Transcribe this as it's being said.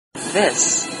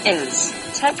This is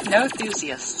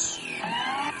Techno-Thusiasts,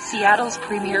 Seattle's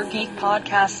premier geek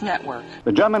podcast network.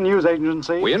 The German news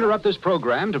agency. We interrupt this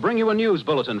program to bring you a news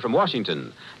bulletin from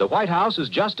Washington. The White House has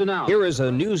just announced. Here is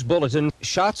a news bulletin.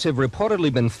 Shots have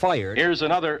reportedly been fired. Here's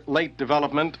another late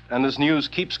development, and this news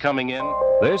keeps coming in.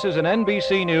 This is an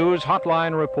NBC News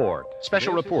hotline report.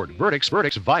 Special report.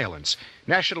 Verdicts, violence.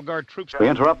 National Guard troops. We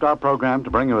interrupt our program to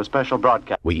bring you a special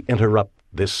broadcast. We interrupt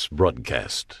this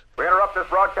broadcast. We interrupt this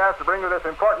broadcast to bring you this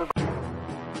important...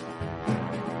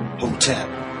 Hotep,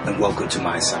 and welcome to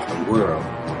my sovereign world,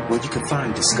 where you can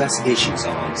find discuss issues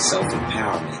on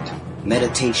self-empowerment,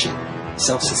 meditation,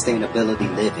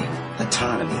 self-sustainability living,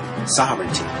 autonomy,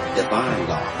 sovereignty, divine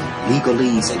law,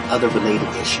 legalese, and other related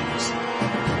issues.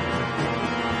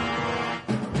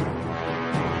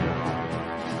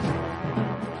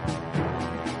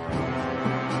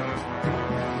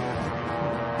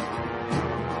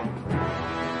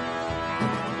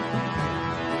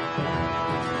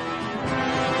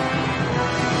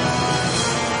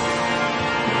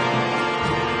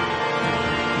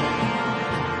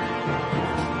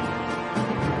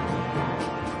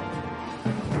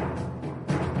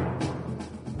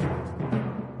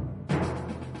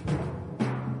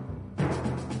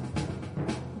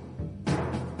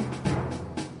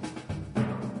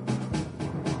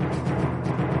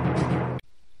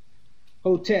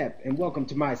 Hotep, and welcome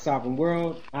to my sovereign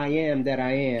world. I am that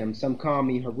I am. Some call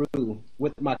me Heru,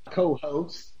 with my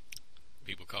co-host.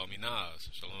 People call me Naz.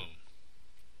 Shalom.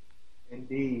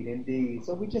 Indeed.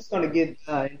 So we're just going to get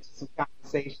into some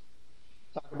conversation,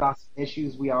 talk about some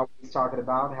issues we always talking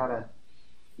about, how to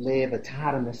live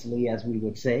autonomously, as we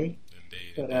would say.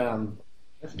 Indeed. But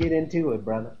let's get into it,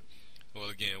 brother. Well,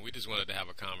 again, we just wanted to have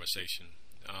a conversation,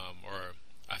 or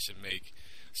I should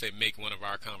make one of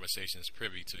our conversations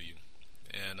privy to you.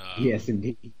 And yes,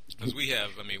 indeed. Because we have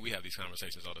these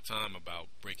conversations all the time about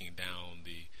breaking down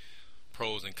the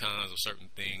pros and cons of certain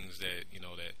things that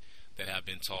that have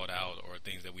been taught out, or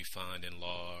things that we find in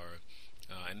law, or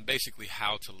and basically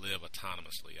how to live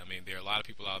autonomously. I mean, there are a lot of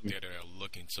people out there that are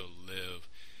looking to live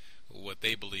what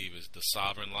they believe is the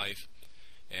sovereign life,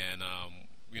 and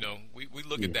we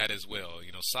look at that as well.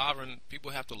 Sovereign,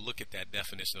 people have to look at that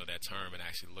definition of that term and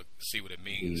actually see what it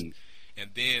means.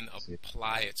 And then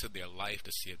apply it to their life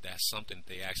to see if that's something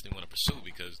they actually want to pursue,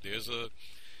 because there's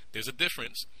a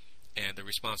difference, and the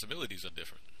responsibilities are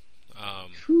different.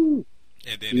 And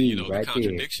then the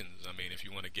contradictions. I mean, if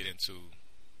you want to get into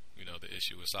the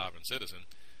issue with sovereign citizen.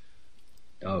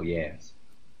 Oh yes,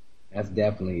 that's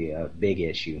definitely a big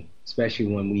issue, especially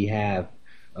when we have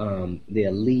the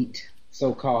elite,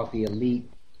 so-called the elite,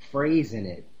 phrasing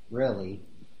it, really,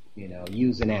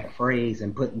 using that phrase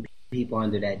and putting people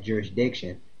under that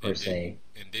jurisdiction, per se.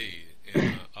 Indeed.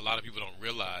 And, a lot of people don't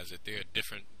realize that there are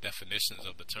different definitions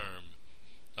of the term,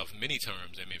 of many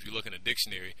terms. I mean, if you look in a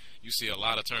dictionary, you see a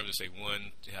lot of terms that say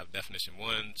have definition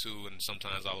 1, 2, and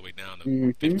sometimes all the way down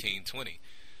to 15, 20.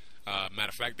 Matter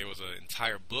of fact, there was an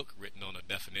entire book written on a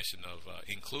definition of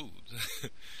includes.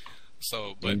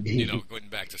 So, but, going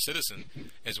back to citizen,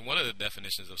 as one of the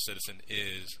definitions of citizen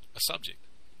is a subject.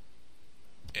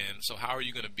 And so how are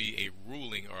you going to be a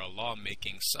ruling or a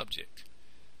law-making subject?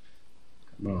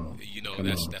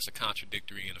 That's a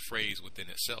contradictory in a phrase within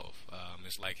itself.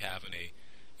 It's like having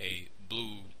a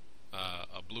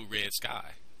blue-red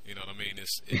sky. You know what I mean? It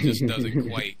just doesn't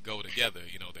quite go together.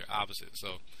 They're opposite.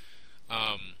 So,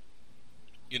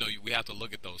 we have to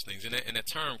look at those things. And that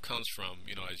term comes from,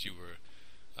 as you were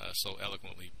so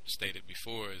eloquently stated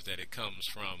before, is that it comes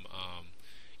from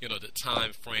the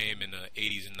time frame in the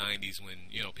 80s and 90s when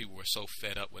people were so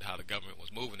fed up with how the government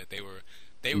was moving that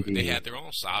they had their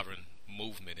own sovereign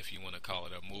movement, if you want to call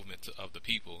it a movement of the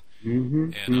people.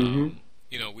 And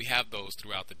we have those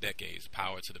throughout the decades,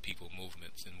 power to the people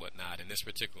movements and whatnot. And this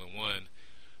particular one,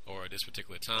 or this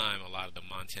particular time, a lot of the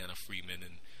Montana Freemen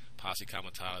and Posse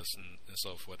Comitatus and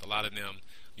so forth, a lot of them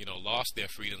lost their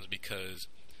freedoms because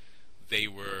they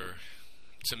were,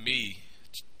 to me,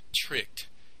 tricked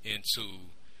into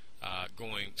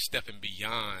stepping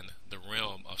beyond the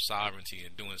realm of sovereignty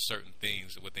and doing certain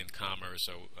things within commerce,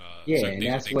 or certain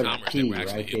things within commerce that were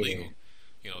actually illegal.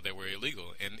 That were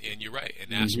illegal, and you're right,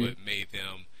 and that's what made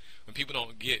them. When people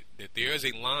don't get that there is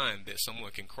a line that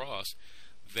someone can cross,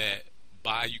 that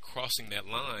by you crossing that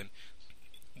line,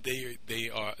 they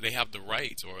have the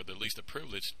right, or at least the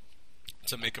privilege,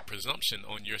 to make a presumption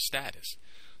on your status.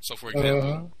 So for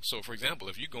example,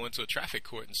 if you go into a traffic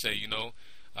court and say, you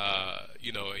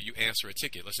answer a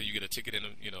ticket. Let's say you get a ticket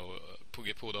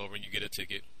get pulled over and you get a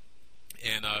ticket,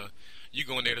 and you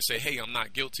go in there to say, hey, I'm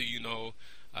not guilty.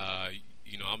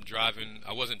 I'm driving.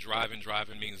 I wasn't driving.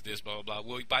 Driving means this, blah blah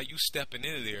blah. Well, by you stepping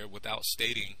into there without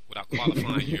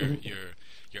qualifying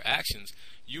your actions,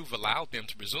 you've allowed them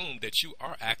to presume that you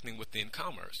are acting within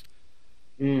commerce.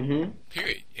 Mm-hmm.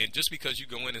 Period. And just because you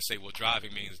go in and say, well,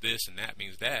 driving means this and that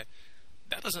means that,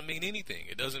 that doesn't mean anything.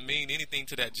 It doesn't mean anything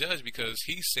to that judge, because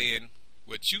he's saying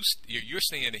what you're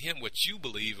saying to him what you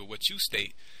believe or what you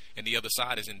state, and the other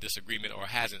side is in disagreement or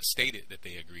hasn't stated that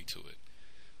they agree to it.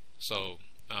 So,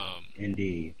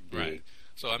 indeed. Right.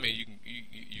 So I mean,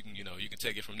 you can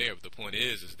take it from there. But the point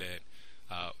is that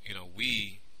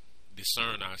we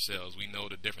discern ourselves. We know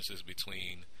the differences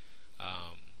between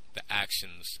the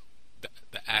actions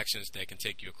that can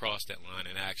take you across that line,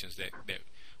 and actions that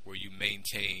where you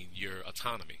maintain your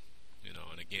autonomy.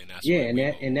 And again, that's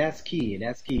and that's key.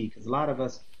 That's key, because a lot of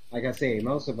us, like I say,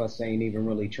 most of us ain't even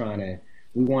really trying to.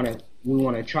 We want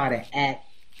to try to act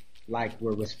like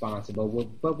we're responsible,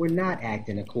 but we're not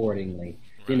acting accordingly.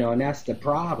 Right. And that's the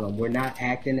problem. We're not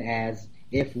acting as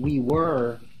if we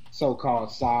were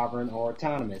so-called sovereign or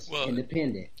autonomous,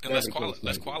 independent. And let's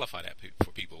qualify that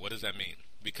for people. What does that mean?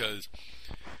 Because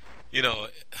you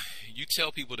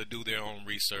tell people to do their own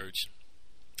research,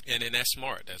 and that's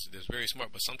smart. That's very smart.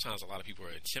 But sometimes a lot of people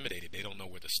are intimidated. They don't know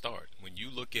where to start. When you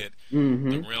look at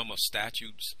the realm of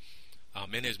statutes,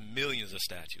 and there's millions of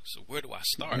statutes. So where do I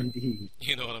start? Indeed.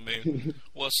 You know what I mean?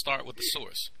 Well, start with the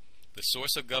source. The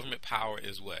source of government power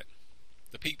is what?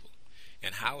 The people.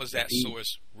 And how is that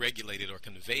source regulated or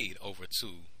conveyed over to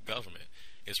government?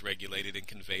 It's regulated and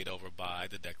conveyed over by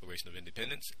the Declaration of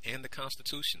Independence and the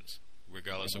constitutions,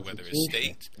 regardless of whether it's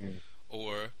state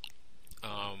or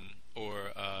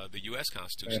the U.S.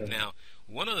 Constitution. Now,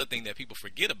 one other thing that people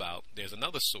forget about, there's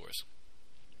another source,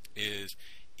 is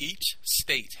each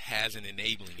state has an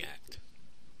enabling act.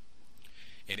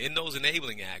 And in those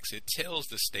enabling acts, it tells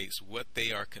the states what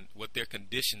their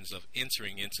conditions of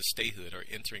entering into statehood or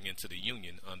entering into the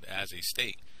union as a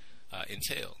state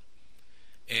entail.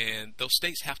 And those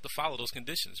states have to follow those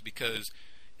conditions, because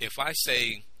if I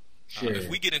say, if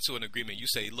we get into an agreement, you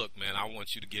say, look, man, I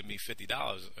want you to give me $50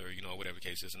 or, whatever the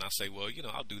case is. And I say, well,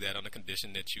 I'll do that on the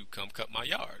condition that you come cut my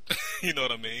yard. You know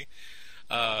what I mean?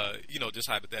 Just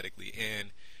hypothetically.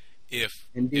 And if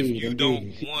you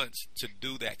don't want to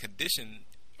do that condition,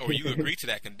 or you agree to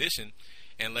that condition,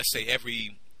 and let's say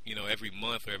every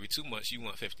month or every 2 months you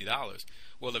want $50.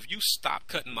 Well, if you stop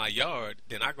cutting my yard,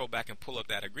 then I go back and pull up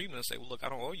that agreement and say, well, look, I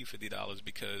don't owe you $50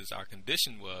 because our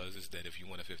condition is that if you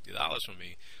wanted $50 from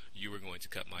me, you were going to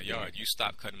cut my yard. You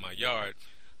stopped cutting my yard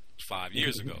 5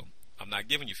 years ago. I'm not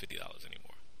giving you $50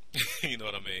 anymore. You know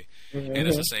what I mean? And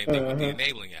it's the same thing with the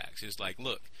enabling acts. It's like,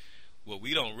 look, what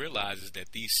we don't realize is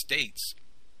that these states,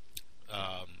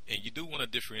 and you do want to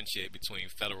differentiate between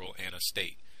federal and a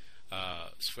state.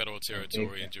 Federal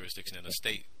territory and jurisdiction, and a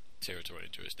state territory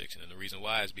and jurisdiction. And the reason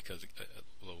why is because,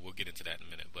 we'll get into that in a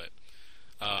minute, but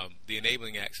the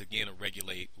enabling acts, again,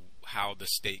 regulate how the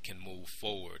state can move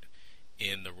forward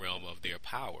in the realm of their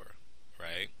power,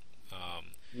 right?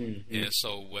 And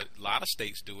so what a lot of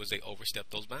states do is they overstep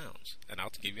those bounds. And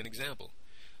I'll give you an example.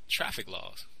 Traffic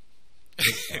laws.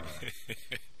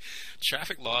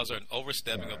 Traffic laws are an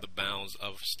overstepping of the bounds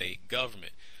of state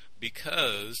government,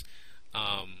 because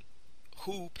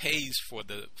who pays for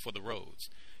the roads?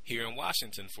 Here in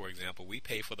Washington, for example, we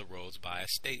pay for the roads by a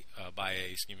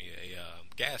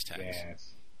gas tax.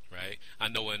 Yes. Right? I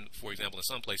know for example, in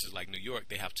some places like New York,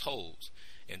 they have tolls,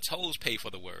 and tolls pay for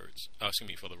the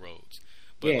for the roads.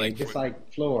 But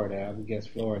like Florida, I guess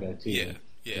Florida too.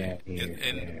 Yeah.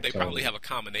 And they probably have a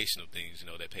combination of things,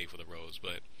 that pay for the roads.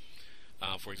 But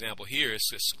for example, here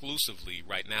it's exclusively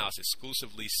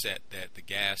set that the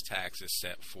gas tax is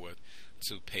set forth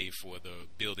to pay for the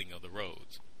building of the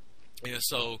roads. And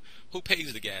so, who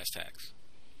pays the gas tax?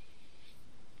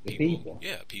 People.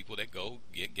 Yeah, people that go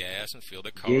get gas and fill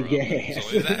their car get up. Gas.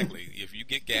 So exactly, if you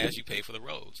get gas, you pay for the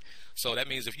roads. So that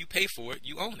means if you pay for it,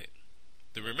 you own it.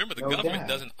 Remember, the government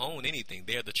doesn't own anything;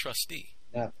 they're the trustee.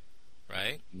 Nothing.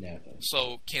 Right? Nothing.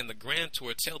 So can the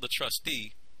grantor tell the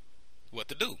trustee what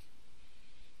to do?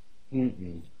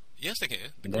 Yes, they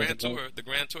can. The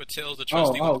grantor tells the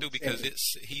trustee what to do, because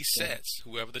he sets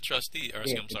whoever the trustee,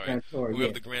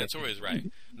 whoever the grantor is,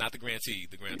 right? Not the grantee,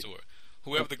 the grantor.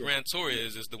 Whoever the grantor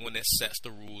is the one that sets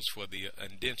the rules for the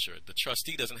indenture. The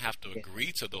trustee doesn't have to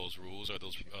agree to those rules or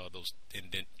those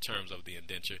terms of the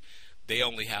indenture. They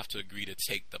only have to agree to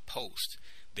take the post.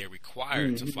 They're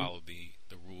required to follow the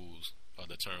rules or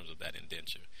the terms of that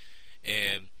indenture.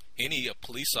 And any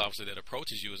police officer that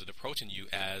approaches you is approaching you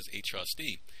as a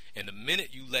trustee. And the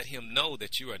minute you let him know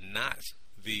that you are not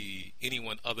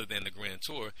anyone other than the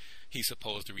grantor, he's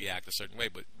supposed to react a certain way.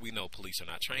 But we know police are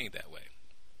not trained that way.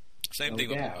 Same No thing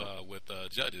doubt. with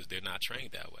judges. They're not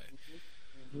trained that way.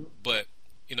 But,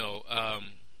 you know,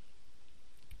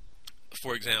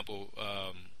 for example,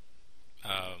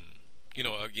 you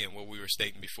know, again, what we were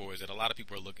stating before is that a lot of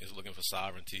people are looking for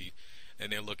sovereignty,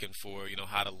 and they're looking for, you know,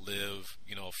 how to live,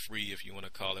 you know, free, if you want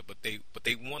to call it. But they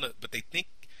think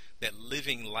that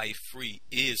living life free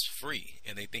is free,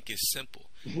 and they think it's simple.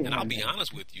 And I'll be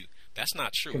honest with you, that's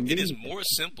not true. It is more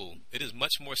simple. It is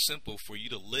much more simple for you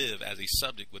to live as a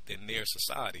subject within their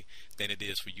society than it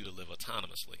is for you to live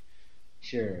autonomously.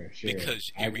 Sure.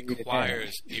 Because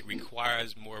it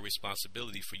requires more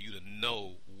responsibility for you to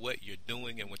know what you're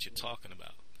doing and what you're talking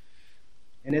about.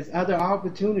 And there's other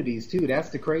opportunities too. That's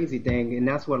the crazy thing, and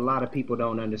that's what a lot of people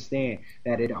don't understand,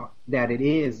 that it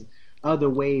is other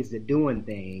ways of doing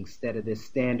things instead of this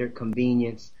standard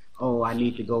convenience. Oh, I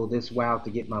need to go this route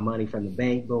to get my money from the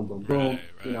bank. Boom, boom, boom. Right.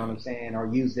 You know what I'm saying? Or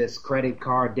use this credit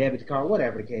card, debit card,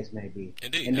 whatever the case may be.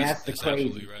 Indeed, and that's the crazy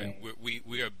absolutely right. thing.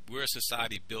 We're a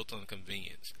society built on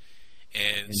convenience,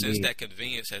 and Indeed. since that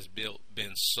convenience has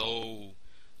been so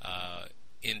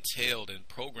entailed and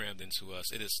programmed into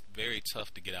us, it is very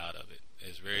tough to get out of it.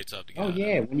 It's very tough to get out of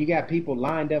it. When you got people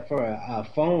lined up for a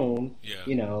phone,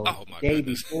 you know, day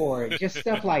before, just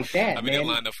stuff like that. I mean, man. they're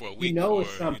lined up for a week. You know for,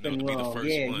 it's something you know, wrong. one.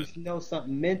 You know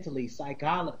something mentally,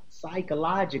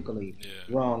 psychologically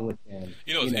wrong with them.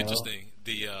 You know, it's interesting.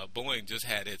 The Boeing just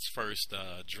had its first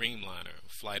Dreamliner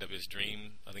flight of its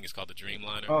dream. I think it's called the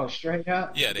Dreamliner. Oh, straight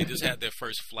up? Yeah, they just had their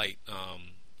first flight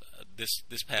this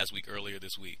past week, earlier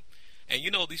this week. And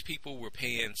you know, these people were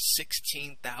paying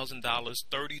 $16,000,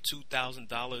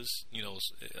 $32,000, you know,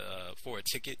 for a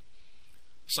ticket.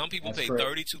 Some people pay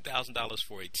 $32,000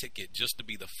 for a ticket just to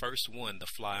be the first one to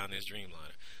fly on this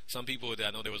Dreamliner. Some people,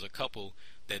 I know there was a couple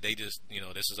that they just, you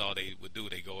know, this is all they would do.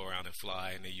 They go around and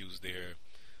fly, and they use their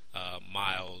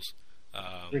miles,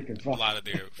 a lot of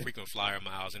their frequent flyer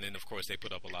miles, and then of course they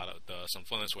put up a lot of some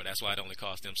funds for it. That's why it only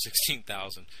cost them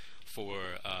 $16,000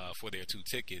 for their 2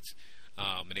 tickets.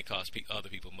 And it cost other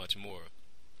people much more.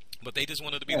 But they just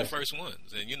wanted to be the first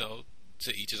ones. And, you know,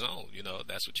 to each his own. You know,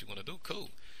 that's what you want to do.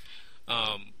 Cool.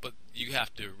 But you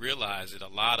have to realize that a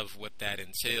lot of what that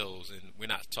entails, and we're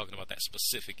not talking about that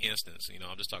specific instance, you know,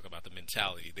 I'm just talking about the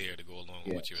mentality there to go along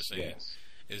with what you were saying,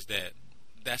 is that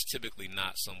that's typically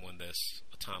not someone that's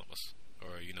autonomous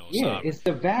or, you know, sovereign. It's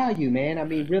the value, man. I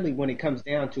mean, really, when it comes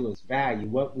down to its value,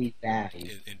 what we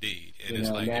value. Indeed. And you it's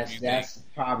know, like, that's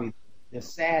probably the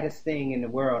saddest thing in the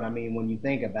world. I mean, when you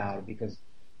think about it, because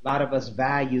a lot of us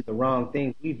value the wrong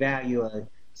things. We value a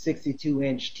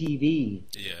 62-inch TV,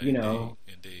 you know,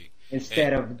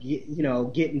 instead of, you know,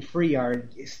 getting free or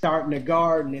starting a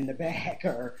garden in the back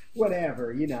or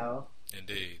whatever, you know.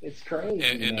 Indeed. It's crazy.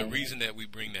 And the reason that we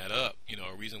bring that up, you know,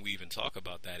 a reason we even talk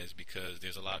about that is because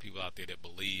there's a lot of people out there that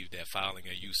believe that filing a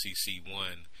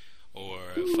UCC-1 or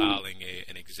filing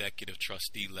an executive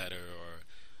trustee letter or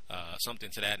something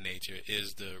to that nature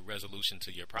is the resolution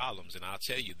to your problems. And I'll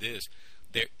tell you this,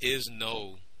 there is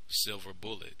no silver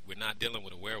bullet. We're not dealing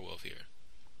with a werewolf here.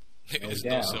 There is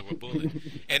no silver bullet.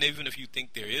 And even if you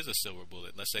think there is a silver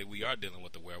bullet, let's say we are dealing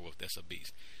with a werewolf that's a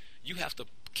beast, you have to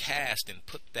cast and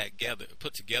put together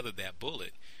that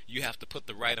bullet. You have to put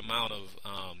the right amount of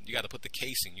you got to put the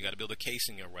casing, you got to build a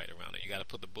casing right around it, you got to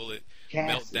put the bullet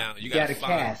melt down, you got to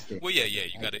cast it. Well, you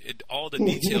got to all the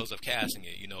details of casting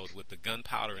it, you know, with the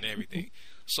gunpowder and everything.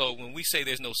 So when we say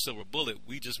there's no silver bullet,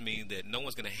 we just mean that no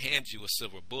one's going to hand you a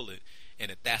silver bullet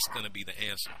and that's going to be the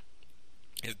answer.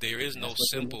 There is no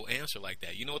simple answer like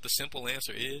that. You know what the simple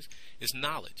answer is? It's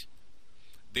knowledge.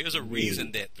 There's a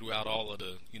reason that throughout all of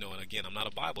the, you know, and again, I'm not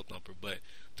a Bible thumper, but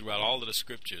throughout all of the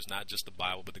scriptures, not just the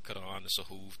Bible, but the Quran, the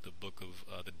Sahuf, the Book of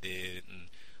the Dead, and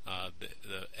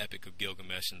the Epic of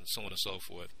Gilgamesh, and so on and so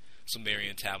forth,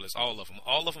 Sumerian tablets, all of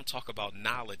them talk about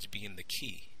knowledge being the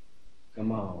key.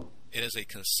 Come on. It is a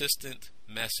consistent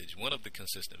message. One of the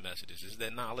consistent messages is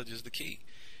that knowledge is the key.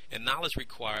 And knowledge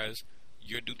requires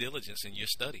your due diligence and your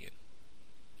studying.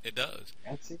 It does.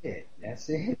 That's it.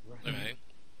 Right. All right.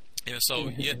 And so,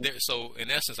 so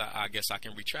in essence, I guess I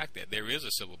can retract that. There is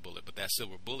a silver bullet, but that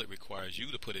silver bullet requires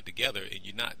you to put it together, and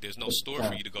there's no store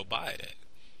for you to go buy it at.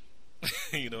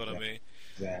 You know what I mean?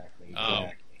 Exactly.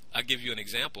 I'll give you an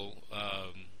example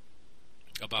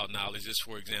about knowledge. Just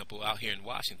for example, out here in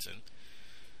Washington,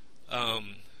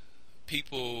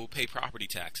 people pay property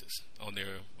taxes on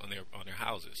their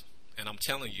houses, and I'm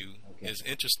telling you, it's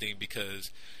interesting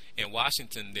because in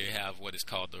Washington, they have what is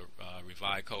called the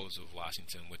Revised Codes of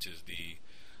Washington, which is the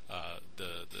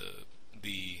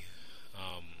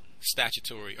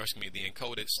statutory, or excuse me, the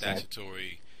encoded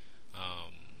statutory,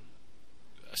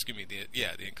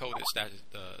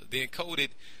 the encoded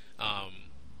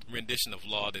rendition of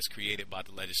law that's created by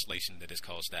the legislation that is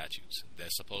called statutes,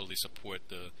 that's supposedly supported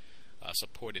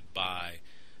by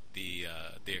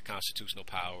their constitutional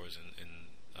powers and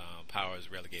powers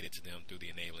relegated to them through the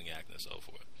Enabling Act and so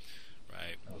forth.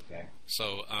 Right. Okay.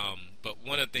 So, but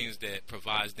one of the things that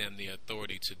provides them the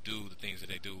authority to do the things that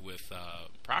they do with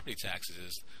property taxes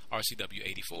is RCW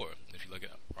 84. If you look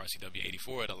at RCW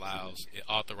 84, it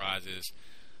authorizes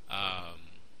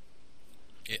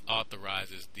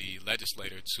the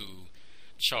legislator to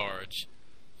charge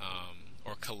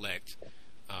or collect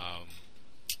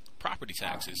property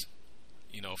taxes,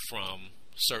 from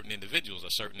certain individuals or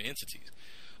certain entities.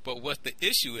 But what the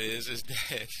issue is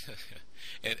that,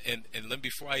 and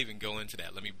before I even go into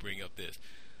that, let me bring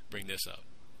this up.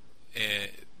 And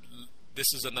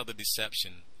this is another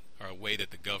deception or a way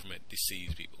that the government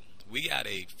deceives people. We got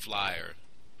a flyer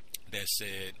that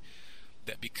said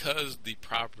that because the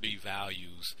property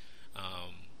values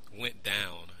went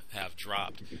down, have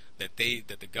dropped, that the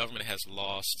government has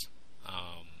lost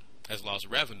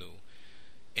revenue,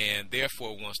 and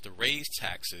therefore wants to raise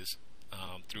taxes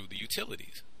through the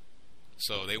utilities.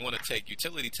 So they want to take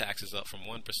utility taxes up from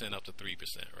 1% up to 3%,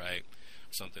 right?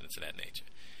 Something to that nature.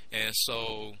 And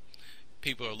so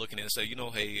people are looking at it and say,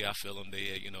 hey, I feel them.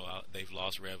 They've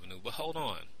lost revenue. But hold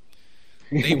on.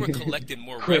 They were collecting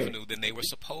more revenue than they were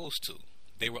supposed to.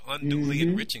 They were unduly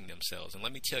enriching themselves. And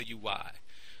let me tell you why.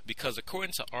 Because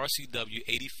according to RCW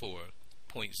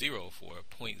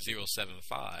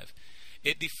 84.04.075,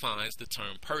 it defines the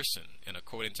term person, and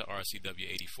according to RCW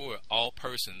 84, all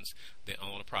persons that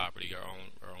own a property or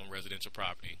own residential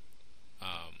property,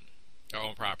 or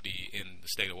own property in the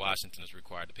state of Washington is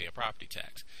required to pay a property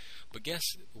tax. But guess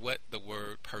what the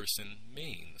word person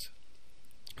means?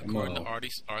 According to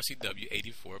RCW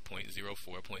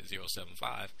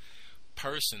 84.04.075,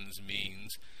 persons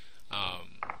means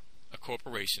a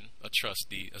corporation, a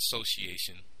trustee,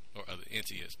 association, or other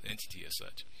entity as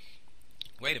such.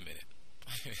 Wait a minute.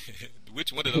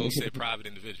 Which one of those said private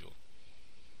individual?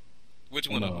 Which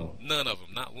one of them? None of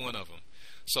them. Not one of them.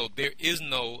 So there is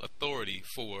no authority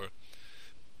for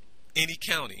any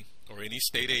county or any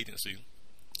state agency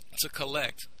to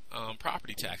collect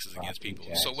property taxes against people.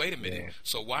 So wait a minute. Yeah.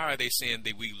 So why are they saying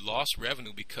that we lost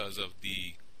revenue because of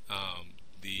the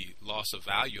loss of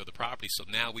value of the property? So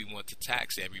now we want to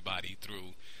tax everybody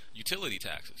through utility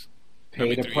taxes.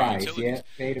 Pay the price, yeah.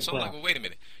 Pay the so price. I'm like, well, wait a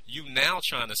minute. You now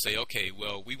trying to say, okay,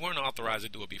 well, we weren't authorized to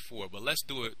do it before, but let's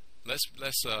do it. Let's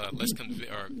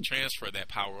transfer that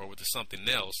power over to something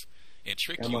else and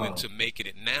trick you into making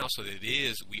it now so that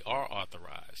we are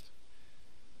authorized.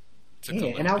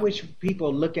 And I wish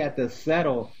people look at the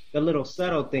little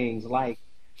subtle things like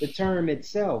the term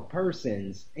itself,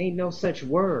 persons. Ain't no such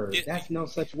word. That's no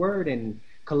such word in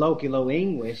colloquial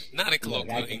English. Not in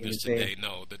colloquial English today,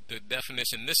 no. The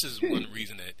definition, this is one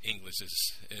reason that English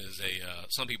is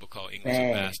some people call English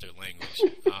a bastard language.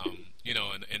 And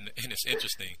it's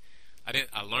interesting.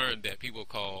 I learned that people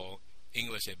call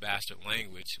English a bastard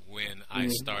language when I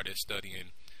started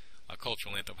studying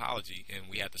cultural anthropology, and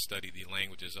we had to study the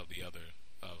languages of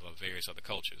various other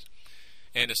cultures,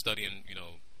 and studying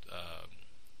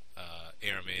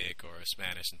Aramaic or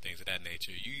Spanish and things of that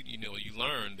nature. You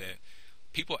learn that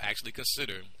people actually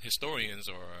consider, historians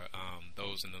or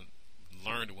those in the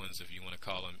learned ones, if you want to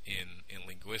call them, in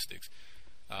linguistics,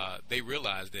 they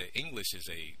realize that English is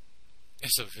a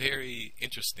very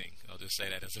interesting, I'll just say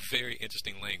that, it's a very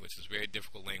interesting language. It's a very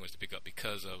difficult language to pick up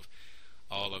because of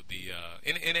all of the,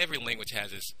 and every language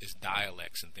has its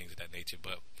dialects and things of that nature,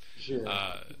 but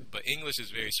English is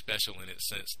very special in its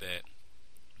sense that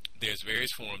there's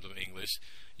various forms of English.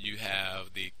 You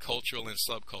have the cultural and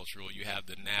subcultural. You have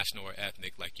the national or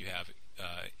ethnic, like you have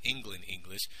England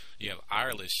English. You have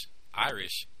Irish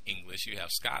English. You have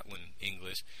Scotland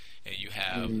English, and you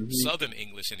have Southern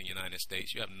English in the United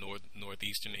States. You have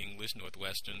Northeastern English,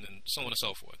 Northwestern, and so on and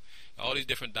so forth. All these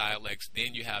different dialects.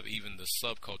 Then you have even the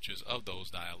subcultures of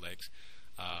those dialects,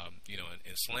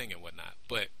 and slang and whatnot.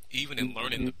 But even in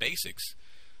learning the basics,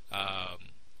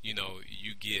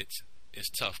 you get, it's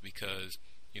tough because,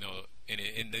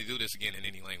 and they do this again in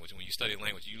any language. When you study a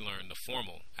language, you learn the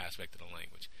formal aspect of the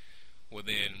language. Well,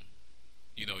 then,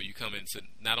 you come into,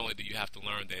 not only do you have to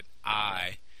learn that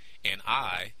I and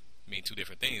I mean two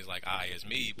different things, like I is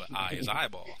me, but I is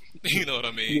eyeball. You know what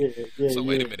I mean? So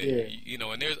wait a minute,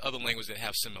 and there's other languages that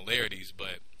have similarities,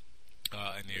 but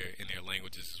in their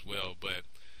languages as well. But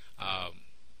I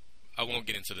won't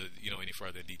get into any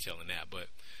further detail in that. But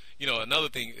another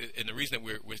thing, and the reason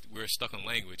that we're stuck on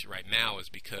language right now is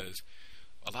because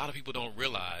a lot of people don't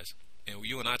realize, and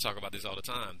you and I talk about this all the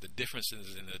time, the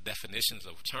differences in the definitions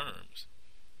of terms.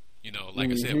 You know,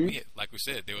 like I said, like we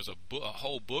said, there was a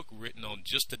whole book written on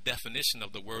just the definition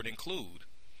of the word include.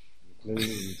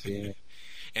 Yeah.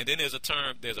 And then there's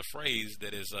a phrase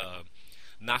that is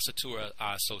 "nasatura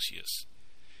a associus,"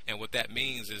 and what that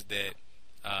means is that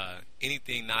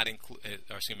anything not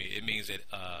it means that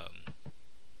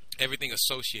everything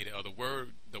associated, or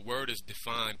the word is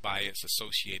defined by its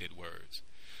associated words.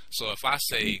 So if I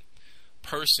say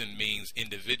person means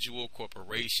individual,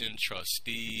 corporation,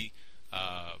 trustee,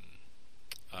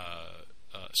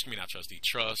 not trustee,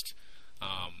 trust,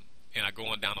 and I go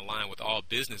on down the line with all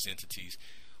business entities.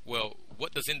 Well,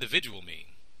 what does individual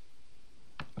mean?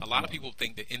 A lot of people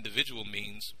think that individual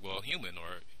means, well, human,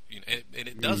 or and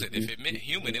it doesn't. If it meant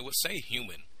human, it would say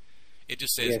human. It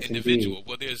just says individual. Indeed.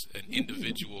 Well, there's an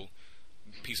individual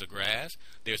piece of grass.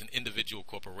 There's an individual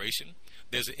corporation.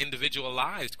 There's an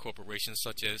individualized corporation,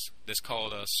 such as that's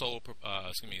called a soul.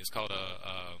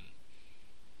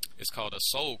 It's called a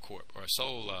soul corp, or a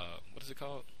soul. What is it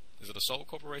called? Is it a soul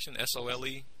corporation?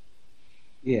 SOLE.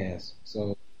 Yes.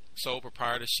 So. Sole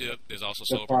proprietorship. There's also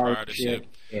sole proprietorship.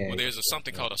 Yeah. Well, there's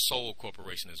something called a sole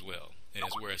corporation as well, and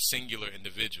it's where a singular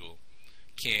individual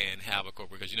can have a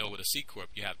corp. Because with a C corp,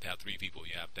 you have to have 3 people.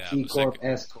 You have to have C corp,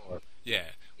 S corp.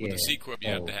 Yeah. With the C corp, you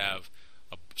have to have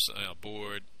a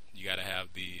board. You got to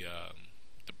have the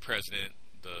president,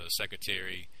 the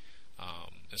secretary,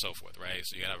 and so forth, right?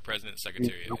 So you got to have a president,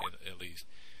 secretary, at least.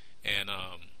 And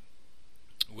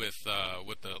with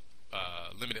the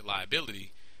limited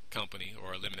liability company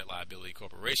or a limited liability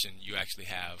corporation, you actually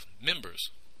have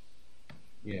members.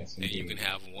 Yes, and you can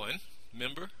have one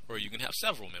member or you can have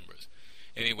several members.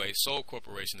 Anyway, sole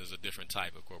corporation is a different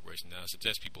type of corporation. Now, I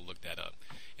suggest people look that up.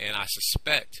 And I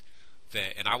suspect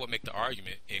that, and I would make the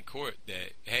argument in court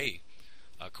that, hey,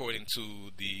 according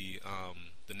to the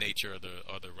nature of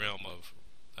the realm of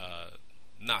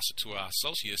nasatura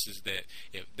associus, is that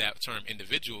if that term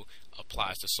individual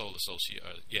applies to sole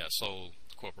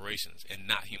corporations and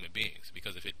not human beings,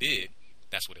 because if it did,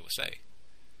 that's what it would say.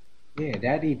 Yeah,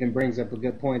 that even brings up a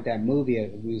good point. That movie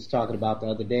we was talking about the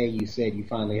other day, you said you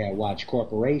finally had watched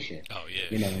Corporation. Oh,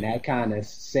 yeah. And that kind of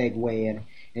segue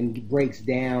and breaks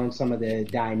down some of the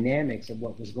dynamics of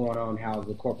what was going on, how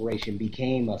the corporation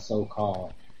became a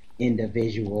so-called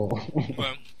individual,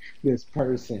 well, this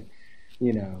person,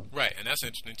 Right, and that's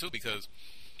interesting, too, because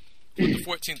with the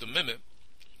 14th Amendment,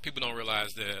 people don't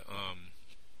realize that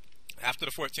after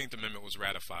the 14th Amendment was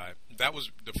ratified,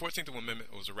 the 14th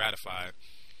Amendment was ratified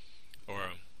or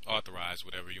authorized,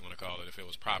 whatever you want to call it, if it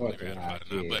was properly ratified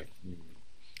or not, but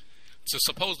to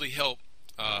supposedly help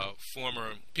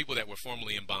former people that were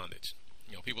formerly in bondage.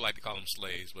 People like to call them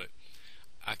slaves, but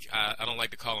I don't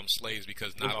like to call them slaves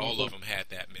because not all of them had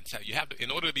that mentality. You have to,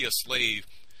 in order to be a slave,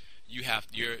 you have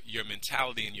your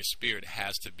mentality and your spirit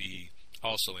has to be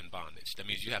also in bondage. That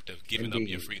means you have to have given up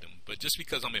your freedom. But just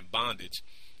because I'm in bondage,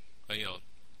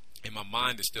 and my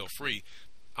mind is still free,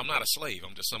 I'm not a slave.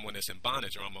 I'm just someone that's in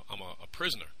bondage, or I'm a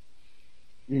prisoner,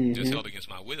 just held against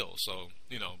my will. So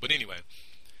but anyway,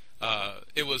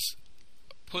 it was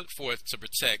put forth to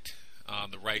protect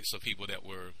the rights of people that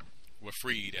were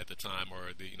freed at the time,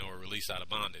 or were released out of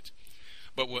bondage.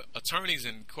 But what attorneys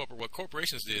and what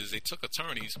corporations did is they took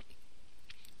attorneys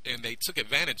and they took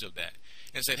advantage of that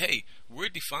and said, hey, we're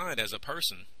defined as a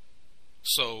person,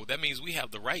 so that means we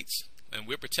have the rights and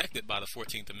we're protected by the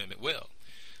 14th Amendment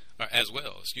as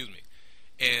well.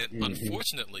 And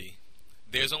unfortunately,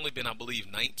 there's only been, I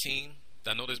believe, 19.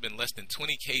 I know there's been less than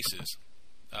 20 cases,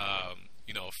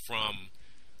 from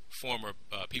former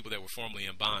people that were formerly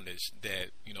in bondage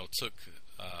that took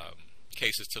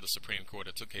cases to the Supreme Court,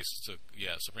 or took cases to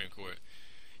Supreme Court,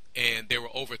 and there were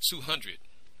over 200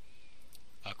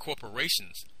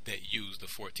 corporations that used the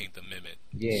 14th Amendment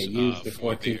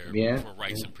for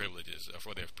rights and privileges,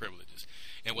 for their privileges.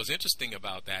 And what's interesting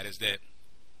about that is that,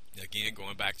 again,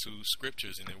 going back to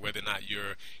scriptures, and whether or not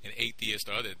you're an atheist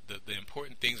or other, the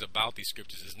important things about these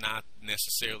scriptures is not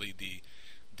necessarily the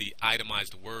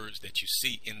itemized words that you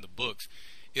see in the books.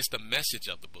 It's the message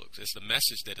of the books. It's the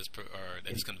message that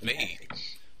is conveyed,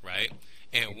 right?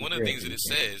 And one of the things that it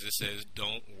says,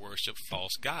 don't worship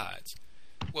false gods.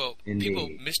 Well, people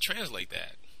mistranslate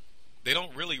that. They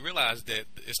don't really realize that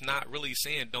it's not really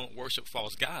saying don't worship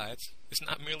false gods. It's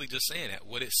not merely just saying that.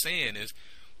 What it's saying is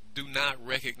do not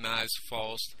recognize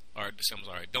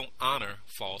don't honor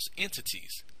false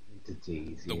entities.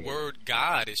 The word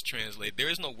God is translated. There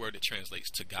is no word that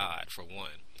translates to God, for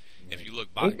one. If you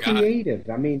look back, creative.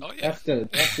 I mean, that's the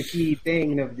key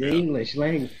thing of the English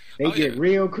language. They get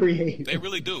real creative. They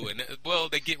really do, and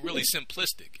they get really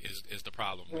simplistic. Is the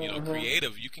problem?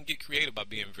 Creative. You can get creative by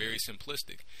being very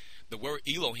simplistic. The word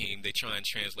Elohim they try and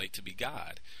translate to be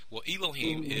God. Well,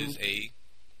 Elohim is a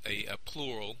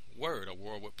plural word, a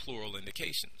word with plural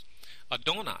indications.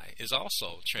 Adonai is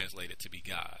also translated to be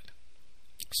God.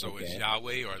 So it's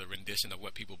Yahweh, or the rendition of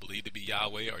what people believe to be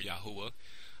Yahweh or Yahuwah,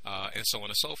 and so on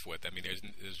and so forth. I mean, there's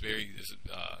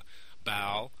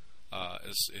Baal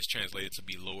is translated to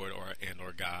be Lord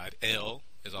or God. El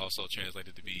is also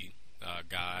translated to be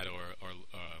God, or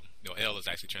El is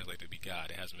actually translated to be God.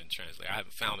 It hasn't been translated. I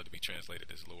haven't found it to be translated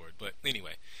as Lord. But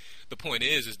anyway, the point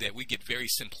is that we get very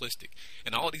simplistic,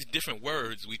 and all these different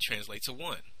words we translate to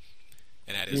one,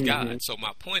 and that is God. So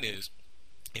my point is,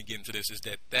 and getting to this, is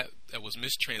that was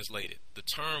mistranslated. The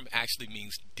term actually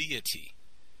means deity.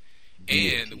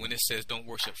 And when it says don't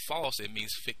worship false, it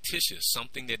means fictitious,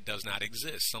 something that does not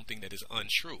exist, something that is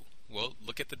untrue. Well,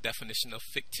 look at the definition of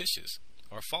fictitious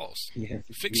or false. Yes,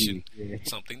 fiction,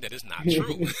 something that is not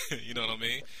true. You know what I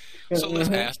mean? So let's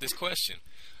ask this question.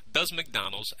 Does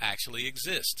McDonald's actually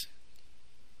exist?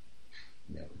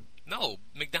 No,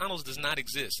 McDonald's does not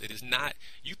exist. It is not.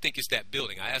 You think it's that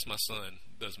building. I asked my son,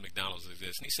 does McDonald's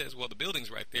exist? And he says, well, the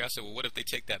building's right there. I said, well, what if they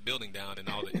take that building down and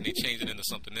they change it into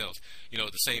something else? You know,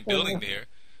 the same building there,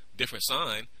 different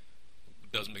sign.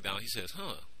 Does McDonald's? He says,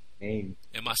 huh. And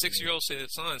my 6-year-old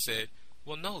son said,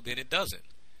 well, no, then it doesn't.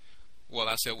 Well,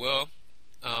 I said, well,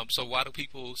 so why do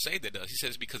people say that it does? He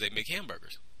says, because they make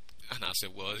hamburgers. And I said,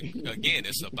 well, again,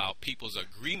 it's about people's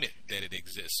agreement that it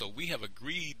exists. So we have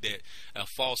agreed that a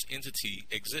false entity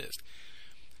exists.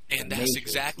 And that's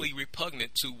exactly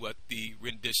repugnant to what the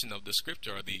rendition of the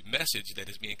scripture, or the message that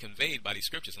is being conveyed by these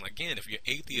scriptures. And again, if you're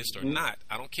atheist or not,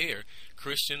 I don't care,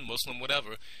 Christian, Muslim,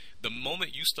 whatever, the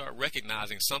moment you start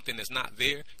recognizing something that's not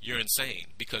there, you're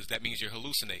insane, because that means you're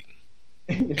hallucinating.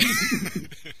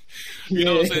 You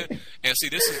know what I'm saying? And see,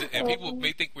 this is, and people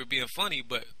may think we're being funny,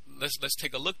 but let's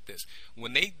take a look at this.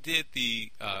 When they did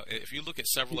if you look at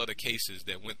several other cases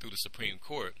that went through the Supreme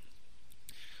Court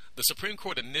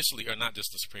initially, or not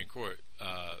just the Supreme Court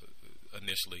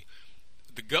initially,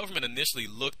 the government initially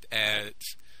looked at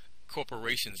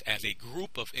corporations as a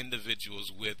group of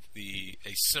individuals with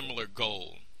a similar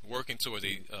goal, working towards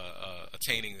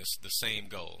attaining the same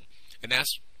goal. And that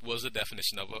was the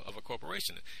definition of a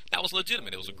corporation. That was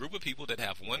legitimate. It was a group of people that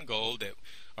have one goal, that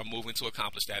are moving to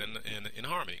accomplish that in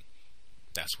harmony.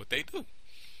 That's what they do.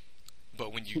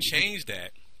 But when you change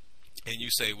that and you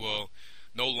say, well,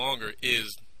 no longer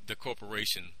is the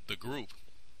corporation the group.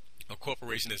 A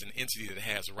corporation is an entity that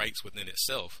has rights within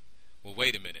itself. Well,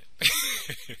 wait a minute.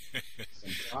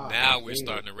 Now we're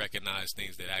starting to recognize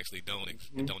things that actually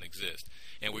don't exist.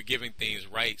 And we're giving things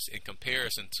rights in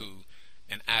comparison to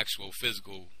an actual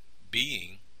physical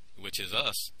being, which is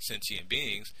us, sentient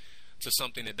beings, to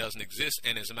something that doesn't exist.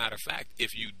 And as a matter of fact,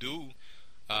 if you do,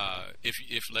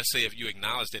 if let's say if you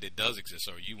acknowledge that it does exist,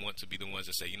 or you want to be the ones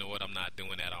that say, you know what, I'm not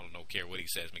doing that, I don't care what he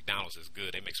says, McDonald's is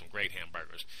good, they make some great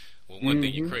hamburgers. Well, one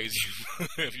thing, you're crazy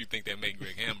if you think they make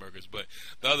great hamburgers. But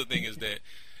the other thing is that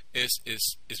it's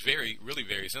really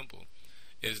very simple,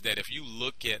 is that if you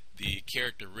look at the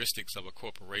characteristics of a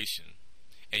corporation,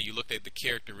 and you look at the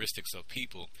characteristics of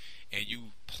people, and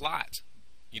you plot,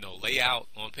 lay out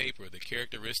on paper the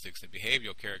characteristics, the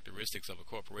behavioral characteristics of a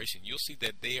corporation, you'll see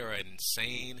that they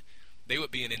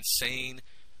would be an insane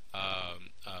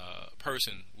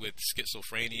person with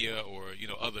schizophrenia or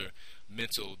other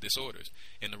mental disorders.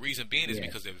 And the reason being is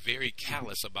because they're very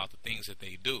callous about the things that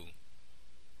they do.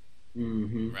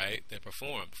 Right? They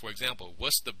perform. For example,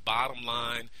 what's the bottom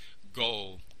line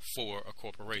goal for a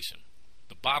corporation?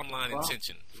 The bottom line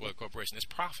intention for a corporation is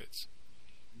profits.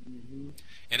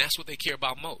 And that's what they care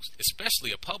about most,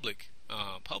 especially a public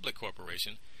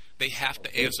corporation. They have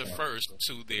to answer first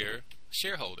to their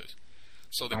shareholders.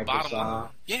 So the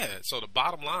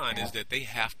bottom line is that they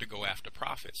have to go after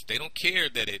profits. They don't care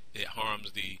that it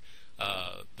harms the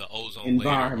ozone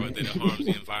layer, or that it harms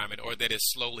the environment, or that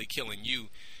it's slowly killing you.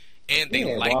 And they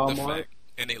like the fact,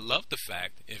 and they love the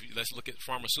fact. Let's look at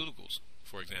pharmaceuticals,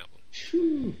 for example.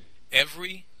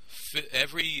 Every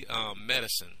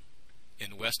medicine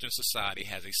in Western society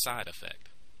has a side effect.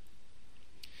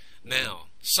 Now,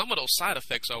 some of those side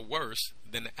effects are worse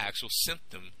than the actual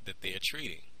symptom that they are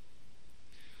treating.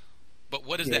 But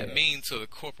what does that mean to the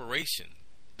corporation?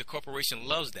 The corporation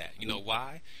loves that. You know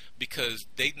why? Because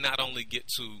they not only get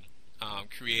to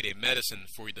create a medicine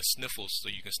for the sniffles so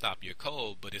you can stop your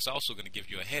cold, but it's also going to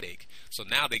give you a headache. So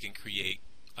now they can create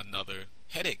another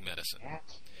headache medicine.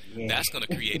 That's going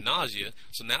to create nausea.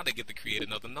 So now they get to create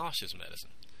another nauseous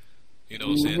medicine. You know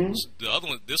what I'm saying? The other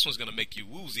one, this one's going to make you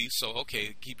woozy. So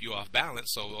okay, keep you off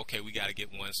balance. So okay, we got to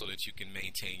get one so that you can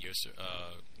maintain your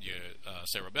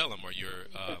cerebellum, or your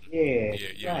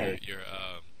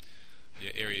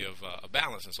area of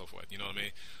balance and so forth. You know what I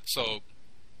mean? So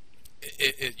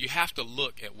you have to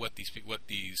look at what these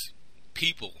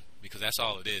people, because that's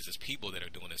all it is people that are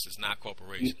doing this. It's not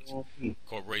corporations.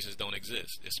 Corporations don't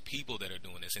exist. It's people that are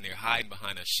doing this, and they're hiding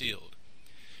behind a shield.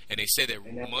 And they say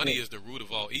that money is the root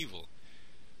of all evil.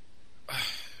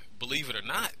 Believe it or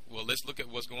not, well, let's look at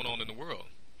what's going on in the world.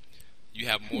 You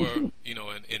have more, you know,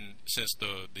 and since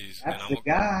these. That's the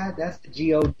God. That's the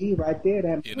God right there.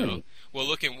 That you know. Well,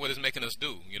 look at what it's making us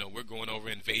do. You know, we're going over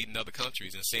invading other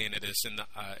countries and saying that it's in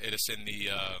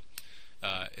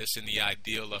the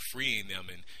ideal of freeing them,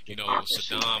 and you know,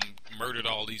 Saddam murdered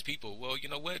all these people. Well, you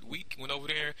know what? We went over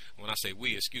there. When I say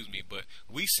we, excuse me, but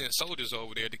we sent soldiers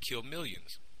over there to kill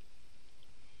millions.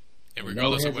 And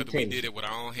regardless of whether we did it with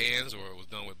our own hands, or it was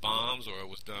done with bombs, or it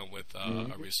was done with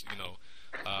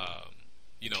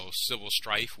civil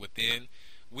strife within,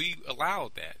 we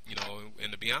allowed that. You know,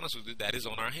 and to be honest with you, that is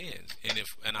on our hands.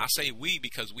 And I say we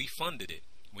because we funded it.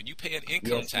 When you pay an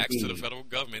income tax to the federal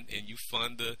government and you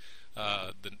fund the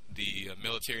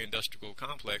military-industrial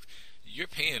complex, you're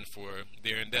paying for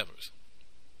their endeavors.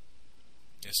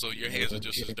 And so your hands are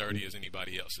just as dirty as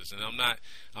anybody else's. And I'm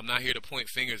not here to point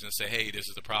fingers and say, hey, this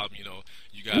is the problem. You know,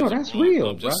 you guys. No, that's real.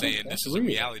 I'm just saying this is a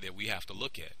reality that we have to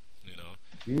look at. You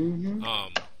know.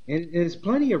 And there's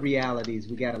plenty of realities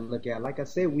we got to look at. Like I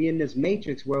said, we in this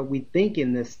matrix where we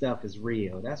thinking this stuff is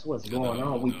real. That's what's going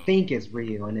on. We think it's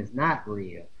real, and it's not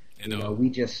real. You know, we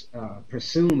just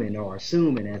presuming or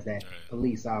assuming, as that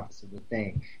police officer would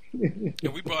think.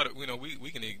 And we brought it. You know, we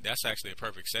can. That's actually a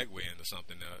perfect segue into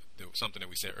something that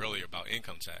we said earlier about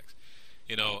income tax.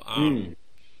 You know,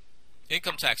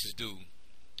 income tax is due.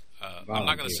 I'm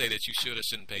not going to say that you should or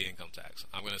shouldn't pay income tax.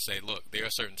 I'm going to say, look, there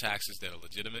are certain taxes that are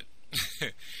legitimate,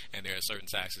 and there are certain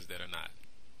taxes that are not.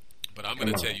 But I'm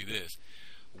going to tell you this: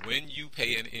 when you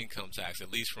pay an income tax,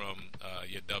 at least from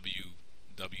your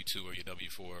W-2 or your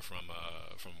W-4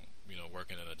 from you know,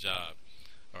 working at a job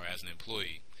or as an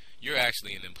employee, you're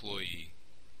actually an employee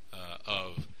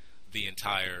of the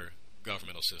entire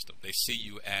governmental system. They see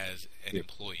you as an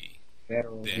employee.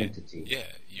 Federal entity. Yeah,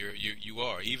 you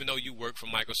are. Even though you work for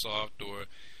Microsoft or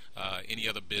any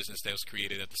other business that was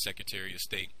created at the Secretary of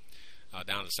State,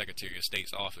 down to the Secretary of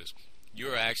State's office,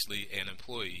 you're actually an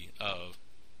employee of,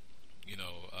 you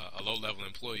know, a low-level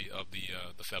employee of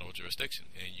the federal jurisdiction,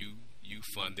 and you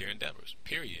fund their endeavors.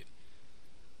 Period.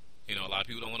 You know, a lot of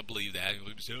people don't want to believe that.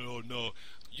 They say, "Oh no."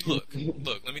 Look.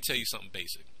 Let me tell you something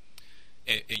basic.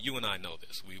 And you and I know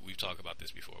this. We've talked about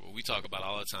this before, but we talk about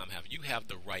all the time how you have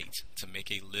the right to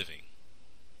make a living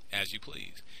as you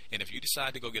please. And if you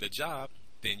decide to go get a job,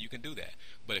 then you can do that.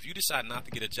 But if you decide not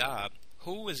to get a job,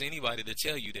 who is anybody to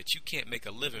tell you that you can't make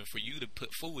a living for you to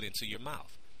put food into your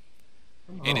mouth?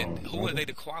 And then who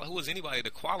is anybody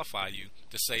to qualify you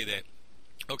to say that,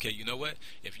 okay, you know what?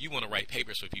 If you want to write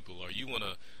papers for people, or you want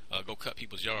to go cut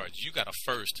people's yards, you got to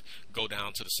first go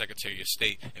down to the Secretary of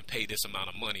State and pay this amount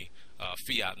of money,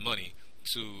 fiat money,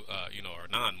 to you know, or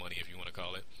non-money if you want to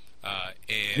call it,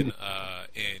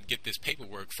 and get this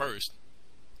paperwork first,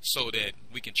 so that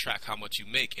we can track how much you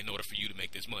make in order for you to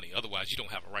make this money. Otherwise, you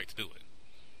don't have a right to do it.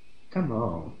 Come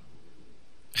on.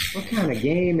 What kind of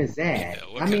game is that?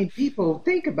 I mean, people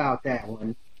think about that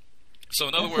one. So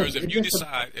in other words, if you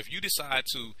decide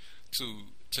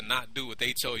to not do what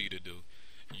they tell you to do,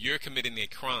 you're committing a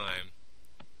crime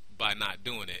by not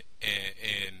doing it.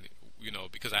 And you know,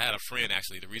 because I had a friend,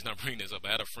 actually, the reason I bring this up,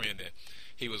 I had a friend that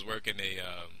he was working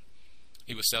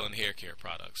he was selling hair care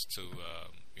products to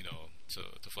you know,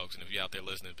 to folks. And if you're out there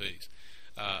listening, please,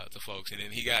 to folks. And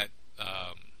then he got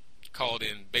called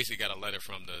in, basically got a letter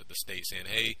from the state saying,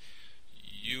 hey,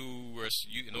 you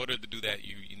in order to do that,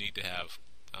 you need to have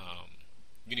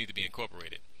you need to be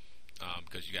incorporated,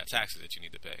 because you got taxes that you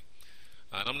need to pay.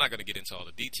 And I'm not going to get into all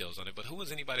the details on it, but who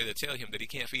is anybody to tell him that he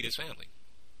can't feed his family?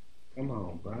 Come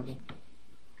on, brother.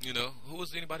 You know, who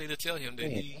is anybody to tell him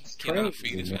that he cannot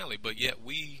feed his family? But yet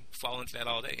we fall into that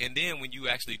all day. And then when you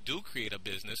actually do create a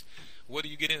business, what do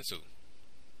you get into?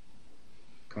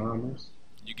 Commerce.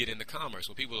 You get into commerce.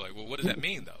 Well, people are like, well, what does that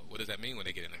mean, though? What does that mean when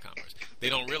they get into commerce? They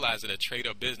don't realize that a trade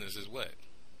or business is what?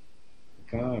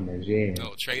 Commerce, yeah.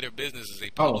 No, trade or business is a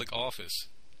public office.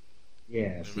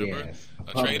 Yes, remember? Yes.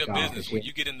 A trade or business, when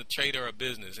you get into trade or a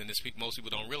business, and this most people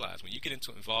don't realize, when you get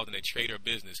involved in a trade or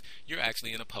business, you're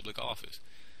actually in a public office.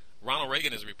 Ronald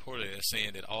Reagan is reported as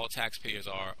saying that all taxpayers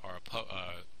are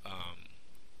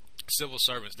civil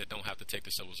servants that don't have to take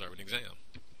the civil servant exam.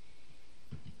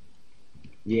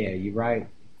 Yeah, you're right.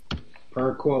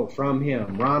 Per quote from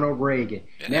him, Ronald Reagan.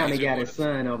 Yeah, now they got his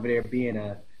son over there being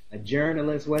a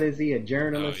journalist. What is he? A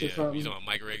journalist or something? He's on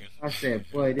Mike Reagan. I said,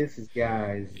 boy, this is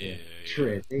guy's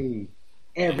trip.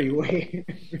 everywhere.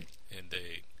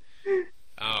 Indeed.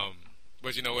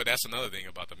 But you know what? That's another thing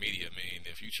about the media. I mean,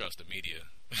 if you trust the media,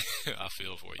 I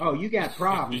feel for you. Oh, you got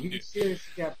problems. You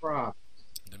seriously got problems.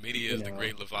 The media is the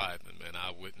great Leviathan, man.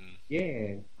 I wouldn't.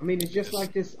 Yeah, I mean, it's just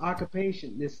like this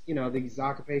occupation. These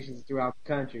occupations throughout the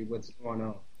country. What's going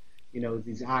on?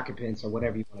 These occupants or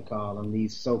whatever you want to call them.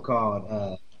 These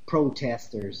so-called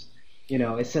protesters.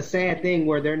 It's a sad thing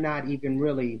where they're not even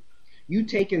really. You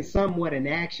taking somewhat an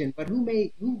action, but who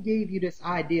gave you this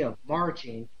idea of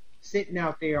marching, sitting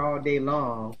out there all day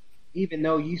long, even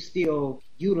though you still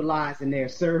utilizing their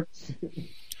service?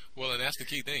 Well, and that's the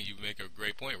key thing. You make a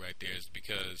great point right there, is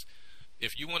because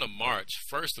if you want to march,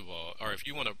 first of all, or if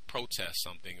you want to protest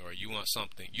something, or you want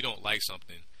something, you don't like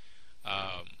something,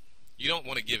 you don't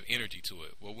want to give energy to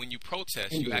it. Well, when you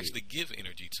protest, you actually give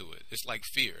energy to it. It's like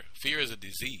fear. Fear is a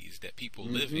disease that people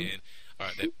live in, or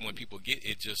that when people get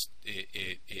it,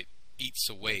 it eats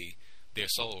away their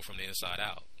soul from the inside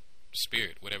out,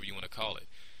 spirit, whatever you want to call it.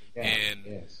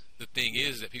 The thing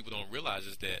is that people don't realize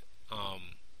is that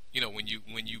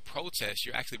when you protest,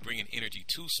 you're actually bringing energy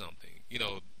to something.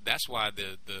 That's why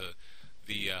the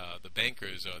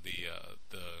bankers or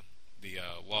the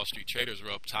Wall Street traders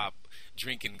were up top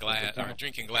drinking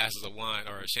glasses of wine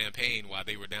or champagne while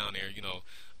they were down there,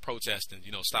 protesting,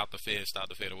 stop the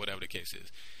Fed, or whatever the case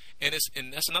is. And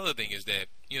that's another thing is that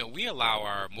we allow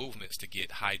our movements to get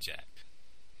hijacked.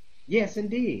 Yes,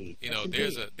 indeed.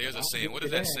 There's a saying. What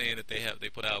is that saying that they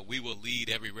put out? We will lead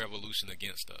every revolution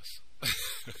against us.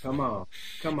 Come on.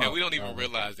 And we don't even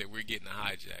realize that we're getting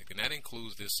hijacked, and that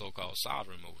includes this so-called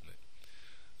sovereign movement.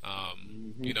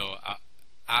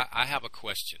 I have a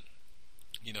question.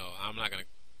 I'm not gonna.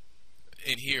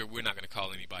 In here, we're not gonna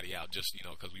call anybody out, just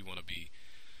because we want to be.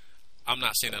 I'm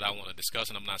not saying that I want to discuss,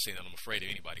 and I'm not saying that I'm afraid of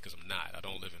anybody, because I'm not. I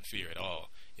don't live in fear at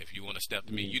all. If you want to step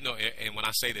to me, and when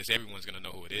I say this, everyone's going to know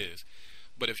who it is.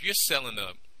 But if you're selling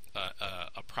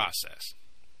a process,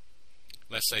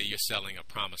 let's say you're selling a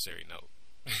promissory note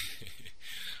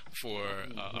for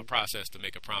a process to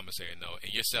make a promissory note,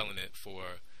 and you're selling it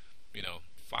for, $500,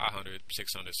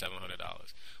 $600,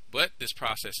 $700. But this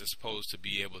process is supposed to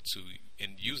be able to,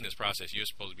 in using this process, you're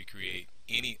supposed to be create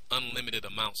any unlimited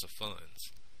amounts of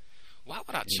funds. Why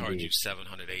would I charge you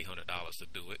 $700, $800 to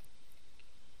do it?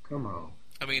 Come on.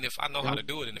 I mean, if I know how to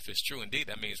do it, and if it's true indeed,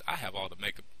 that means I have all the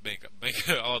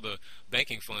all the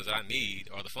banking funds I need,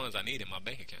 or the funds I need in my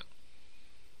bank account.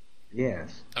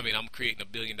 Yes. I mean, I'm creating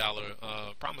 $1 billion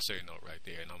promissory note right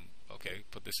there, and I'm okay.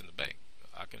 Put this in the bank.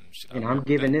 I'm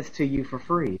giving this to you for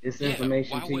free. This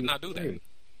information. Why wouldn't I do that?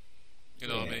 You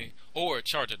know what I mean? Or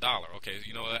charge $1. Okay,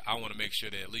 I want to make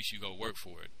sure that at least you go work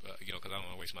for it. Because I don't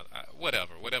want to waste my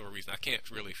whatever reason. I can't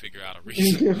really figure out a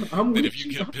reason that if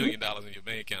you get $1 billion in your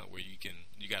bank account where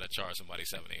you got to charge somebody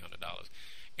 $700, $800,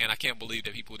 and I can't believe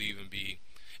that people would even be.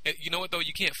 You know what though?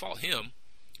 You can't fault him.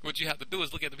 What you have to do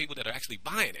is look at the people that are actually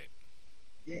buying it.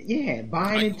 Yeah,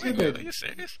 buying into the. Are you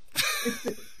serious?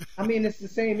 I mean, it's the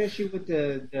same issue with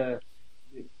the.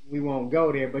 We won't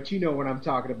go there, but you know what I'm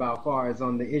talking about, as far as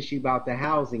on the issue about the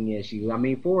housing issue. I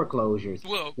mean, foreclosures.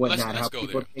 Well, let's go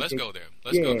there. Let's go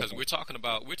because we're talking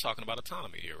about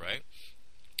autonomy here, right?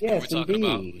 Yes, we're talking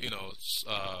indeed. about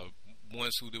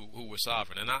ones who were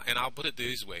sovereign, and I'll put it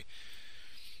this way.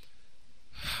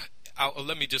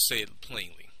 Let me just say it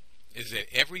plainly: is that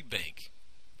every bank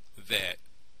that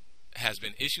has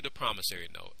been issued a promissory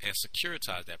note and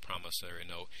securitized that promissory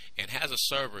note and has a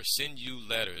server send you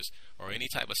letters or any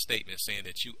type of statement saying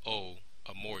that you owe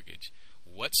a mortgage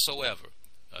whatsoever,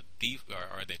 or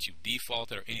that you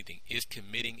defaulted or anything, is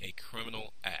committing a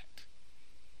criminal act.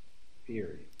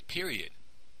 Period.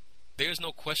 There's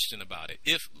no question about it.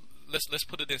 If let's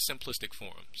put it in simplistic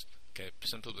forms. Okay,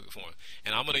 simplistic form.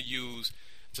 And I'm going to use.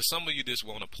 To some of you, this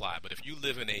won't apply, but if you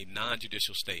live in a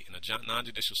non-judicial state, and a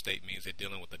non-judicial state means they're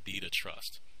dealing with a deed of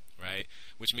trust, right?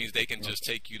 Which means they can just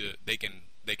take you to, they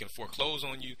can foreclose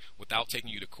on you without taking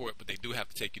you to court, but they do have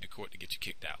to take you to court to get you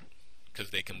kicked out,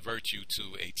 because they convert you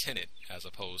to a tenant as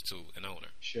opposed to an owner.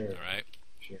 Sure. All right.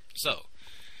 Sure. So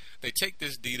they take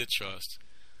this deed of trust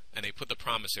and they put the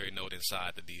promissory note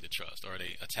inside the deed of trust, or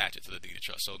they attach it to the deed of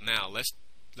trust. So now let's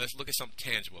look at something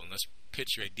tangible, and let's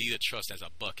picture a deed of trust as a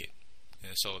bucket.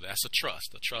 And so that's a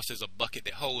trust. A trust is a bucket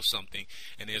that holds something,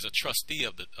 and there's a trustee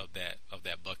of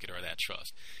that bucket or that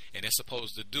trust, and it's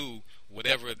supposed to do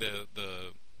whatever the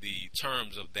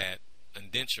terms of that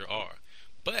indenture are.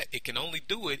 But it can only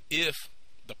do it if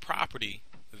the property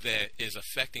that is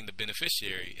affecting the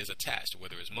beneficiary is attached,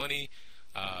 whether it's money,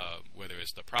 whether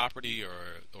it's the property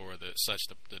or the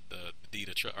deed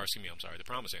of trust, or the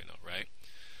promissory note, right?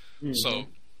 Mm-hmm. So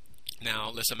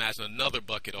now let's imagine another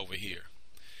bucket over here.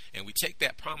 and we take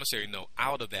that promissory note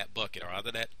out of that bucket or out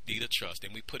of that deed of trust,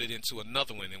 and we put it into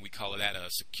another one, and we call that an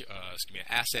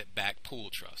asset-backed pool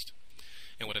trust.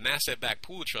 And what an asset-backed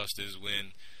pool trust is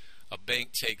when a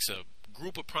bank takes a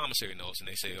group of promissory notes and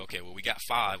they say, okay, well, we got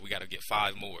 5, we got to get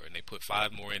 5 more, and they put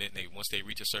 5 more in it, and once they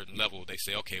reach a certain level, they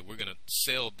say, okay, we're going to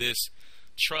sell this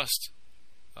trust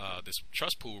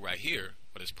pool right here,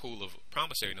 or this pool of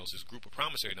promissory notes, this group of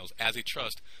promissory notes, as a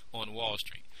trust on Wall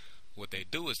Street. What they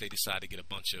do is they decide to get a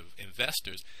bunch of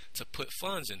investors to put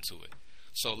funds into it.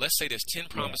 So let's say there's 10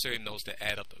 promissory notes that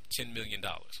add up to $10 million.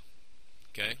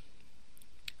 Okay?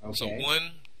 So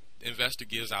one investor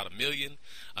gives out $1 million,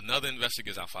 another investor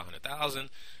gives out $500,000,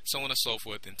 so on and so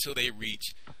forth, until they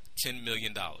reach $10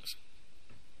 million.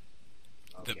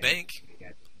 The bank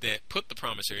that put the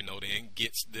promissory note in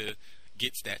gets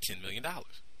that $10 million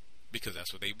because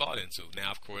that's what they bought into.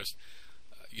 Now, of course,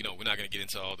 we're not going to get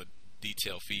into all the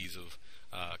detailed fees of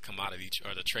commodity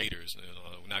or the traders.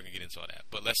 We're not going to get into all that.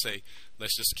 But let's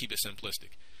just keep it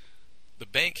simplistic. The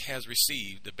bank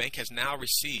has now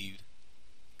received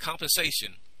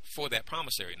compensation for that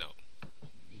promissory note.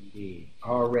 Indeed.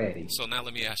 Already. So now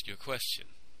let me ask you a question,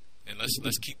 and let's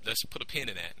put a pin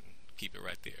in that and keep it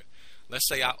right there. Let's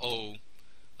say I owe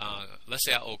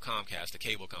Comcast, the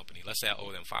cable company. Let's say I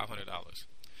owe them $500,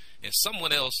 and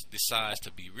someone else decides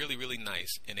to be really, really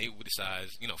nice, and they decide,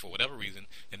 for whatever reason,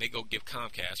 and they go give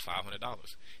Comcast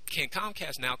 $500. Can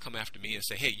Comcast now come after me and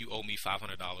say, hey, you owe me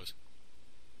 $500?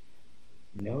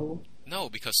 No,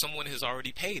 because someone has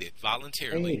already paid it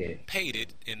voluntarily, paid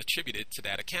it and attributed to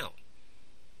that account.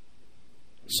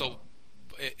 So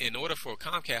in order for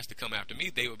Comcast to come after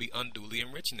me, they would be unduly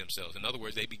enriching themselves. In other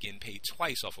words, they'd be getting paid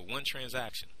twice off of one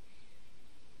transaction.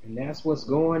 And that's what's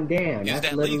going down. Is that's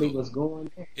that literally legal? What's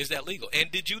going down. Is that legal?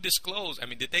 And did you disclose?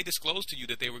 Did they disclose to you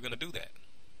that they were going to do that?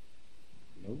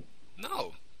 Nope.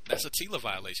 No, that's a TILA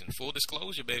violation. Full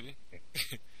disclosure, baby.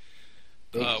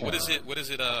 What is it?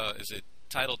 Is it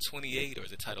Title 28 or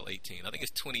is it Title 18? I think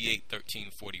it's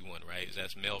 28-1341, right? Is that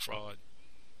mail fraud?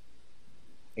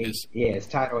 It's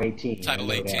Title 18.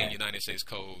 Title 18, United States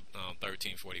Code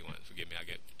 1341. Forgive me, I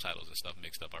get titles and stuff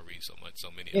mixed up. I read so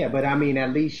many. Yeah, but at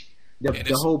least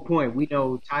the whole point, we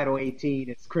know Title 18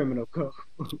 is criminal code.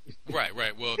 Right.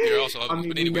 Well, there are also other ones,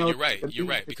 but anyway, you're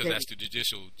right, because that's the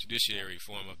judiciary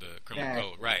form of the criminal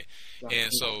code, right? And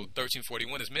so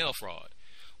 1341 is mail fraud.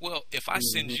 Well, if I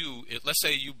send you, let's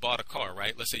say you bought a car,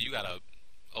 right? Let's say you got a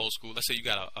old school. Let's say you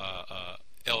got a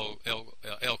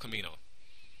El Camino,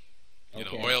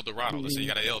 or El Dorado. Let's say you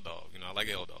got an El Dog. I like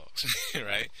El Dogs,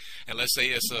 right? And let's say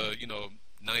it's a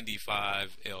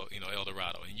 95 El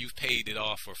Dorado, and you've paid it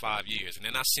off for 5 years, and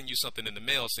then I send you something in the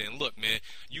mail saying, look, man,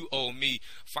 you owe me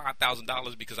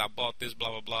 $5,000 because I bought this,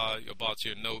 blah blah blah. You bought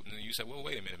your note, and you say, well,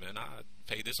 wait a minute, man, I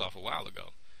paid this off a while ago.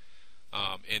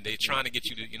 And they're trying to get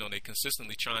you to, they're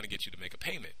consistently trying to get you to make a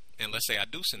payment. And let's say I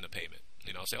do send the payment,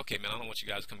 I say, okay, man, I don't want you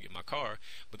guys to come get my car.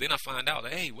 But then I find out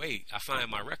that, hey, wait, I find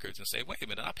my records and say, wait a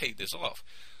minute, I paid this off.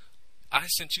 I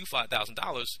sent you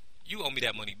 $5,000. You owe me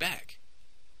that money back.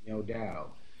 No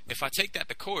doubt. If I take that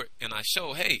to court and I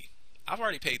show, hey, I've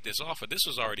already paid this off, or this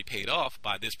was already paid off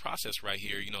by this process right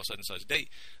here, such and such date,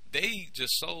 they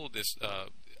just sold this,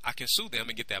 I can sue them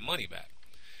and get that money back.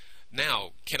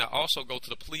 Now, can I also go to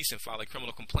the police and file a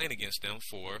criminal complaint against them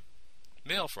for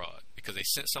mail fraud? Because they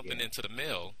sent something into the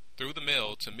mail, through the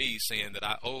mail, to me saying that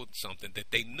I owed something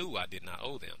that they knew I did not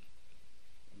owe them.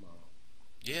 Come on.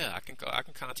 Yeah, I can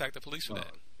contact the police for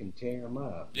that. You can tear them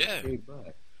up. Yeah.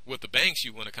 With the banks,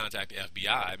 you want to contact the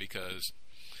FBI because,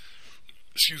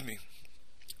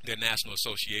 they're national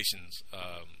associations.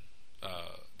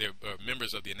 They're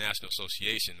members of the National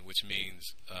Association, which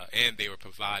means, and they were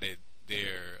provided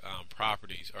their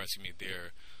properties, or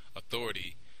their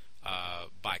authority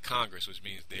by Congress, which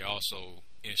means they're also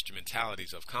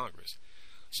instrumentalities of Congress.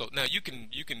 So now you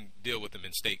can deal with them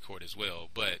in state court as well,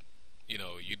 but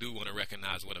you do want to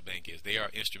recognize what a bank is. They are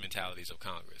instrumentalities of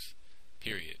Congress.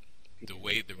 Period. The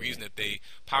reason that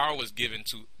power was given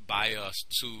by us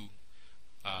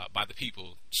by the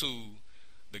people to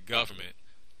the government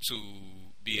to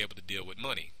be able to deal with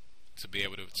money, to be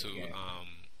able to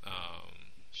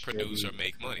produce or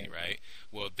make money, right?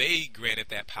 Well, they granted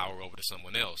that power over to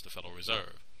someone else, the Federal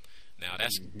Reserve. Now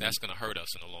that's going to hurt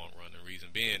us in the long run. The reason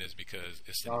being is because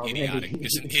it's an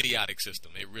idiotic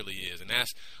system. It really is, and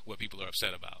that's what people are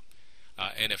upset about.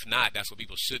 And if not, that's what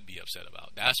people should be upset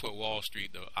about. That's what Wall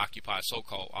Street, the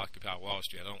so-called Occupy Wall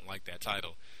Street. I don't like that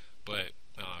title, but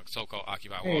so-called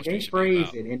Occupy Wall Street.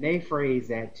 They phrase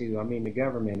that too. The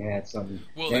government had something.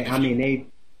 Well,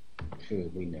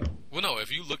 Should we know? Well, no.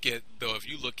 If you look at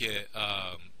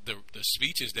the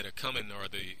speeches that are coming, or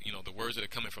the words that are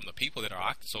coming from the people that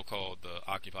are so-called the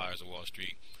occupiers of Wall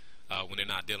Street, when they're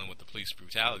not dealing with the police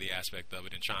brutality aspect of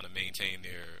it and trying to maintain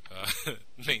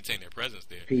their presence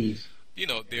there. Peace.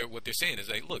 What they're saying is,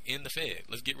 like, look, in the Fed,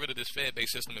 let's get rid of this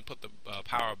Fed-based system and put the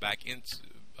power back into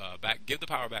give the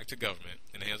power back to government,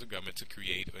 in the hands of government, to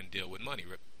create and deal with money,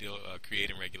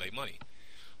 create and regulate money.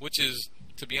 Which is,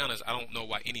 to be honest, I don't know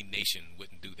why any nation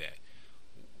wouldn't do that.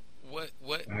 What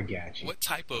I got you. What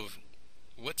type of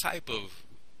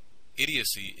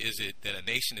idiocy is it that a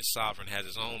nation is sovereign, has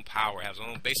its own power, has its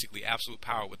own basically absolute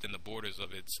power within the borders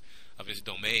of its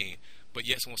domain, but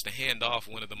yet wants to hand off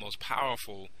one of the most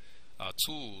powerful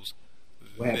tools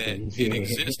Weapons, that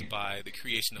exists by the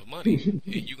creation of money, and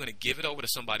you're going to give it over to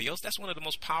somebody else? That's one of the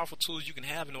most powerful tools you can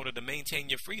have in order to maintain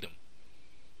your freedom.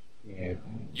 Yeah.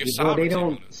 Well, they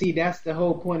don't see. That's the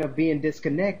whole point of being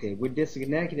disconnected. We're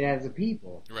disconnected as a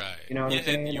people. Right. You know what I'm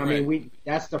saying? I right. mean,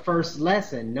 that's the first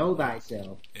lesson. Know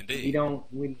thyself. Indeed.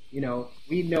 We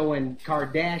knowing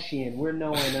Kardashian. We're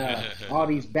knowing all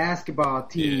these basketball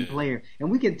team players, and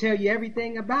we can tell you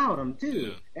everything about them too.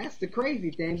 Yeah. That's the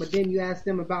crazy thing. But then you ask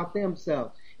them about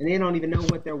themselves, and they don't even know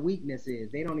what their weakness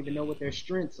is. They don't even know what their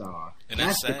strengths are. And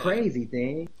that's the crazy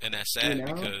thing. And that's sad,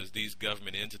 because these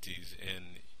government entities, and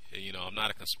I'm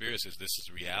not a conspiracist. This is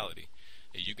reality.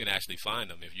 You can actually find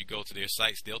them. If you go to their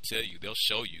sites, they'll tell you, they'll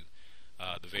show you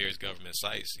the various government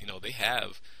sites. They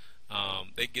have,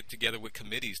 they get together with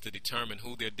committees to determine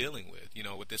who they're dealing with.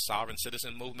 With this sovereign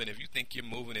citizen movement, if you think you're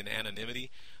moving in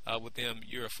anonymity with them,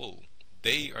 you're a fool.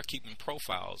 They are keeping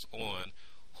profiles on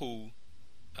who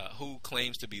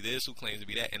claims to be this, who claims to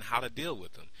be that, and how to deal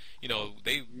with them.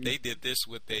 They did this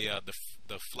with the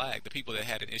flag. The people that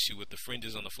had an issue with the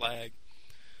fringes on the flag.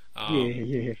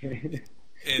 Yeah.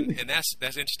 and that's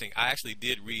interesting. I actually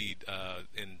did read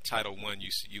in Title I,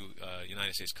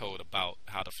 United States Code, about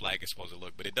how the flag is supposed to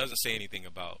look, but it doesn't say anything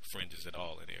about fringes at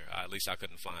all in there. At least I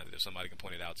couldn't find it. If somebody can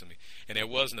point it out to me. And there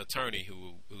was an attorney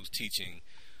who's teaching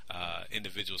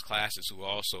individuals classes who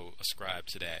also ascribed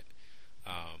to that.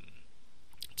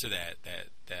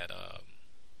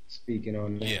 Speaking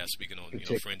on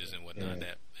fringes and whatnot,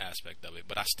 that aspect of it.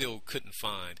 But I still couldn't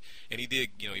find, and he did,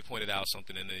 he pointed out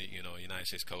something in the United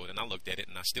States Code, and I looked at it,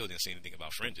 and I still didn't see anything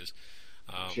about fringes.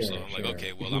 So I'm like,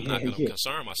 okay, well, I'm not going to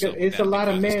concern myself. It's a lot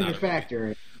of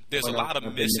manufacturing. There's a lot of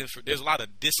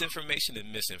disinformation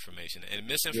and misinformation, and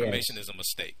misinformation is a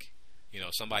mistake.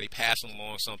 Somebody passing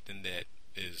along something that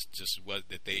is just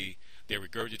they're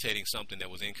regurgitating something that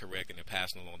was incorrect, and they're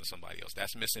passing along to somebody else.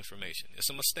 That's misinformation. It's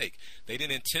a mistake. They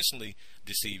didn't intentionally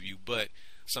deceive you, but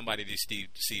somebody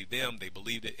deceived them. They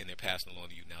believed it, and they're passing along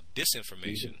to you. Now,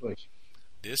 disinformation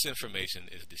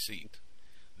is deceit.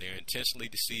 They're intentionally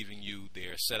deceiving you.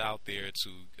 They're set out there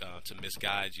to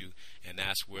misguide you, and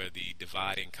that's where the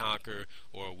divide and conquer,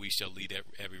 or we shall lead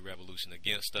every revolution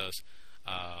against us.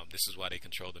 This is why they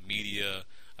control the media.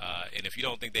 And if you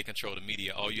don't think they control the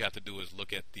media, all you have to do is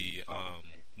look at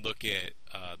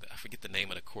I forget the name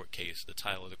of the court case, the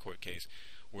title of the court case,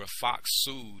 where Fox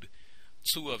sued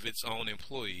two of its own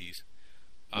employees.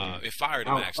 It fired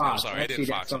them, actually. I'm sorry, it didn't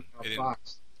Fox them.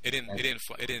 It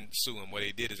didn't sue them. What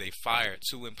they did is they fired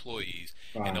two employees,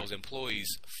 and those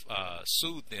employees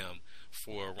sued them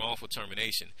for wrongful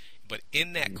termination. But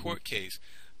in that court case,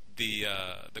 the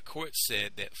court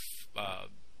said that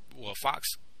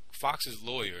Fox's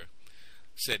lawyer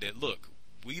said that, look,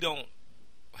 we don't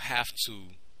have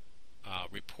to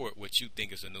report what you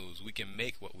think is the news. We can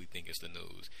make what we think is the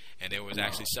news. And there was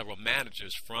actually several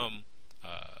managers from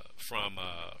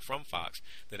Fox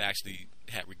that actually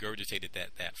had regurgitated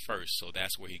that first. So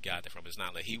that's where he got it from. It's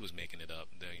not like he was making it up.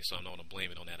 So I'm not going to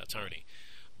blame it on that attorney.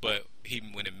 But he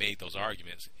went and made those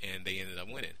arguments, and they ended up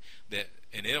winning. That,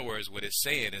 in other words, what it's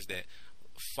saying is that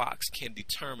Fox can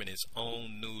determine its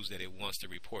own news that it wants to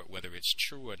report, whether it's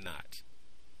true or not.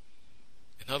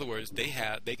 In other words, they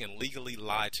can legally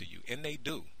lie to you, and they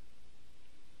do.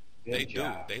 They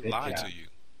lie to you.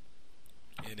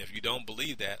 And if you don't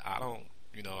believe that, I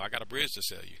got a bridge to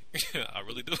sell you. I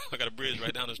really do. I got a bridge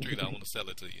right down the street. I want to sell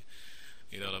it to you.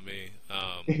 You know what I mean?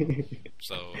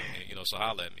 So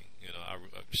holler at me. I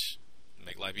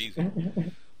make life easy.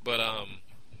 But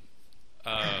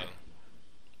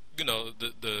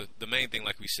the main thing,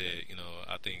 like we said,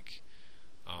 I think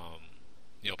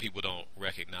people don't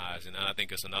recognize, and I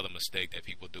think it's another mistake that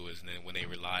people do, is then when they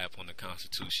rely upon the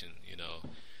Constitution,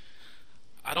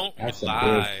 I don't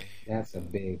rely. That's a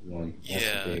big one.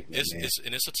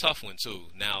 It's a tough one too.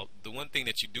 Now, the one thing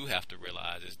that you do have to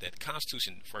realize is that the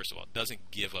Constitution, first of all,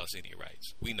 doesn't give us any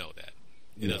rights. We know that.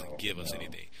 It doesn't give us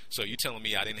anything. So you're telling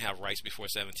me I didn't have rights before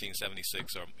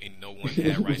 1776, or no one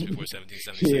had rights before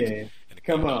 1776, and the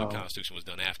Constitution was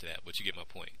done after that. But you get my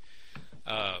point.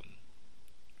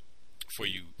 For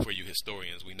you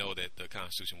historians, we know that the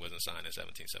Constitution wasn't signed in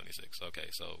 1776. Okay,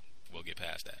 so we'll get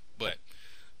past that. But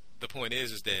the point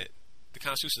is that the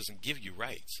Constitution doesn't give you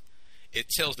rights. It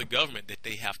tells the government that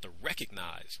they have to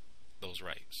recognize those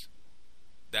rights.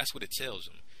 That's what it tells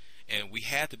them. And we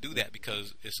had to do that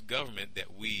because it's government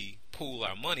that we pool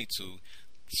our money to,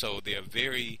 so they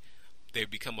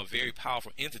become a very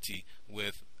powerful entity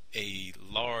with a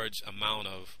large amount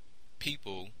of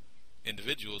people,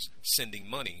 individuals sending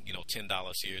money,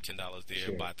 $10 here, $10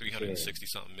 there, by 360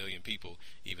 something million people,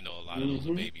 even though a lot of those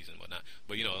are babies and whatnot.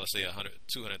 But let's say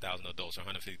 200,000 adults or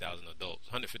 150,000 adults,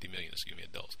 150 million,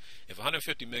 adults. If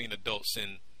 150 million adults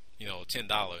send,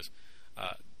 $10,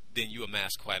 then you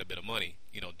amass quite a bit of money,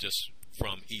 just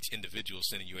from each individual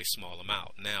sending you a small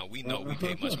amount. Now we know we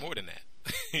pay much more than that.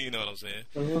 You know what I'm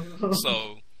saying?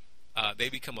 So they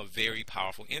become a very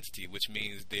powerful entity, which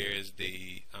means there is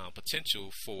the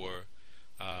potential for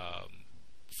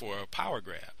a power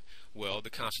grab. Well, the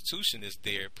Constitution is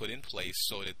there, put in place,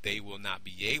 so that they will not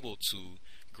be able to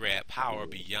grab power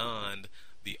beyond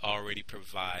the already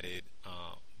provided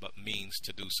but means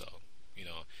to do so.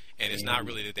 And it's not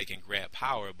really that they can grab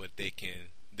power, but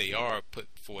they are put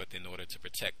forth in order to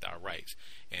protect our rights.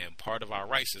 And part of our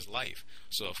rights is life.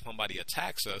 So if somebody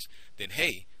attacks us, then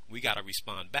hey, we got to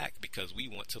respond back because we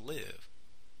want to live.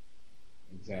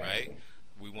 Exactly. Right?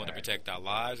 We want to protect our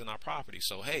lives and our property.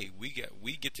 So hey, we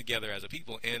get together as a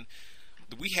people, and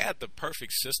we had the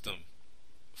perfect system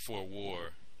for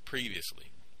war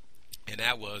previously. And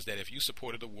that was that if you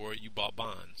supported the war, you bought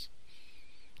bonds.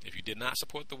 If you did not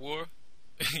support the war,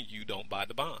 you don't buy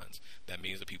the bonds. That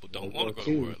means that people don't want to go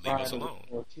to war. Leave us alone.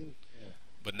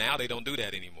 But now they don't do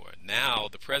that anymore. Now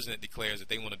the president declares that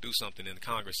they want to do something, and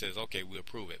Congress says, okay, we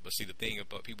approve it. But see, the thing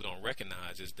about people don't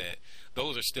recognize is that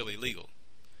those are still illegal.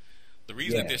 The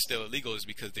reason that they're still illegal is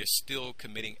because they're still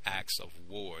committing acts of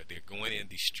war. They're going in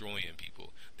destroying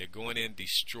people. They're going in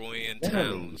destroying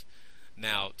towns.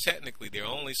 Now, technically, they're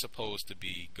only supposed to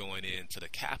be going into the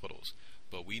capitals.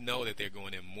 But we know that they're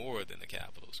going in more than the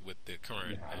capitals with the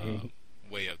current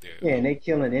way of their... Yeah, and they're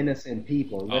killing innocent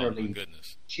people, literally. Oh, my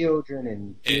goodness. Children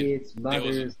and kids,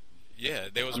 mothers.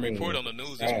 There was a report on the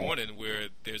news this morning where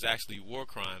there's actually war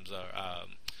crimes that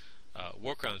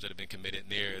have been committed.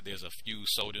 And there's a few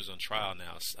soldiers on trial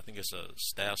now. I think it's a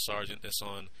staff sergeant that's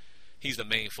on... He's the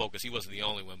main focus. He wasn't the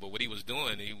only one. But what he was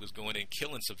doing, he was going in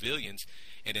killing civilians,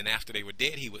 and then after they were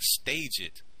dead, he would stage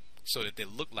it so that they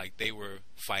looked like they were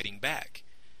fighting back.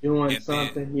 Doing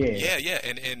something,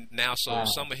 and now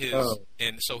some of his,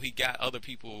 and so he got other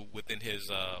people within his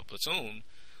platoon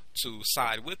to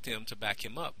side with him to back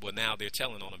him up. Well, now they're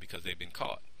telling on him because they've been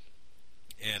caught.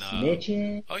 And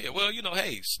snitching? Oh yeah, well,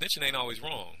 hey, snitching ain't always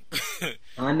wrong.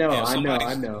 I know.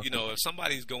 If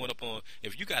somebody's going up on,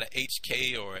 if you got an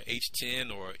HK or an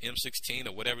H10 or M16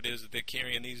 or whatever it is that they're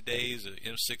carrying these days, or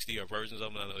M60 or versions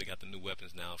of them, I know they got the new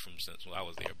weapons now since I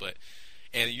was there,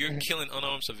 and you're killing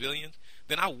unarmed civilians,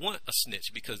 then I want a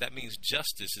snitch, because that means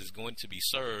justice is going to be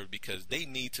served, because they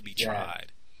need to be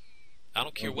tried. I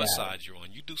don't care what side you're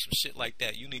on. You do some shit like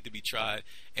that, you need to be tried.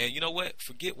 And you know what?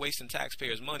 Forget wasting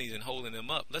taxpayers' money and holding them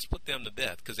up. Let's put them to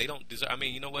death, because they don't deserve... I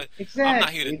mean, you know what? I'm not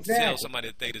here to tell somebody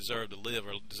that they deserve to live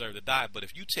or deserve to die, but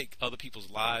if you take other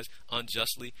people's lives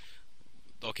unjustly,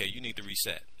 okay, you need to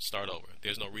reset. Start over.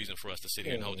 There's no reason for us to sit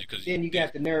here and hold you. Cause then you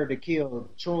got the nerve to kill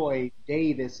Troy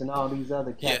Davis and all these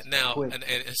other cats. Yeah, now, and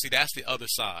see, that's the other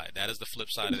side. That is the flip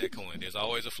side of that coin. There's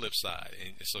always a flip side.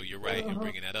 And so you're right in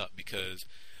bringing that up, because...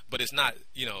 But it's not,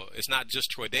 it's not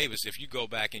just Troy Davis. If you go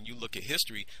back and you look at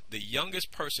history, the youngest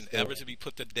person ever to be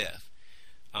put to death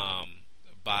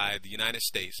by the United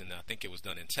States, and I think it was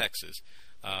done in Texas,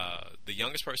 the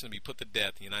youngest person to be put to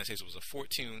death in the United States was a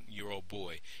 14-year-old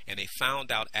boy, and they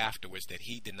found out afterwards that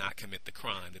he did not commit the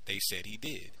crime that they said he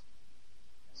did.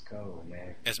 Let's go,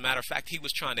 man. As a matter of fact, he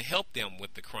was trying to help them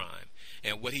with the crime,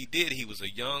 and what he did, he was a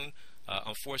young,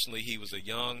 unfortunately, he was a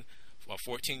young,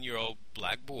 14-year-old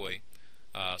black boy.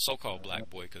 So-called black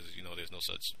boy, because there's no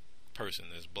such person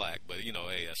as black, but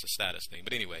hey, that's a status thing.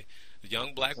 But anyway, the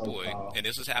young black boy, and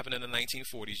this was happening in the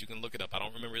 1940s. You can look it up. I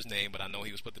don't remember his name, but I know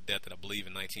he was put to death, I believe,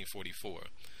 in 1944.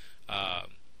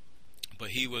 But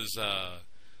he was,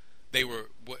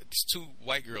 two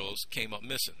white girls came up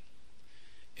missing,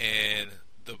 and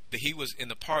he was in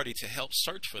the party to help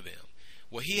search for them.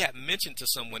 Well, he had mentioned to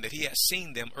someone that he had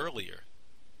seen them earlier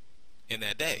in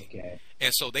that day. Okay.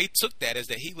 And so they took that as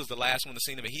that he was the last one to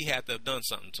see him, and he had to have done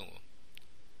something to him.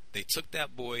 They took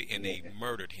that boy and they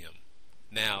murdered him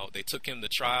Now, they took him to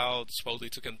trial, supposedly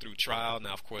took him through trial.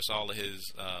 Now, of course, all of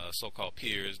his so-called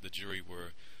peers, the jury,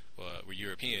 were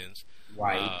Europeans.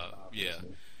 White. Yeah.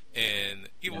 And,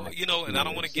 and I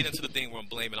don't want to get into the thing where I'm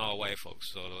blaming all white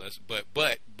folks. So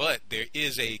but there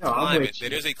is a climate,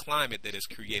 that is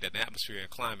created, an atmosphere and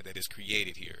climate that is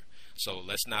created here. So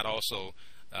let's not also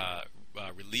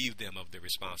relieve them of their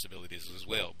responsibilities as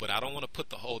well. But I don't want to put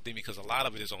the whole thing, because a lot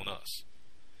of it is on us.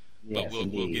 Yes, but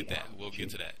we'll get that. We'll get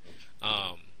to that.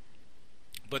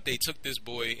 But they took this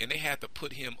boy and they had to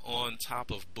put him on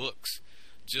top of books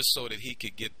just so that he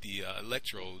could get the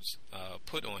electrodes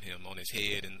put on him, on his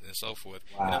head and so forth,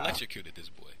 and electrocuted this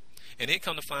boy. And then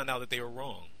come to find out that they were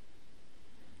wrong.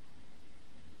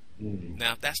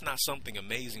 Now, if that's not something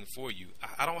amazing for you,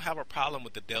 I don't have a problem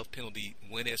with the death penalty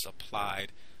when it's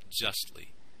applied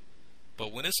justly.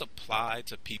 But when it's applied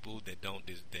to people that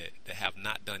have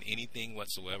not done anything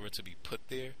whatsoever to be put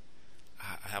there,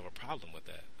 I have a problem with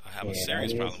that. I have a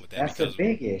serious problem with that. That's a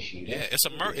big issue. Yeah, it's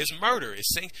murder.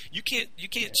 It's saying you can't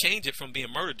change it from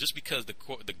being murder just because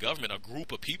the government, a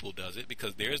group of people, does it,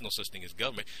 because there is no such thing as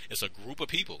government. It's a group of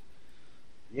people.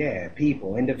 Yeah,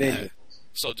 people, individuals. Yeah.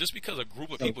 So just because a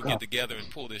group of people get together and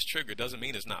pull this trigger doesn't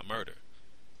mean it's not murder.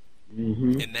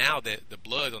 And now that the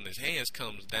blood on his hands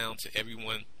comes down to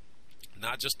everyone,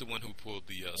 not just the one who pulled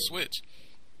the switch,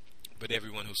 but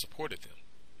everyone who supported them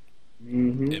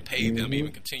and paid them,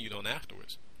 even continued on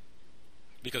afterwards.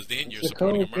 Because then you're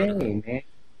supporting a murderer. Man.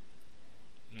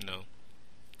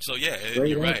 So yeah,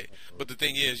 you're right. But the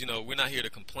thing is, we're not here to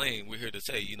complain. We're here to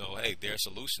say, hey, there are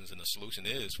solutions, and the solution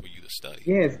is for you to study.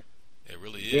 Yes. It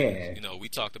really is. Yeah. We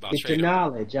talked about it's your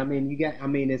knowledge.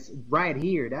 It's right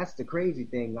here. That's the crazy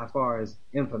thing as far as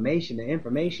information. The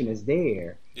information is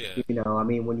there. Yeah.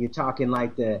 When you're talking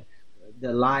like the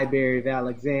Library of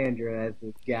Alexandria, as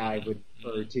the guy would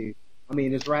refer to.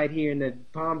 It's right here in the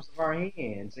palms of our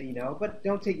hands, But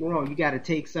don't take me wrong. You got to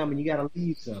take some and you got to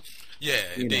leave some. Yeah,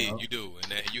 indeed, you do,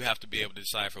 and you have to be able to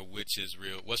decipher which is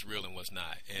real, what's real, and what's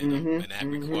not, and that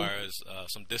requires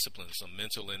some discipline, some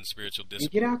mental and spiritual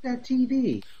discipline. And get out that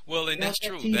TV. Well, and that's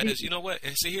true. That is,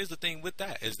 and see, here's the thing with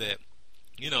that is that,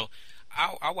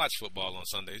 I watch football on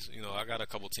Sundays. I got a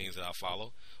couple teams that I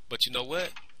follow, but you know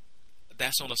what?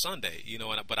 That's on a Sunday,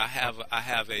 but I have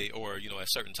at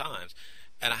certain times.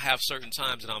 And I have certain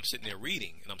times that I'm sitting there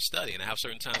reading and I'm studying. I have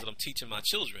certain times that I'm teaching my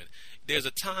children. There's a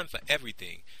time for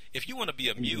everything. If you want to be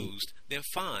amused, then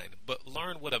fine. But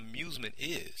learn what amusement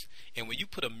is. And when you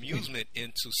put amusement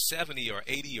into 70 or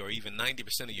 80 or even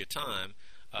 90% of your time,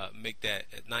 make that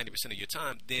 90% of your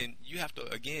time, then you have to,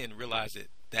 again, realize that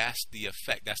that's the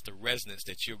effect, that's the resonance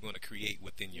that you're going to create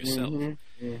within yourself.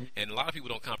 And a lot of people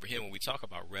don't comprehend when we talk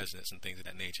about resonance and things of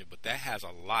that nature, but that has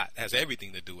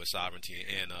everything to do with sovereignty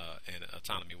and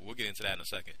autonomy. We'll get into that in a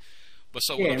second. But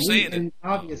so what I'm saying is,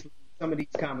 obviously some of these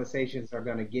conversations are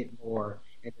going to get more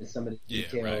into some of the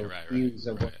detailed views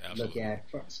of what you look at,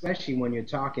 especially when you're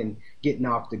talking getting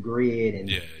off the grid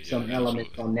and some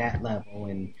elements on that level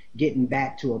and getting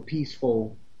back to a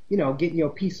peaceful, getting your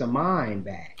peace of mind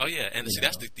back. Oh yeah, and see,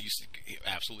 that's you're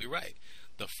absolutely right.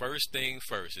 The first thing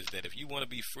first is that if you want to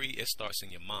be free, it starts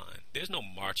in your mind. There's no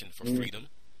marching for freedom.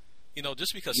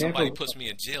 Just because somebody puts me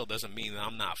in jail doesn't mean that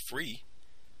I'm not free.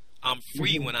 I'm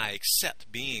free when I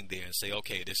accept being there and say,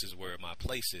 okay, this is where my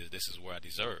place is. This is where I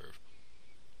deserve.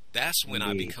 That's when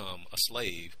I become a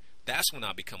slave. That's when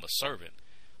I become a servant.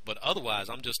 But otherwise,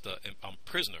 I'm just I'm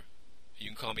prisoner. You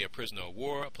can call me a prisoner of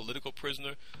war, a political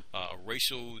prisoner, a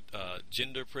racial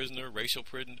gender prisoner, racial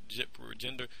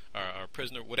gender, or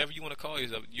prisoner, whatever you want to call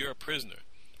yourself. You're a prisoner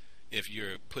if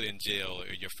you're put in jail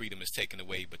or your freedom is taken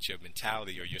away, but your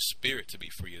mentality or your spirit to be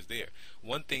free is there.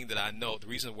 One thing that I know, the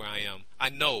reason where I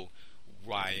know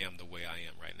why I am the way I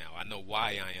am right now. I know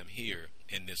why I am here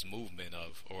in this movement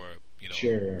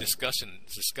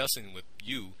discussing with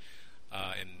you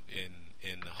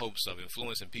in the hopes of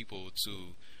influencing people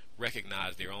to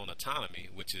recognize their own autonomy,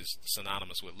 which is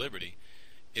synonymous with liberty,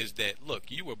 is that, look,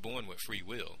 you were born with free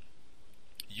will.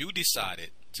 You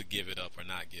decided to give it up or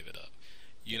not give it up.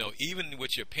 Even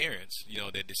with your parents,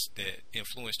 that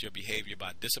influenced your behavior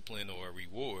by discipline or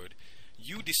reward,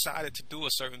 you decided to do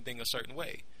a certain thing a certain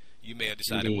way. You may have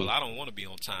decided, well, I don't want to be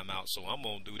on timeout, so I'm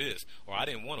going to do this. Or I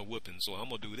didn't want a whipping, so I'm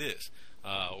going to do this.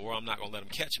 Or I'm not going to let them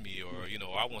catch me. Or,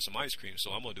 I want some ice cream, so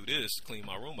I'm going to do this, clean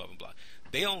my room up and blah.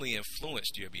 They only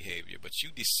influenced your behavior, but you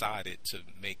decided to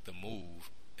make the move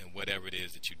and whatever it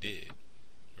is that you did,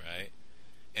 right?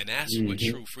 And that's what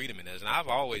true freedom is. And I've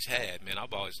always had, man,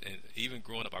 and even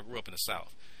growing up, I grew up in the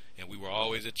South. And we were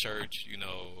always at church,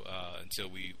 until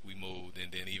we moved.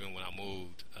 And then even when I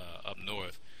moved up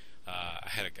north,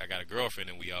 I got a girlfriend,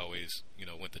 and we always,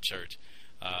 went to church.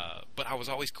 But I was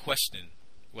always questioning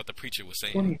what the preacher was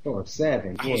saying.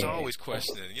 24/7. I was always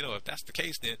questioning, if that's the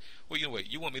case, then, well,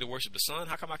 you want me to worship the Son?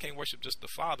 How come I can't worship just the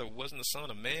Father? Wasn't the Son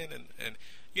a man? And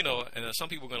some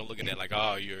people are going to look at that like,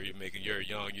 oh, you're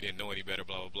young, you didn't know any better,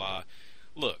 blah, blah, blah.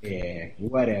 Look. Yeah,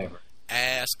 whatever.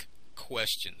 Ask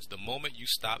questions. The moment you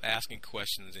stop asking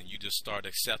questions and you just start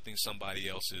accepting somebody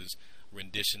else's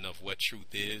rendition of what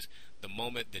truth is, the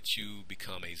moment that you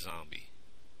become a zombie.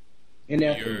 And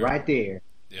that's right there.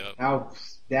 Yep.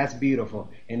 That's beautiful.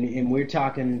 And we're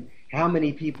talking how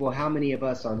many of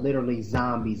us are literally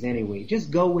zombies anyway.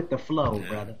 Just go with the flow,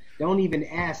 brother. Don't even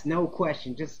ask no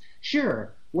question. Just,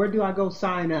 sure, where do I go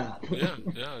sign up? Yeah.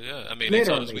 I mean, they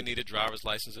told us we needed driver's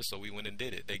licenses, so we went and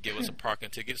did it. They give us a parking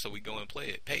ticket, so we go and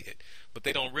pay it. But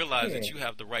they don't realize that you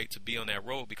have the right to be on that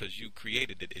road because you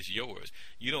created it. It's yours.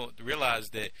 You don't realize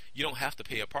that you don't have to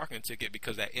pay a parking ticket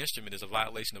because that instrument is a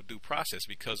violation of due process,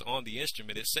 because on the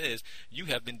instrument it says you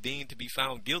have been deemed to be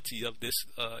found guilty of this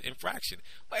infraction.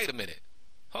 Wait a minute.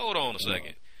 Hold on a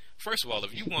second. First of all,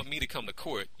 if you want me to come to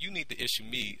court, you need to issue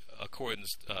me a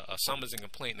summons and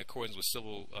complaint in accordance with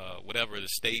civil, whatever the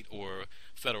state or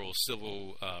federal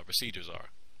civil procedures are.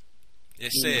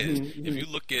 It says, if you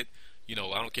look at, I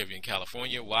don't care if you're in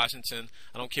California, Washington,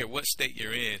 I don't care what state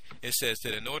you're in, it says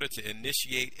that in order to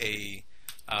initiate a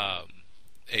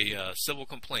civil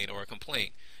complaint or a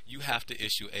complaint, you have to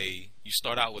you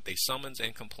start out with a summons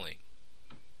and complaint.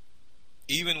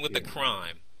 Even with a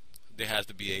crime, there has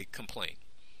to be a complaint.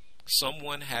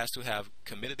 Someone has to have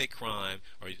committed a crime,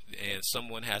 and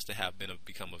someone has to have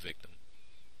become a victim.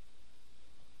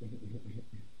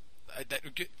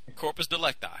 Corpus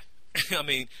delicti. I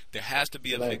mean, there has to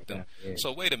be a victim.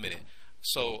 So wait a minute.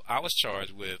 So I was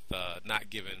charged with not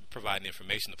providing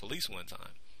information to police one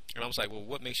time, and I was like, well,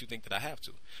 what makes you think that I have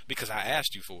to? Because I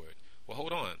asked you for it. Well,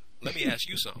 hold on. Let me ask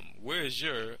you something. Where is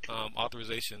your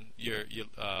authorization? Your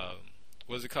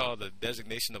what is it called? The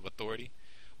designation of authority,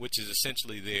 which is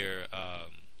essentially their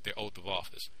oath of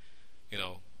office.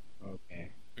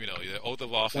 Okay. The oath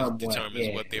of office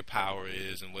determines what their power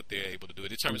is and what they're able to do. It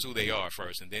determines who they are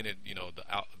first, and then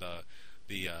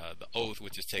the oath,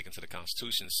 which is taken to the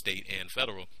Constitution, state and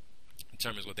federal,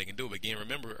 determines what they can do. But again,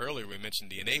 remember earlier we mentioned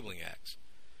the enabling acts,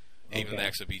 enabling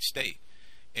acts of each state,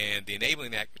 and the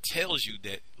enabling act tells you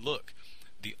that look,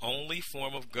 the only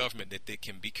form of government that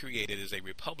can be created is a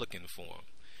republican form.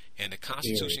 And the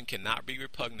Constitution cannot be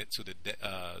repugnant to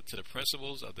the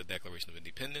principles of the Declaration of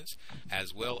Independence,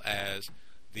 as well as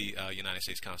the United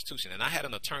States Constitution. And I had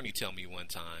an attorney tell me one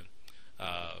time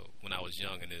when I was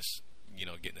young in this,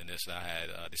 getting in this, that I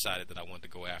had decided that I wanted to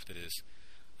go after this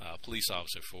police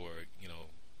officer for,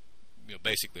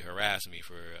 basically harassing me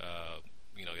for,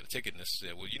 get a ticket. And she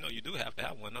said, well, you do have to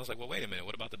have one. And I was like, well, wait a minute.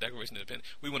 What about the Declaration of Independence?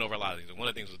 We went over a lot of things. And one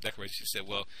of the things was the Declaration. She said,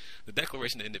 well, the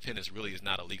Declaration of Independence really is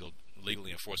not a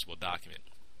legally enforceable document.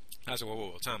 I said,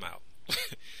 whoa, time out.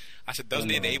 I said, doesn't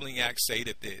the Enabling Act say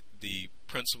that the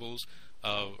principles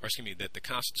that the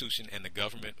Constitution and the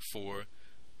government for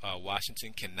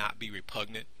Washington cannot be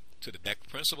repugnant to the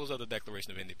principles of the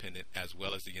Declaration of Independence as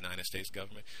well as the United States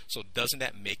government? So doesn't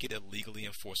that make it a legally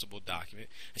enforceable document?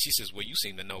 And she says, well, you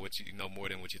seem to know more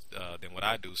than what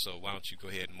I do, so why don't you go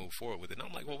ahead and move forward with it? And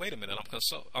I'm like, well, wait a minute,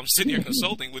 I'm sitting here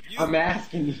consulting with you. I'm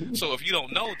asking you. So if you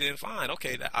don't know, then fine,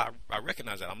 okay, I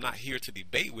recognize that. I'm not here to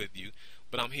debate with you,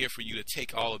 but I'm here for you to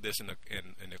take all of this in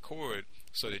accord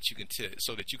so that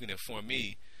you can inform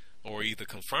me or either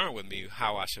confirm with me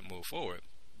how I should move forward.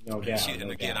 No doubt.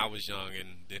 And again, I was young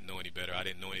and didn't know any better. I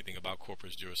didn't know anything about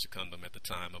corpus juris secundum at the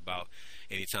time, about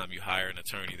anytime you hire an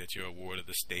attorney that you're a ward of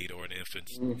the state or an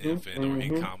infant or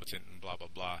incompetent and blah, blah,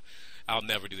 blah. I'll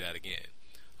never do that again.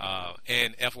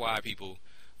 And FYI, people,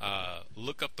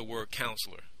 look up the word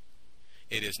counselor.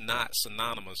 It is not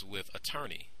synonymous with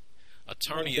attorney.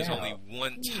 Attorney is only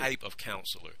one type of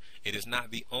counselor. It is not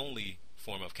the only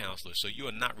form of counselor. So you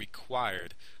are not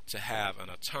required to have an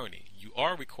attorney. You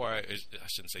are required, I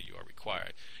shouldn't say you are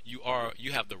required, you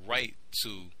have the right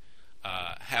to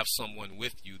have someone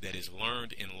with you that is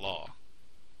learned in law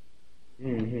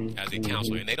as a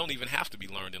counselor. And they don't even have to be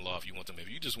learned in law if you want them. If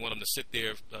you just want them to sit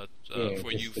there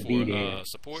for you for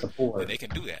support, then they can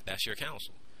do that. That's your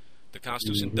counsel. The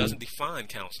Constitution doesn't define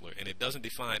counselor, and it doesn't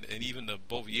define, and even the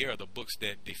Beauvier, the books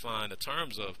that define the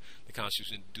terms of the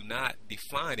Constitution, do not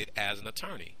define it as an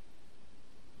attorney,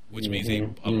 which means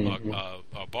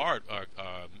a bar,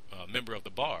 a member of the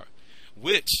bar,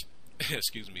 which,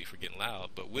 excuse me for getting loud,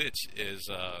 but which is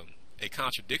a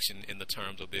contradiction in the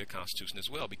terms of their Constitution as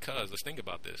well. Because let's think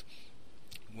about this.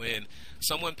 When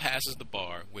someone passes the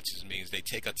bar, which means they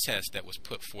take a test that was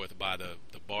put forth by the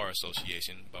Bar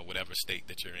Association, by whatever state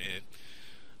that you're in,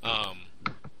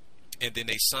 And then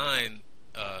they sign,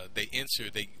 they enter,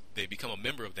 they become a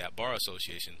member of that bar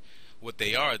association. What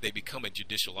they are, they become a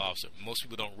judicial officer. Most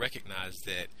people don't recognize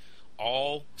that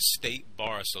all state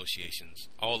bar associations,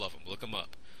 all of them, look them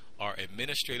up, are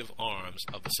administrative arms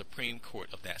of the Supreme Court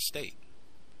of that state.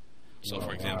 So,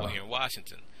 for example, here in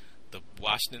Washington, the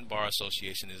Washington Bar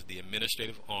Association is the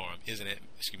administrative arm,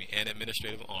 an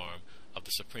administrative arm of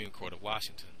the Supreme Court of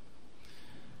Washington.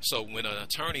 So, when an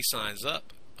attorney signs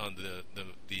up under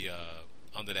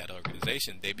under that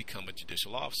organization, they become a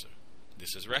judicial officer.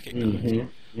 This is recognized.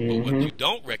 But what you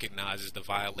don't recognize is the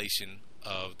violation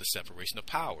of the separation of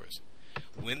powers.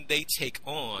 When they take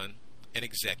on an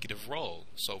executive role.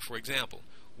 So, for example,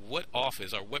 what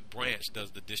office or what branch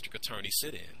does the district attorney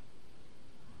sit in?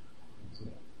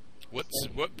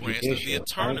 What branch does the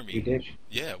autonomy?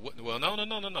 Yeah.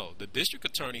 No. The district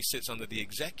attorney sits under the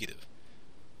executive.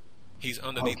 He's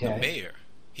underneath the mayor.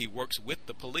 He works with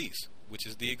the police, which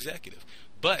is the executive.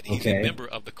 But he's a member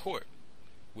of the court,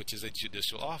 which is a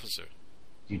judicial officer.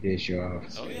 Judicial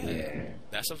officer. Oh yeah.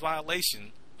 That's a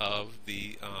violation of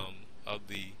the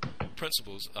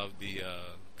principles of the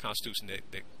Constitution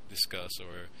that discuss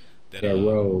or that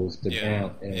roles the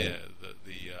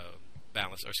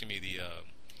balance, or excuse me, the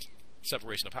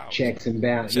separation of powers. Checks and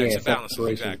balances. Checks and balances,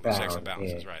 exactly. Checks and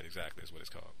balances, right? Exactly, is what it's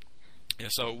called. And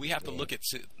so we have to look at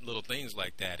little things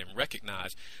like that and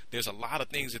recognize there's a lot of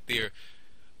things that they're.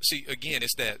 See, again,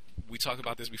 it's that we talked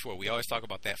about this before. We always talk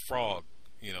about that frog,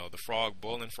 the frog,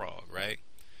 boiling frog, right?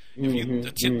 If you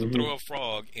attempt to throw a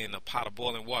frog in a pot of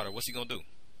boiling water, what's he gonna do?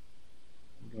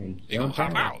 He's gonna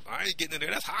hop out. I ain't getting in there.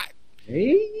 That's hot.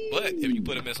 Hey. But if you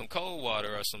put him in some cold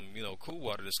water or some, cool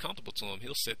water that's comfortable to him,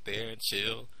 he'll sit there and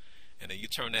chill. And then you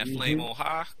turn that flame on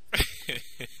high,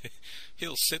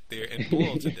 he'll sit there and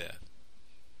boil to death.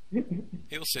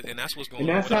 He'll sit, and that's what's going on.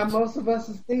 And that's how most of us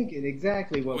is thinking.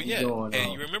 Exactly what was going on.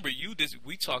 And you remember,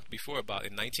 we talked before about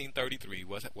in 1933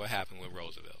 what happened with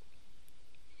Roosevelt.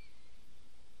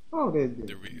 Oh,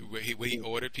 he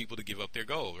ordered people to give up their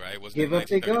gold, right? Give up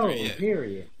their gold.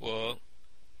 Period. Well,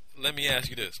 let me ask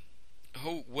you this: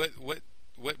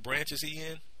 what branch is he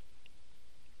in?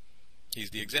 He's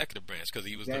the executive branch because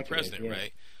he was the president,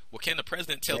 right? Well, can the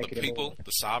president tell the people,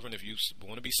 the sovereign, if you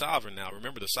want to be sovereign now,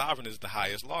 remember the sovereign is the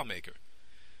highest lawmaker.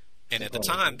 And at the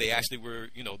time, they actually were,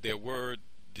 there were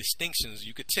distinctions.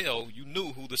 You could tell, you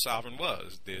knew who the sovereign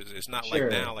was. It's not like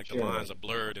now, like the lines are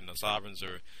blurred and the sovereigns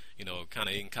are, kind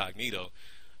of incognito.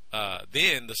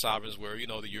 Then the sovereigns were,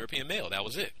 the European male. That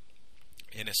was it.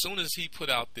 And as soon as he put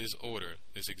out this order,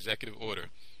 this executive order,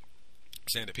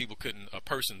 saying that people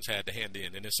persons had to hand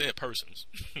in, and it said persons,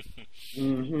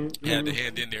 had to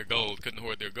hand in their gold, couldn't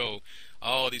hoard their gold.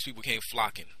 All these people came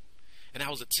flocking. And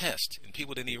that was a test, and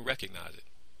people didn't even recognize it.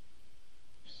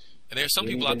 And there's some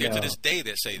people out there to this day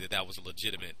that say that was a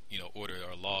legitimate, order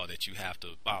or law that you have to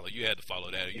follow. You had to follow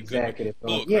that, or you couldn't.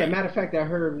 Yeah, matter of fact, I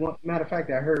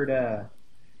heard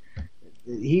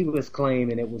he was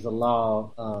claiming it was a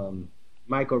law.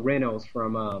 Michael Reynolds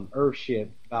from Earthship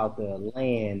about the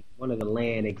land, one of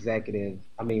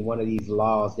these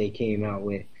laws they came out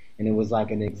with, and it was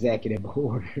like an executive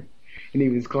order, and he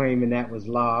was claiming that was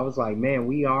law. I was like, man,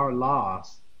 we are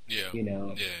lost. Yeah.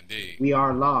 Yeah, indeed. We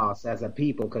are lost as a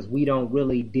people because we don't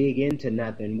really dig into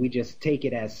nothing. We just take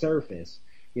it as surface,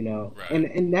 Right.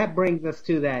 And that brings us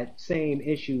to that same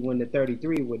issue when the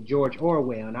 33 with George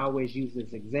Orwell, and I always use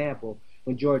this example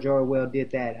when George Orwell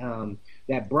did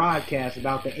that broadcast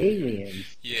about the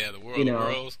aliens. Yeah, the world of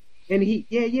worlds. And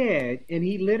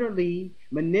he literally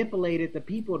manipulated the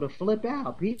people to flip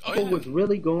out. People was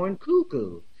really going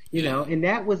cuckoo, you know, and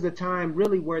that was the time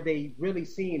really where they really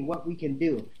seen what we can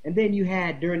do. And then you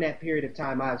had during that period of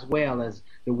time as well as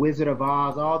the Wizard of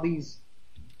Oz, all these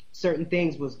certain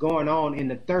things was going on in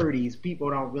the 30s. People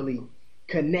don't really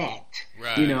connect.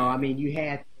 Right. I mean, you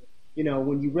had,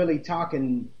 when you really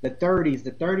talking the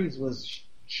 30s was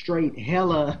straight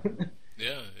hella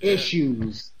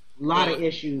issues. A lot of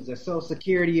issues. The Social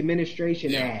Security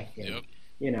Administration Act,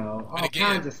 and, all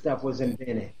kinds of stuff was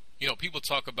invented. People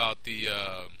talk about the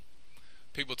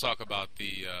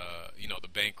the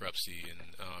bankruptcy, and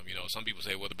some people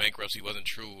say, well, the bankruptcy wasn't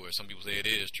true, or some people say it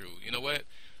is true. You know what?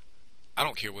 I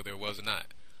don't care whether it was or not.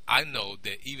 I know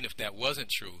that even if that wasn't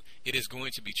true, it is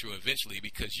going to be true eventually,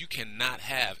 because you cannot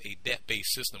have a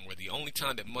debt-based system where the only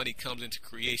time that money comes into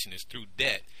creation is through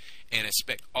debt and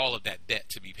expect all of that debt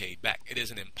to be paid back. It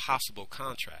is an impossible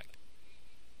contract.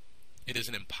 It is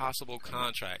an impossible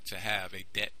contract to have a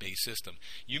debt-based system.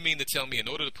 You mean to tell me in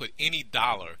order to put any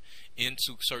dollar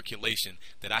into circulation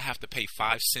that I have to pay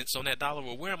 5 cents on that dollar?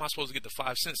 Well, where am I supposed to get the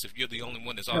 5 cents if you're the only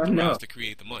one that's authorized to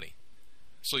create the money?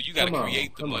 So you got to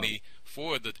create the money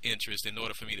for the interest in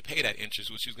order for me to pay that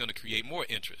interest, which is going to create more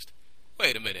interest.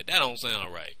 Wait a minute, that don't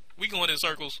sound right. We going in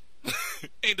circles?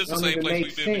 Ain't this the same place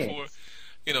we've been before?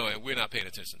 You know, and we're not paying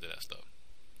attention to that stuff.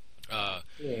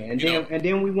 And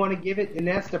then we want to give it, and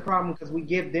that's the problem, because we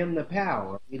give them the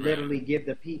power. We literally give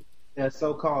the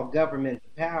so-called government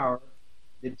the power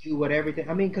to do what everything.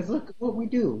 I mean, because look what we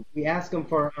do. We ask them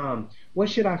for, what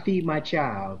should I feed my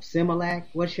child? Similac?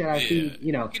 What should I feed?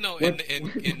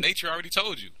 And nature already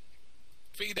told you.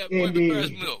 Feed that boy the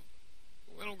breast milk.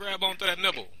 We don't grab onto that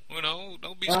nipple. You know,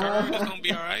 don't be scared. It's gonna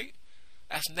be all right.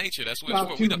 That's nature. That's what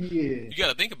it's for. You got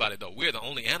to think about it though. We're the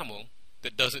only animal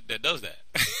that does it. That does that,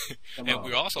 and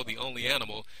we're also the only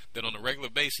animal that, on a regular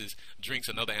basis, drinks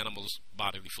another animal's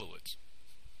bodily fluids.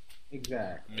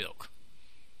 Exactly. Milk.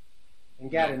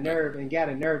 And got a nerve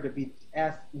to be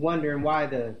wondering why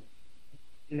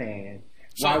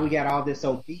why we got all this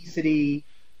obesity.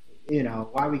 You know,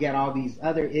 why we got all these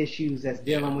other issues that's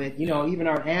dealing with, even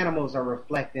our animals are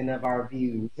reflecting of our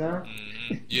views, huh?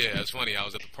 Mm-hmm. Yeah, it's funny. I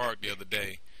was at the park the other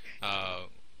day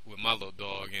with my little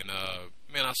dog, and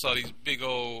man, I saw these big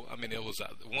old. I mean,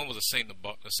 one was a Saint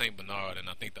Bernard, and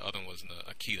I think the other one was an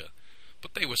Akita.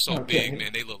 But they were so big,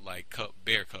 man. They looked like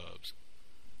bear cubs.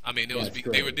 I mean, they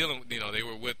were dealing. They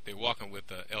were walking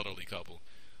with an elderly couple.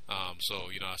 So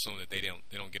I assume that they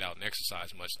don't get out and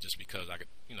exercise much, just because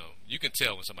you can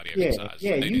tell when somebody exercises.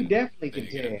 Yeah, you definitely can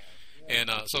tell. And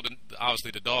so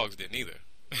obviously the dogs didn't either,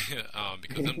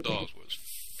 because them dogs was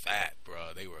fat,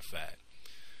 bro. They were fat,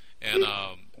 and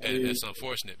it's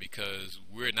unfortunate because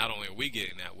not only are we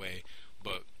getting that way,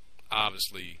 but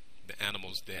obviously the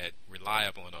animals that rely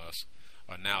upon us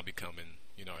are now becoming,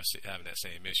 are having that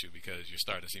same issue, because you're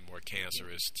starting to see more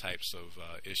cancerous types of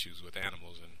issues with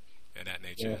animals and that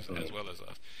nature, as well as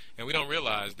us. And we don't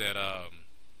realize that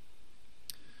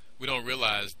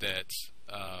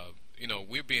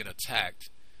we're being attacked,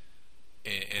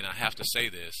 and I have to say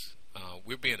this,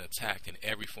 we're being attacked in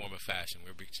every form of fashion.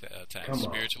 We're being attacked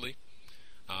spiritually.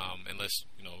 Unless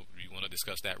you want to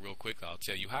discuss that real quick, I'll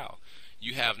tell you how.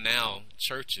 You have now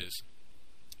churches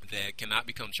that cannot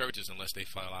become churches unless they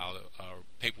file out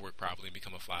paperwork properly and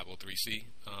become a 503c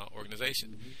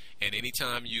organization. And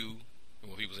anytime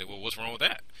people say, well, what's wrong with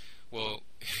that? Well,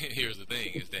 here's the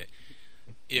thing, is that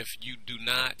if you do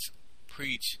not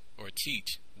preach or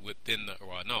teach within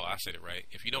I said it right.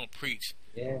 If you don't preach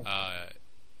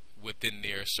within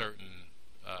their certain,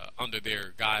 under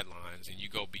their guidelines, and you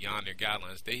go beyond their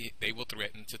guidelines, they will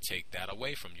threaten to take that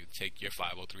away from you, take your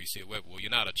 503c away. Well, you're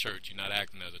not a church, you're not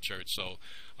acting as a church, so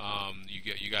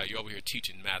you're over here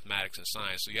teaching mathematics and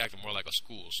science, so you're acting more like a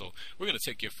school. So we're going to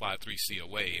take your 503c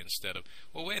away instead of,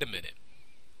 well, wait a minute.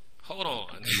 Hold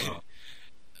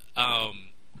on.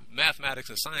 Mathematics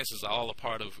and science is all a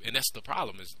part of, and that's the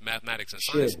problem, is mathematics and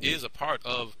science is a part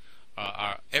of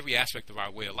every aspect of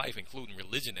our way of life, including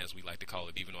religion, as we like to call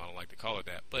it, even though I don't like to call it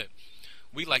that. But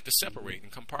we like to separate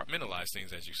and compartmentalize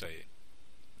things, as you say.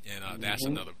 And that's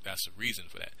a reason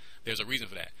for that. There's a reason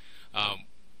for that.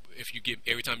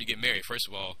 Every time you get married, first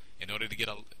of all, in order to get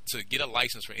a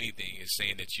license for anything, is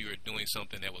saying that you are doing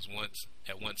something that was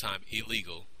at one time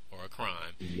illegal or a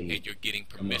crime, and you're getting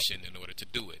permission in order to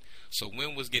do it. So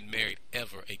when was getting married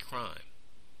ever a crime?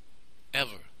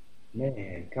 Ever?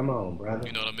 Man, come on, brother.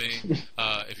 You know what I mean?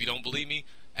 If you don't believe me,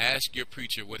 ask your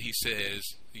preacher what he says.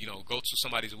 Go to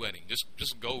somebody's wedding.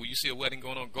 Just go. You see a wedding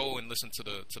going on, go and listen to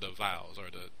the vows, or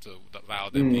the vow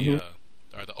that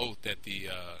or the oath that the.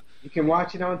 You can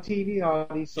watch it on TV. All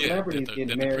these celebrities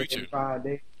get married in 5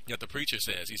 days. Yeah, the preacher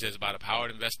says. He says, by the power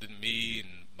invested in me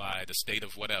and by the state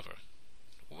of whatever.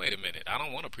 Wait a minute, I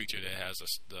don't want a preacher that has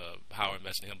the power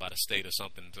invested in him by the state or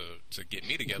something to get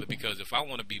me together, because if I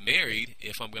want to be married,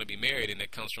 if I'm going to be married, and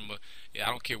it comes from I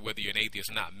don't care whether you're an atheist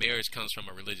or not, marriage comes from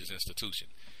a religious institution.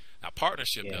 Now,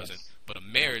 partnership doesn't, but a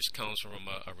marriage comes from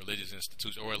a religious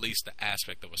institution, or at least the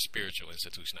aspect of a spiritual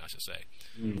institution, I should say,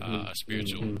 a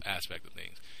spiritual aspect of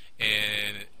things.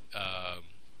 And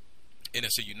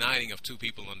it's a uniting of two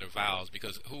people under vows,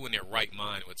 because who in their right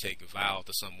mind would take a vow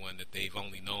to someone that they've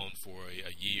only known for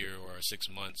a year or 6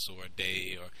 months or a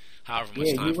day or however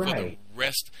much time for the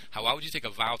rest? Why would you take a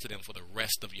vow to them for the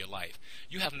rest of your life?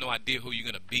 You have no idea who you're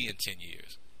going to be in 10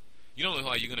 years. You don't know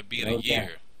how you're going to be in a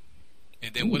year.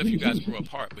 And then what if you guys grow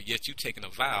apart, but yet you taking a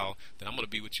vow that I'm going to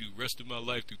be with you the rest of my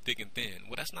life through thick and thin?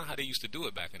 Well, that's not how they used to do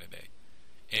it back in the day.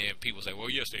 And people say, well,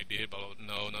 yes, they did, but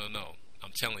no.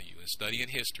 I'm telling you, in studying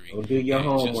history, do your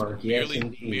homework.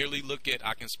 Merely look at,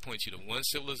 I can point you to one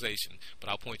civilization, but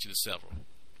I'll point you to several.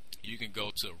 You can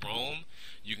go to Rome.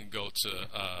 You can go to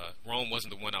Rome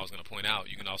wasn't the one I was going to point out.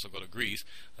 You can also go to Greece.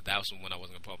 That was the one I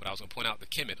wasn't going to point out. But I was going to point out the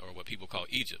Kemet, or what people call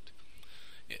Egypt.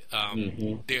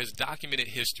 There's documented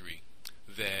history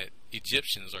that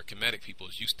Egyptians or Kemetic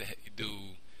peoples used to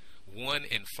do 1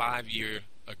 and 5 year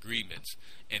agreements,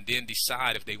 and then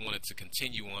decide if they wanted to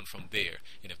continue on from there.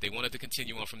 And if they wanted to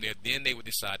continue on from there, then they would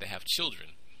decide to have children.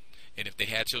 And if they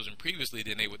had children previously,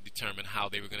 then they would determine how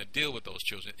they were going to deal with those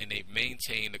children, and they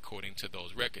maintained according to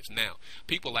those records. Now,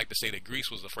 people like to say that Greece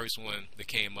was the first one that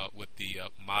came up with the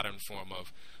modern form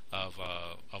of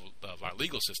our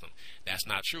legal system. That's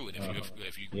not true. And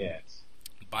if you yes.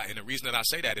 And the reason that I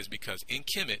say that is because in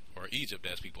Kemet, or Egypt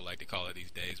as people like to call it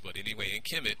these days, but anyway, in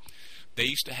Kemet, they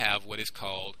used to have what is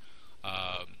called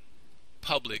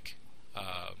public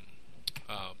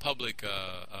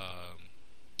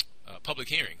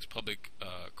hearings, public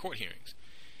court hearings.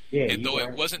 Yeah, and though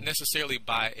it wasn't necessarily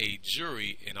by a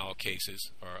jury in all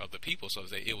cases, or of the people, so to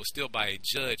say, it was still by a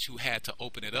judge who had to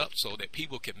open it up so that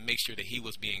people could make sure that he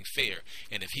was being fair.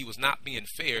 And if he was not being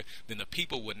fair, then the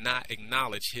people would not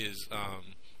acknowledge his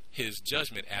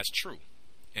judgment as true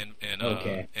and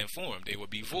formed. It would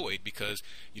be void, because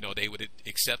they would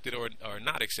accept it or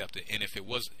not accept it. And if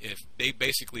they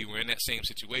basically were in that same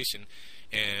situation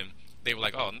and they were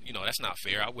like, oh, that's not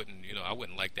fair, I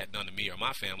wouldn't like that done to me or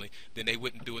my family, then they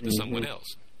wouldn't do it to someone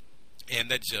else. And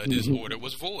the judge's order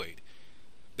was void.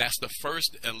 That's the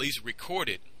first, at least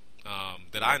recorded,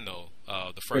 that I know,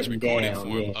 the first recorded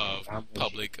form of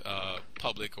public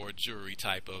or jury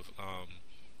type of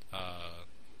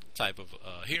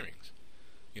hearings.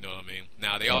 You know what I mean?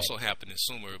 Now, they also happen in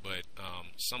Sumer, but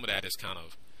some of that is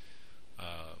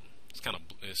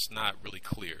it's not really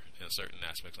clear in certain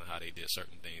aspects on how they did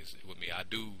certain things with me. I've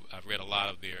read a lot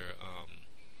of their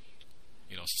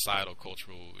societal,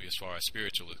 cultural, as far as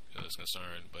spiritual is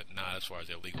concerned, but not as far as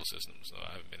their legal system. So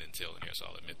I haven't been until in here, so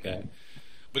I'll admit that.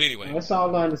 But anyway, that's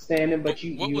all understanding. But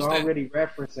you already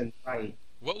referencing right.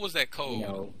 What was that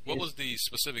code? What was the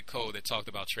specific code that talked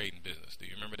about trade and business? Do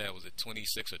you remember that? Was it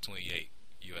 26 or 28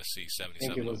 USC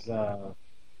 77? I think it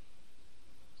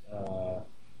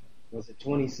was it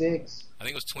 26? I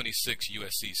think it was 26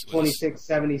 USC. 26,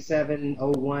 77,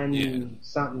 01,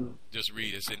 something. Just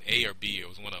read. It's in A or B. It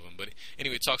was one of them. But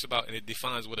anyway, it talks about, and it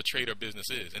defines what a trade or business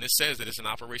is. And it says that it's an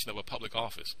operation of a public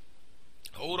office.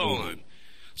 Hold on.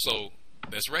 So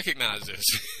let's recognize this.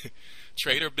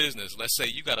 Trade or business. Let's say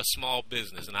you got a small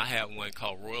business, and I had one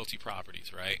called Royalty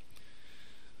Properties, right?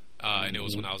 And it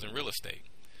was when I was in real estate.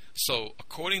 So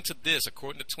according to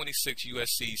 26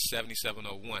 USC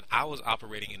 7701, I was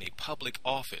operating in a public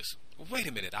office. Wait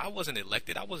a minute, I wasn't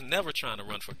elected. I was never trying to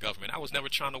run for government. I was never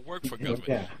trying to work for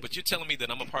government. But you're telling me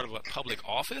that I'm a part of a public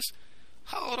office?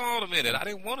 Hold on a minute, I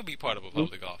didn't want to be part of a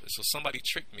public office. So somebody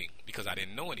tricked me because I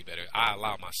didn't know any better. I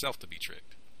allowed myself to be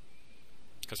tricked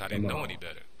because I didn't know any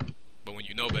better. But when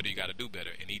you know better, you got to do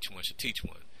better, and each one should teach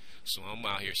one. So I'm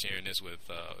out here sharing this with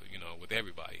with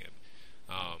everybody. And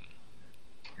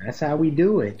that's how we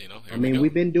do it.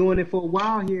 We've been doing it for a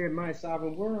while here in My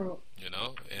Sovereign World.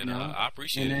 I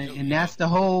appreciate it. And that's the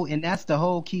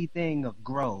whole key thing of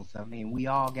growth. We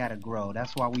all gotta grow.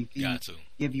 That's why we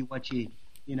give you what you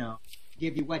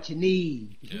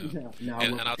need. Yeah.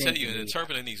 And I'll tell you, in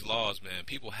interpreting these laws, man,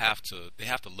 people have to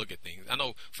look at things. I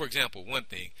know, for example, one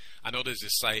thing. I know there's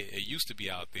this site. It used to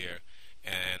be out there,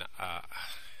 and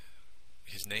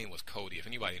his name was Cody. If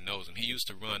anybody knows him, he used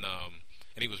to run.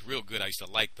 And he was real good. I used to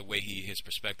like the way his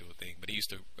perspective of things. But he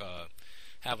used to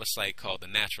have a site called The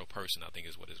Natural Person, I think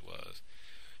is what it was.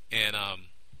 And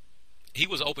he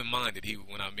was open-minded. He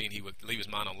would leave his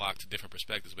mind unlocked to different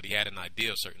perspectives, but he had an idea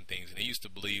of certain things. And he used to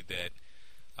believe that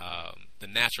the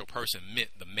natural person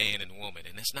meant the man and woman.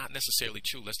 And that's not necessarily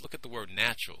true. Let's look at the word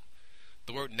natural.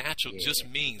 The word natural just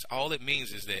means, all it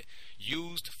means is that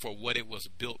used for what it was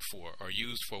built for, or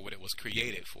used for what it was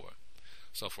created for.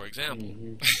 So, for example,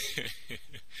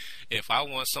 if I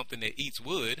want something that eats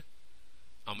wood,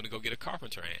 I'm going to go get a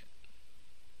carpenter ant.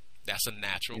 That's a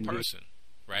natural person,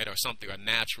 right? Or something, a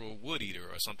natural wood eater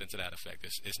or something to that effect.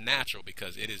 It's natural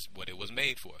because it is what it was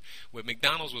made for. When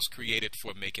McDonald's was created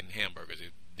for making hamburgers,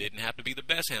 it didn't have to be the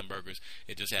best hamburgers.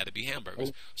 It just had to be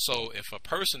hamburgers. So if a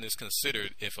corporation is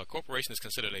considered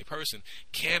a person,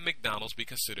 can McDonald's be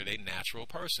considered a natural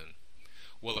person?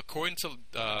 Well, according to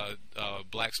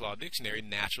Black's Law Dictionary,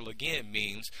 natural again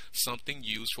means something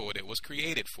used for what it was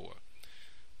created for.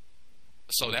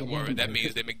 So that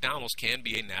means that McDonald's can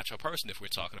be a natural person if we're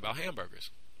talking about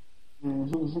hamburgers.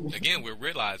 Again, we're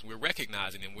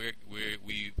recognizing, and we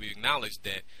acknowledge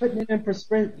that putting it in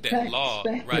perspective. That law,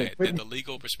 right? That the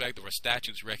legal perspective or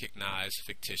statutes recognize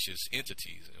fictitious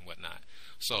entities and whatnot.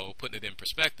 So, putting it in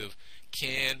perspective,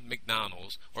 can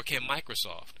McDonald's or can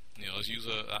Microsoft? Let's use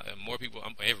more people.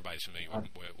 Everybody's familiar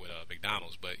with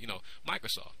McDonald's, but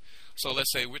Microsoft. So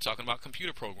let's say we're talking about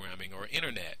computer programming or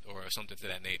internet or something to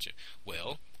that nature.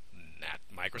 Well,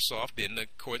 Microsoft, in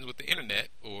accordance with the internet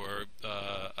or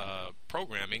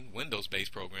programming,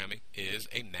 Windows-based programming, is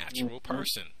a natural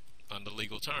person under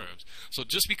legal terms. So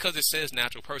just because it says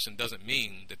natural person doesn't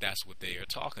mean that that's what they are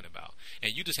talking about,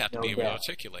 and you just have to be able to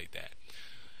articulate that.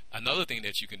 Another thing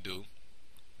that you can do.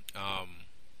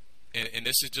 And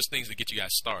this is just things to get you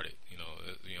guys started.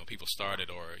 People started,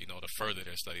 or to further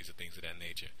their studies and things of that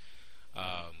nature.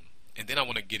 And then I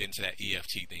want to get into that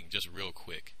EFT thing just real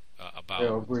quick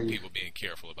about people being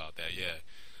careful about that. Yeah.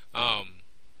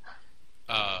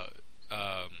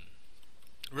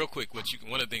 Real quick,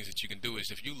 one of the things that you can do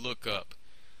is if you look up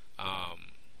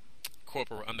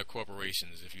under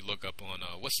corporations, if you look up on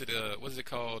what is it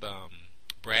called?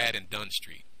 Brad and Dunn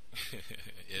Street.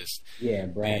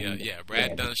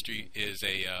 Brad Dunn Street is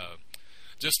a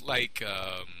just like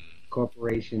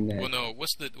corporation. Well, no,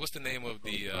 what's the name of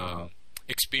the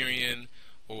Experian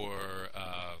or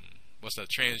what's the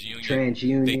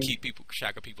TransUnion? They keep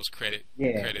track of people's credit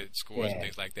scores and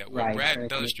things like that. Well, Brad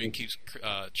Dunn Street keeps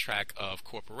track of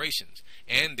corporations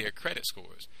and their credit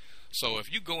scores. So if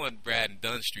you go on Brad and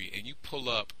Dunn Street and you pull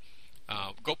up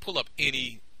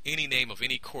any name of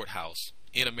any courthouse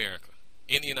in America,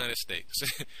 in the United States,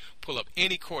 pull up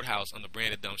any courthouse on the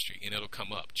Brad and Dunn Street, and it'll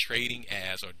come up trading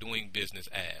as or doing business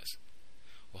as.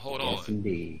 Well, hold on.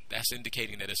 Indeed. That's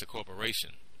indicating that it's a corporation.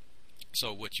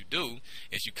 So what you do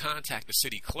is you contact the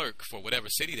city clerk for whatever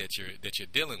city that you're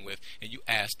dealing with, and you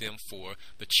ask them for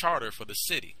the charter for the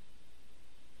city.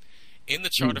 In the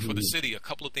charter for the city, a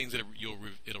couple of things that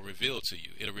it'll reveal to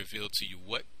you. It'll reveal to you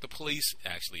what the police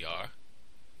actually are,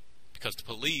 because the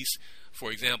police,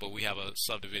 for example, we have a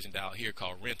subdivision down here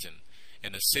called Renton.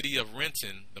 And the city of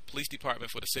Renton, the police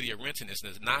department for the city of Renton is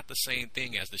not the same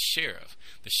thing as the sheriff.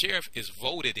 The sheriff is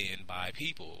voted in by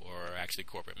people, or actually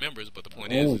corporate members, but the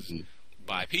point is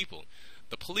by people.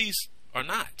 The police are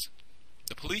not.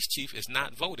 The police chief is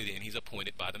not voted in. He's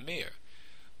appointed by the mayor.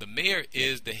 The mayor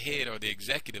is the head or the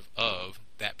executive of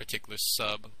that particular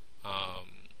sub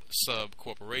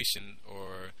corporation,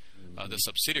 or the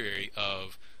subsidiary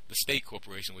of the state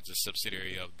corporation, which is a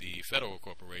subsidiary of the federal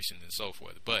corporation, and so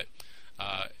forth. But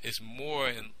it's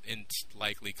more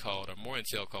likely called, or more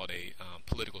entail called, a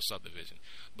political subdivision.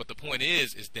 But the point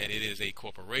is that it is a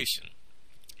corporation,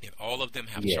 and all of them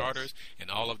have charters, and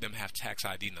all of them have tax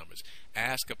ID numbers.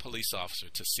 Ask a police officer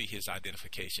to see his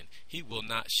identification. He will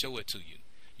not show it to you.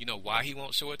 You know why he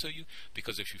won't show it to you?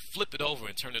 Because if you flip it over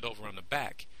and turn it over on the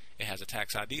back, it has a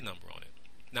tax ID number on it.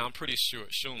 Now I'm pretty sure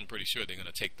they're going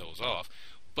to take those off,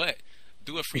 but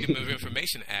do a Freedom of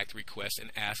Information Act request and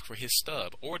ask for his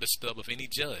stub or the stub of any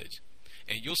judge,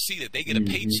 and you'll see that they get a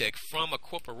paycheck from a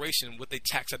corporation with a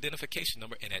tax identification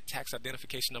number, and that tax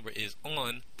identification number is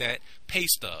on that pay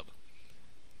stub.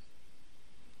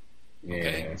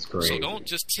 Okay, that's crazy. So don't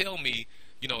just tell me,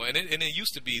 and it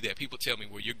used to be that people tell me,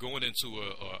 well, you're going into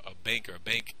a bank, or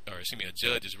a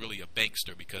judge is really a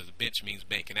bankster, because bench means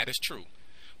bank, and that is true.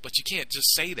 But you can't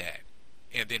just say that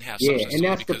and then have substance, and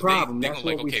that's because the problem. They're that's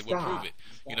like, what okay, we we'll prove it.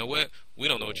 You know what? We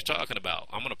don't know what you're talking about.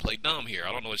 I'm going to play dumb here.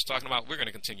 I don't know what you're talking about. We're going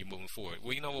to continue moving forward.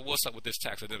 Well, you know what? What's up with this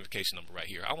tax identification number right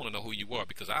here? I want to know who you are,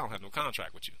 because I don't have no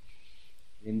contract with you.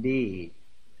 Indeed.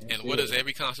 And what does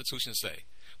every constitution say?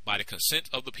 By the consent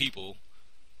of the people,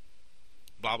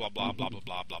 blah, blah, blah, blah, blah,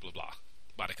 blah, blah, blah, blah.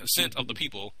 By the consent of the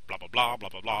people, blah, blah, blah, blah,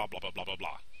 blah, blah, blah, blah, blah, blah,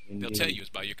 blah. They'll tell you it's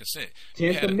by your consent.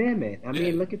 10th Amendment. I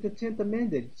mean, look at the 10th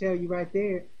Amendment. Tell you right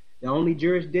there. The only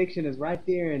jurisdiction is right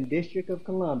there in District of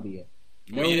Columbia.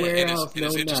 Nowhere else.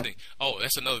 It's interesting. Oh,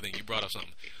 that's another thing. You brought up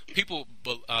something. People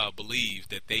believe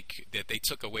that they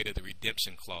took away the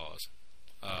redemption clause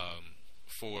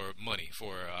for money,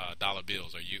 for dollar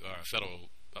bills, or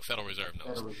Federal Reserve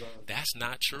notes. That's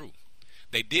not true.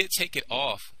 They did take it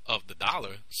off of the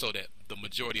dollar so that the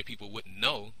majority of people wouldn't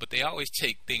know, but they always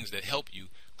take things that help you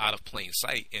out of plain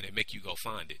sight, and it make you go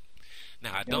find it.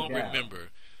 Now, I don't remember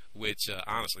which,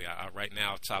 honestly, right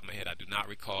now, off the top of my head, I do not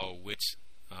recall which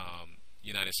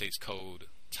United States Code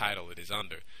title it is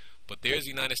under. But there's a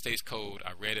United States Code.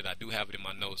 I read it. I do have it in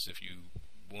my notes. If you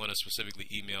want to specifically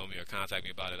email me or contact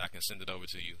me about it, I can send it over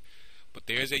to you. But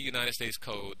there's a United States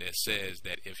Code that says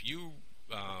that if you,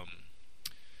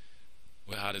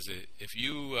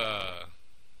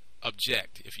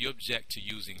 object, if you object to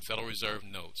using Federal Reserve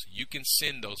notes, you can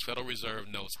send those Federal Reserve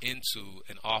notes into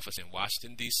an office in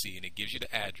Washington, D.C., and it gives you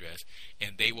the address,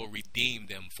 and they will redeem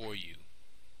them for you.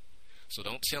 So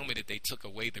don't tell me that they took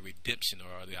away the redemption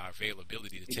or the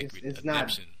availability to take redemption.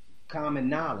 Not common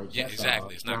knowledge. Yeah,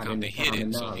 exactly. It's not common. They hid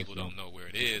it, so people don't know where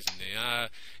it is, and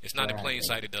it's not in plain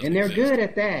sight. It doesn't. And they're exist. good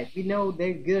at that. You know,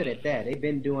 they're good at that. They've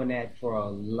been doing that for a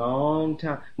long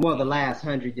time. Well, the last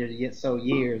 100 or so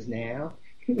years now.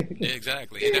 Yeah,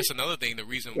 exactly. And that's another thing. The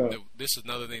reason this is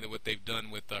another thing that what they've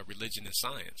done with religion and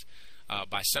science.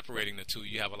 By separating the two,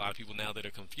 you have a lot of people now that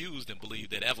are confused and believe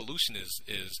that evolution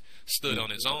is stood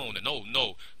on its own, and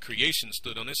no, creation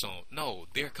stood on its own. No,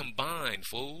 they're combined,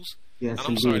 fools. Yes, and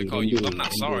I'm sorry to call you. I'm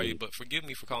not sorry, but forgive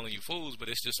me for calling you fools. But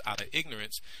it's just out of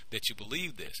ignorance that you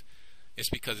believe this. It's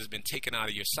because it's been taken out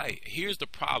of your sight. Here's the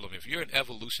problem: if you're an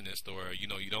evolutionist, or you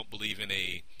don't believe in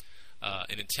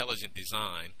an intelligent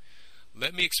design,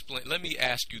 let me explain. Let me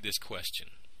ask you this question.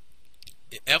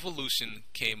 Evolution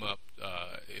came up.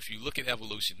 If you look at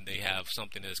evolution, they have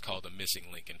something that's called a missing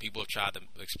link, and people have tried to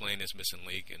explain this missing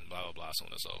link and blah blah blah, so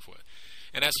on and so forth.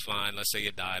 And that's fine. Let's say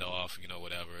it died off,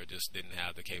 whatever. It just didn't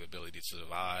have the capability to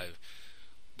survive.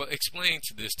 But explain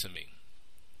this to me.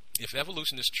 If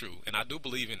evolution is true, and I do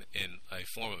believe in a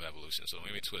form of evolution, so don't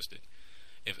get me twisted.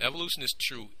 If evolution is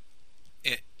true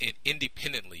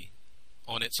independently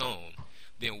on its own,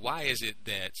 then why is it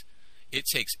that it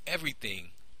takes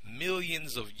everything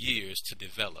millions of years to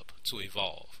develop, to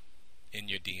evolve, in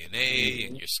your DNA,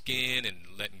 in your skin, and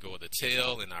letting go of the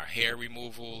tail, and our hair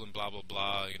removal, and blah blah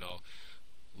blah?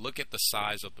 Look at the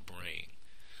size of the brain.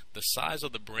 The size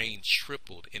of the brain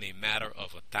tripled in a matter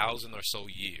of 1,000 or so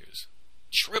years.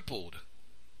 Tripled.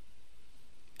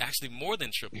 Actually, more than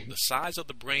tripled. The size of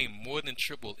the brain more than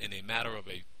tripled in a matter of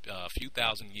a few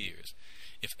thousand years.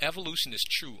 If evolution is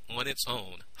true on its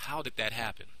own, how did that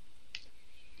happen?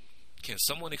 Can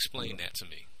someone explain that to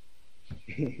me?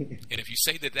 And if you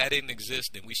say that didn't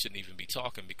exist, then we shouldn't even be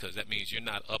talking, because that means you're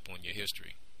not up on your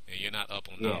history and you're not up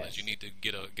on knowledge. You need to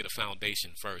get a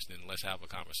foundation first, and let's have a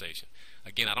conversation.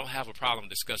 Again, I don't have a problem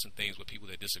discussing things with people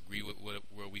that disagree with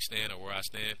where we stand or where I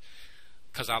stand,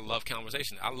 because I love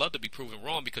conversation. I love to be proven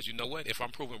wrong, because you know what? If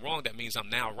I'm proven wrong, that means I'm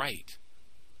now right.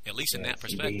 At least in that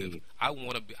perspective. Indeed. I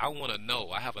want to know.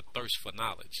 I have a thirst for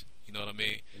knowledge. You know what I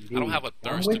mean? Indeed. I don't have a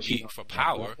thirst for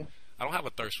power. I don't have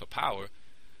a thirst for power.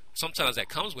 Sometimes that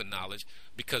comes with knowledge,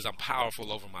 because I'm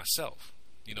powerful over myself.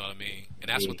 You know what I mean? And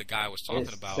that's what the guy was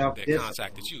talking about that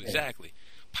contacted you. Exactly.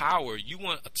 Power. You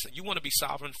want to be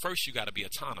sovereign. First, you got to be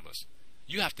autonomous.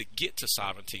 You have to get to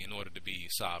sovereignty in order to be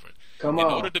sovereign. In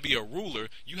order to be a ruler,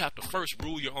 you have to first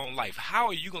rule your own life. How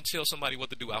are you going to tell somebody what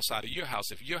to do outside of your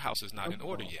house if your house is not in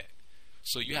order yet?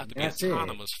 So you have to be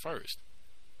autonomous first.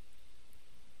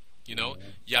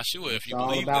 Yeshua, if you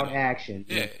believe about action.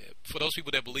 Yeah, for those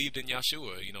people that believed in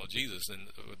Yeshua, Jesus, and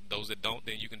those that don't,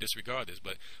 then you can disregard this.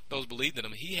 But those believed in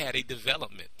him, he had a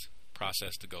development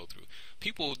process to go through.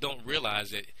 People don't realize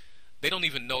that. They don't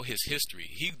even know his history.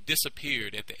 He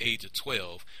disappeared at the age of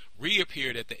 12,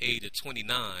 reappeared at the age of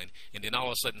 29, and then all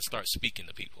of a sudden starts speaking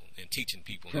to people and teaching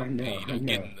people, and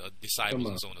getting disciples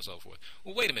and so on and so forth.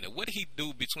 Well, wait a minute. What did he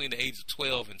do between the age of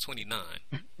 12 and 29?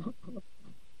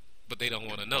 But they don't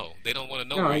want to know. They don't want to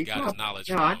know where he got his knowledge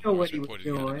from. I know what he was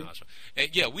doing.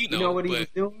 And yeah, we know. You know what he was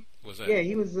doing? What's that? Yeah,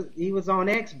 he was on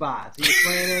Xbox. He was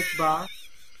playing Xbox.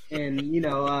 And,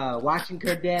 watching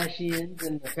Kardashians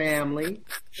and the family.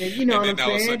 And what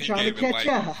I'm saying? Trying to catch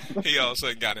up. He all of a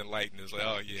sudden got enlightened. It's like,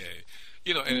 oh,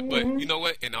 yeah. But you know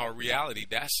what? In our reality,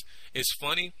 it's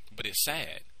funny, but it's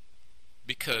sad.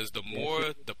 Because the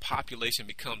more the population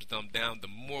becomes dumbed down, the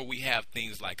more we have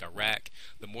things like Iraq,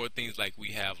 the more things like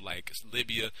we have like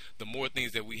Libya, the more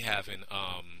things that we have in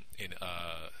I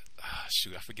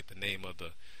forget the name of the...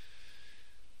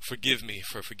 Forgive me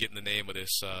for forgetting the name of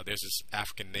this. There's this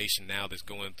African nation now that's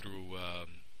going through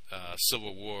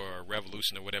civil war or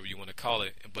revolution or whatever you want to call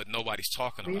it, but nobody's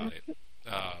talking about it.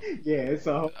 It's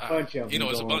a whole bunch of them.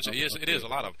 It's a bunch of it is a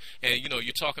lot of them. And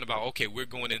you're talking about, okay, we're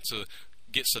going into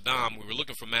get Saddam. We were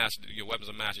looking for weapons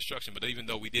of mass destruction, but even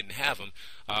though we didn't have them,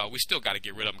 we still got to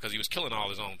get rid of him, because he was killing all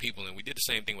his own people. And we did the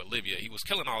same thing with Libya. He was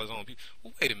killing all his own people.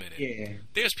 Well, wait a minute. Yeah.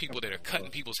 There's people that are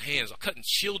cutting people's hands off, cutting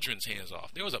children's hands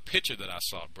off. There was a picture that I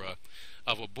saw, bruh,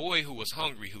 of a boy who was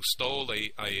hungry, who stole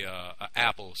a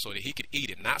apple so that he could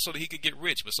eat it, not so that he could get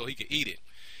rich, but so he could eat it.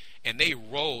 And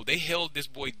they held this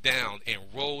boy down and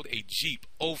rolled a Jeep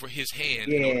over his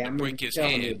hand in order to break his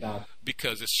hand,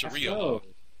 because it's Sharia law.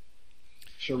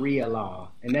 Sharia law,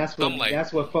 and that's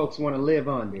what folks want to live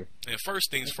under. And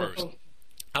first things first,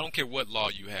 I don't care what law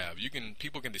you have.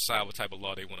 People can decide what type of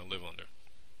law they want to live under.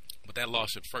 But that law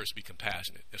should first be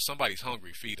compassionate. If somebody's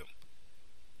hungry, feed them.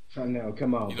 I know,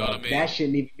 come on. You know what I mean? That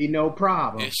shouldn't even be no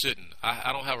problem. It shouldn't.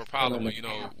 I don't have a problem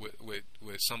with,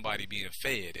 with somebody being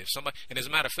fed. If somebody, and as a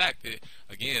matter of fact,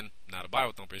 again, not a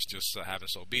Bible thumper, it's just having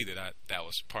so be that that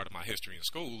was part of my history in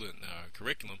school and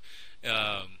curriculum,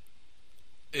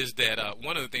 is that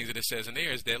one of the things that it says in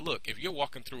there is that, look, if you're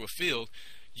walking through a field,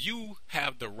 you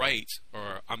have the right,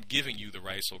 or I'm giving you the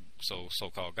right,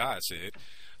 so-called God said,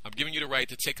 I'm giving you the right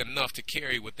to take enough to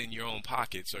carry within your own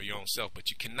pockets or your own self, but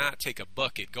you cannot take a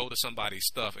bucket, go to somebody's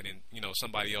stuff, and then,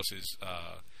 somebody else's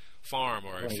farm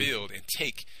or field and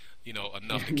take,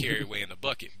 enough to carry away in the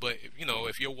bucket. But,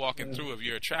 if you're walking through, if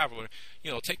you're a traveler,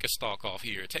 take a stalk off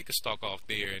here, take a stalk off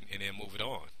there, and then move it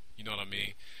on. You know what I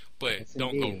mean? But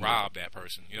don't go rob that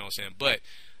person. You know what I'm saying? But,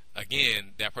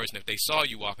 again, that person, if they saw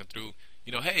you walking through,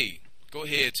 hey, go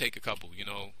ahead, take a couple,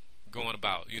 going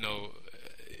about,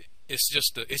 it's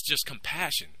just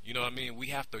compassion. You know what I mean? We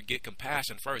have to get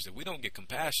compassion first. If we don't get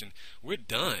compassion, we're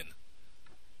done.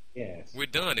 Yes, we're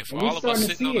done. If and all of us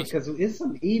sitting on because it's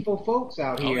some evil folks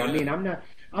out here. Yeah.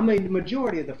 I mean, the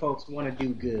majority of the folks want to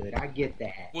do good. I get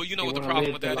that. Well, you know what the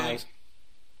problem with that is?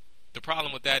 The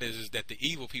problem with that is that the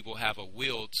evil people have a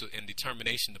will and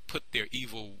determination to put their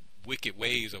evil, wicked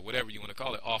ways, or whatever you want to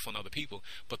call it, off on other people.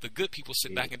 But the good people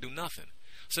sit back and do nothing.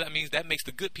 So that means that makes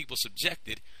the good people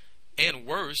subjected. And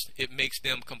worse, it makes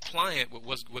them compliant with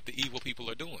what the evil people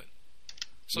are doing.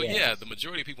 So yeah, the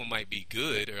majority of people might be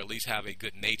good, or at least have a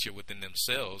good nature within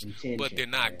themselves, but they're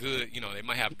not good. They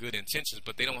might have good intentions,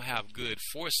 but they don't have good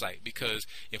foresight. Because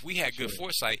if we had good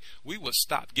foresight, we would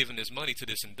stop giving this money to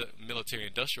this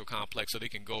military-industrial complex so they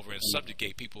can go over and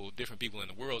subjugate different people in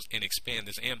the world, and expand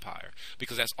this empire.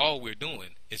 Because that's all we're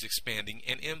doing, is expanding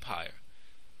an empire.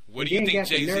 What do you think,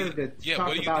 Jay-Z?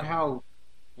 Talk about how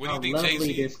lovely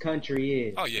this country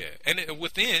is. Oh yeah, and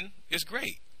within it's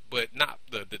great, but not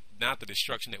the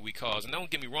destruction that we cause. And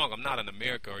don't get me wrong, I'm not an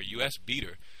America or U.S.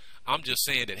 beater. I'm just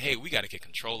saying that, hey, we got to get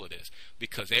control of this,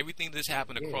 because everything that's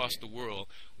happened across the world,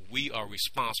 we are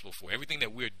responsible for. Everything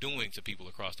that we're doing to people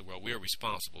across the world, we're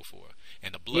responsible for.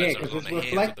 And the bloods are on the hands of the people. Yeah, because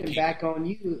it's reflecting back on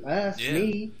you, us,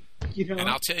 me. And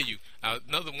I'll tell you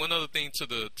one other thing to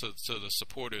the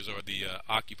supporters or the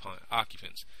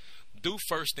occupants. Do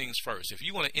first things first. If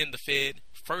you want to end the Fed,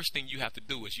 first thing you have to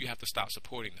do is you have to stop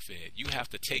supporting the Fed. You have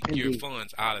to take your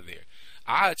funds out of there.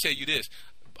 I'll tell you this.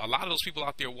 A lot of those people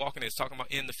out there walking that's talking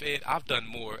about end the Fed, I've done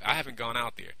more. I haven't gone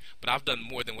out there, but I've done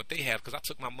more than what they have, because I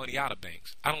took my money out of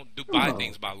banks. I don't buy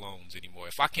things by loans anymore.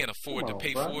 If I can't afford to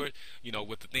pay for it,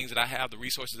 with the things that I have, the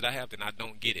resources that I have, then I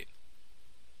don't get it.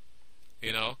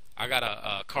 I got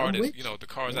a car that's, the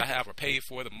cars I have are paid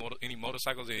for. Any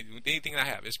motorcycles, anything I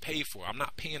have is paid for. I'm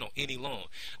not paying on any loan.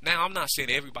 Now, I'm not saying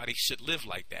everybody should live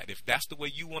like that. If that's the way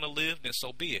you want to live, then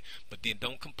so be it. But then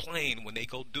don't complain when they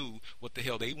go do what the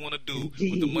hell they want to do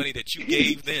with the money that you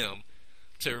gave them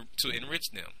to enrich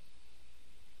them.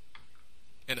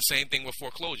 And the same thing with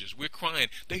foreclosures. We're crying,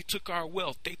 they took our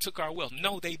wealth. They took our wealth.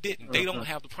 No, they didn't. They don't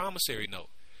have the promissory note.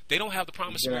 They don't have the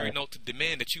promissory note to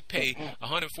demand that you pay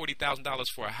 $140,000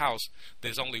 for a house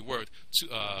that's only worth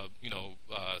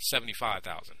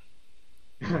 $75,000.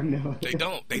 No. They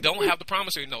don't. They don't have the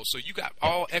promissory note. So you got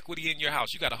all equity in your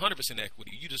house. You got 100%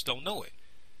 equity. You just don't know it.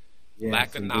 Yes,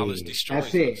 lack of knowledge destroys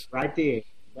That's it, us. right there.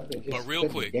 But real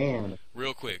quick, the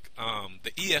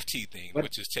EFT thing,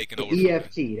 which is taking over.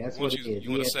 EFT, that's what it is.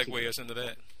 You want to segue us into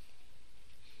that?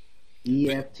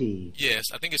 EFT. Yes,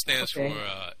 I think it stands for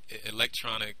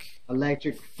electric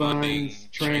funds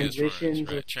transitions.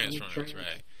 Right, transference,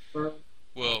 right.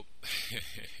 Well,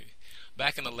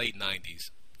 back in the late 90s,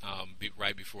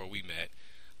 right before we met,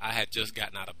 I had just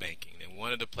gotten out of banking, and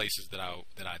one of the places that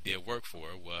I did work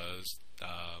for was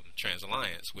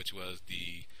TransAlliance, which was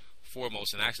the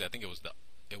foremost, and actually I think it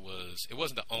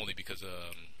wasn't the only, because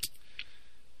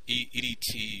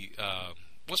EDT,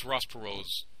 what's Ross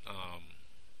Perot's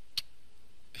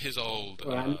his old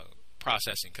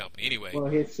processing company. Anyway,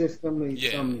 his system.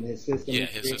 His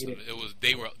system.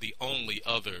 They were the only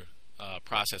other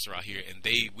processor out here, and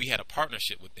we had a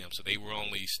partnership with them. So they were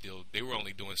only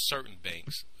doing certain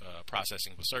banks,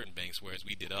 processing for certain banks, whereas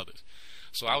we did others.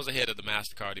 So I was the head of the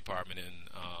MasterCard department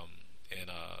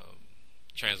and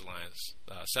TransAlliance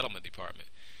settlement department.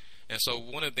 And so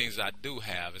one of the things I do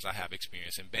have is I have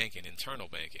experience in banking, internal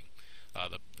banking.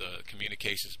 The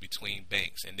communications between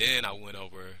banks, and then I went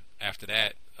over after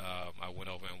that. I went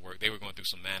over and worked. They were going through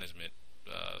some management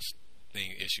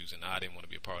issues, and I didn't want to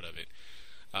be a part of it.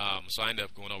 So I ended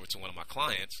up going over to one of my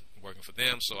clients, working for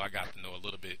them. So I got to know a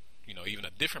little bit, even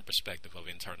a different perspective of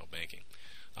internal banking.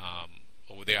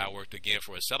 Over there, I worked again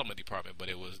for a settlement department, but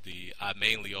I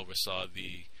mainly oversaw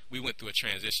the we went through a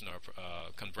transition or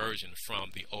conversion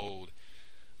from the old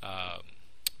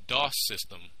DOS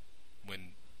system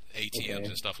when ATMs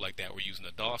and stuff like that were using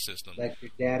the DOS system. Like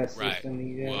your data right.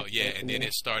 system. Well, yeah, and then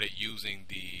it started using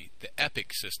the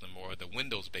EPIC system or the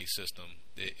Windows-based system.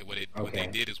 What they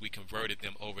did is we converted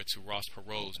them over to Ross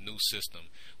Perot's new system,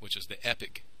 which is the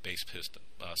EPIC-based system.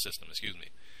 Excuse me.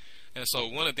 And so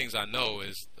one of the things I know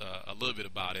is a little bit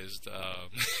about is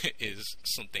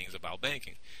some things about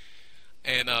banking.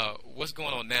 And what's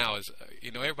going on now is,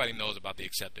 everybody knows about the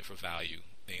accepted for value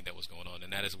thing that was going on,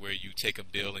 and that is where you take a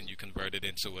bill and you convert it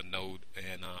into a note,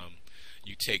 and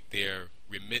you take their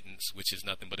remittance, which is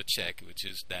nothing but a check,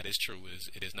 that is true,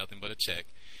 it is nothing but a check,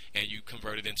 and you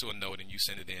convert it into a note and you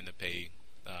send it in to pay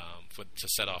to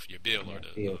set off your bill or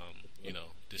to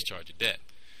discharge your debt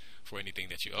for anything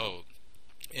that you owe.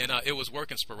 And it was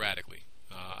working sporadically.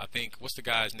 I think, what's the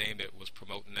guy's name that was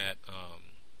promoting that?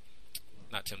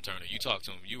 Not Tim Turner. You talked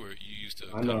to him. You used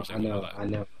to. I know.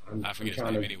 I forget his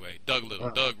name anyway. Doug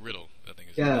Riddle, I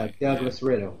think. Douglas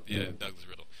Riddle. Yeah, Douglas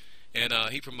Riddle. And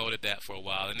he promoted that for a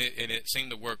while, and it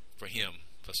seemed to work for him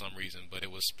for some reason. But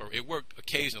it worked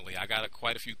occasionally. I got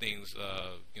quite a few things,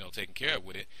 taken care of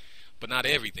with it, but not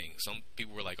everything. Some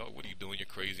people were like, "Oh, what are you doing? You're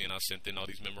crazy!" And I sent in all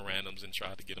these memorandums and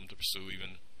tried to get them to pursue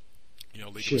even,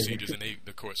 legal procedures, and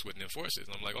the courts wouldn't enforce it.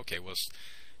 And I'm like, okay, well,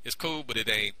 it's cool, but it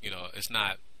ain't, it's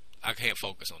not. I can't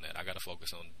focus on that. I got to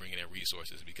focus on bringing in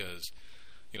resources because,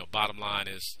 bottom line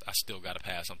is I still got to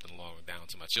pass something along down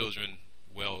to my children,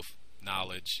 wealth,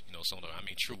 knowledge,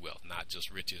 true wealth, not just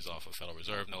riches off of Federal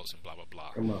Reserve notes and blah, blah,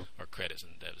 blah, or credits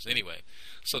and debts. Anyway,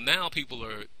 so now people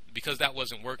are, because that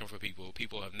wasn't working for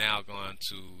people have now gone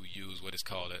to use what is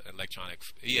called electronic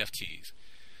EFTs.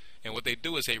 And what they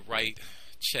do is they write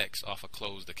checks off of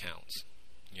closed accounts,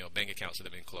 bank accounts that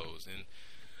have been closed. And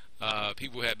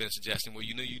people have been suggesting, well,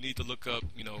 you need to look up,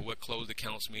 what closed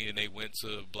accounts mean, and they went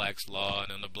to Black's Law,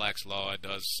 and under Black's Law, it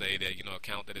does say that,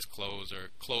 account that is closed or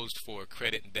closed for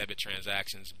credit and debit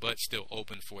transactions, but still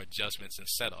open for adjustments and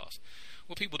set-offs.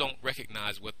 Well, people don't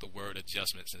recognize what the word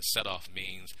adjustments and set-off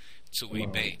means to a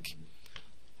bank.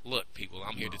 Look, people,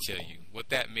 I'm here to tell you. What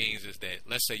that means is that,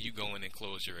 let's say you go in and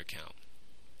close your account.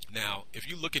 Now, if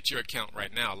you look at your account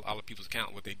right now, a lot of people's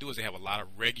account, what they do is they have a lot of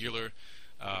regular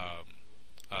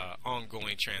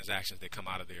ongoing transactions that come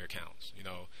out of their accounts.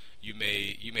 You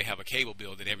may have a cable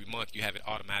bill that every month you have it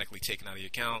automatically taken out of your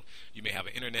account. You may have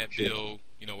an internet bill,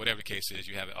 whatever the case is,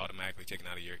 you have it automatically taken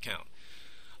out of your account.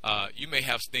 You may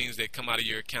have things that come out of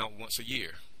your account once a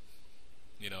year,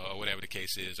 or whatever the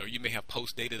case is, or you may have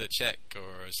post-dated a check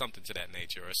or something to that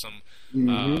nature, or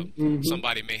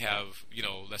somebody may have,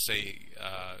 let's say,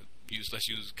 let's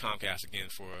use Comcast again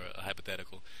for a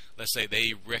hypothetical. Let's say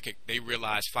they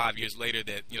realize 5 years later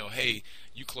that, hey,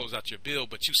 you close out your bill,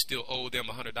 but you still owe them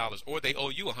 $100, or they owe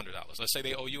you $100. Let's say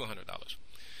they owe you $100.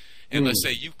 And let's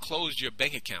say you closed your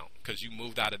bank account because you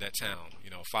moved out of that town.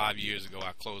 5 years ago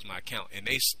I closed my account, and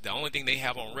the only thing they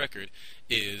have on record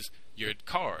is your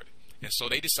card. And so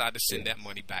they decide to send that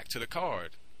money back to the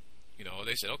card.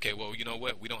 They said, okay, well, you know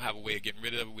what? We don't have a way of getting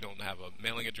rid of it. We don't have a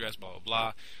mailing address, blah, blah,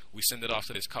 blah. We send it off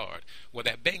to this card. Well,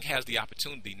 that bank has the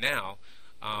opportunity now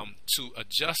to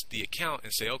adjust the account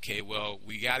and say, okay, well,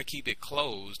 we got to keep it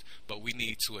closed, but we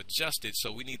need to adjust it.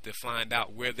 So we need to find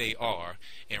out where they are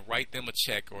and write them a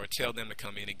check or tell them to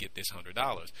come in and get this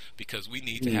 $100 because we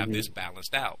need to have this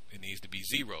balanced out. It needs to be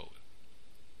zeroed.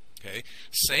 Okay.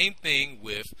 Same thing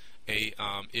with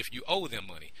if you owe them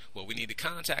money. Well, we need to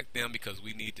contact them because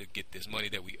we need to get this money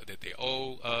that they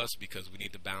owe us because we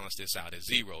need to balance this out at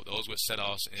zero. Those what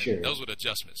set-offs and those what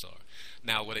adjustments are.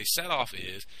 Now, what a set-off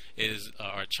is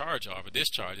or a charge-off or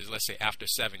discharge is, let's say after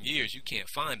 7 years you can't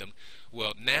find them.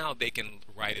 Well, now they can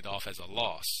write it off as a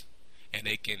loss and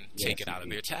they can take it out of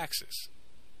their taxes.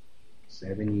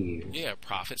 7 years. Yeah,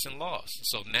 profits and loss.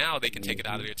 So now they can take it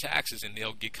out of their taxes and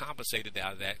they'll get compensated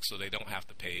out of that, so they don't have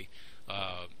to pay.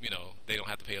 They don't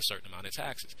have to pay a certain amount of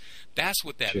taxes. That's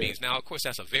what that means. Now, of course,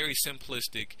 that's a very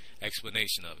simplistic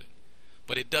explanation of it,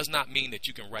 but it does not mean that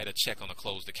you can write a check on a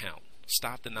closed account.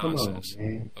 Stop the nonsense. Come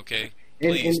on, man. Okay,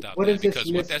 please stop that,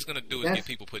 because what that's going to do is get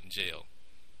people put in jail.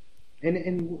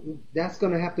 And that's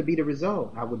going to have to be the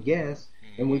result, I would guess.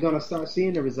 And we're going to start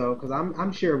seeing the result because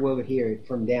I'm sure we'll hear it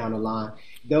from down the line.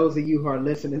 Those of you who are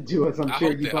listening to us, I'm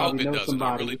sure you probably know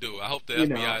somebody. I really do. I hope the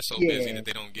FBI is so busy that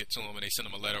they don't get to them and they send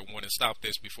them a letter warning, stop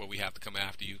this before we have to come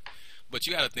after you. But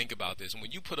you got to think about this.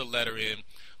 When you put a letter in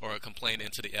or a complaint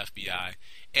into the FBI,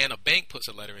 and a bank puts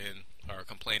a letter in or a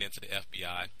complaint into the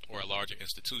FBI or a larger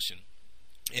institution,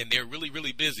 and they're really,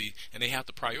 really busy and they have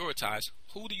to prioritize,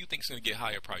 who do you think is going to get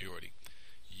higher priority?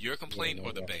 Your complaint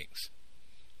or the bank's?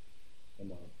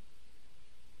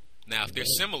 Now, if they're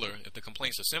similar, if the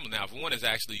complaints are similar, now if one is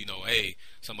actually, hey,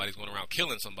 somebody's going around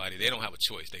killing somebody, they don't have a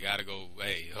choice. They got to go,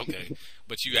 hey, okay,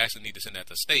 but you actually need to send that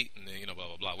to state, and then blah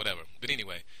blah blah, whatever. But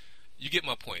anyway, you get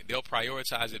my point. They'll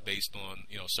prioritize it based on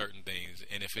certain things,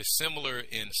 and if it's similar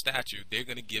in stature, they're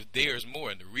going to give theirs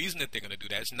more. And the reason that they're going to do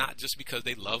that is not just because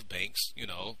they love banks.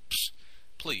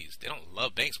 Please, they don't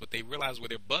love banks, but they realize where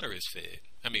their butter is fed.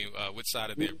 I mean, which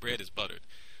side of their bread is buttered,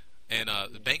 and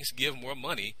the banks give more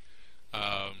money.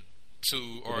 I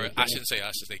should say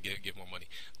give more money.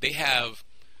 They have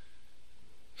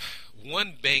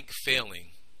one bank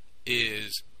failing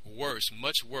is worse,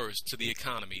 much worse to the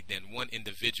economy than one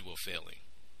individual failing.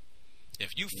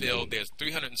 If you fail, there's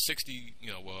 360,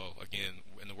 again,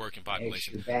 in the working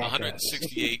population,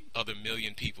 168 other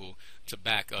million people to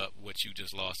back up what you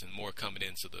just lost, and more coming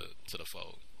into the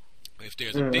fold. If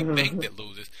there's a big bank that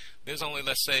loses, there's only,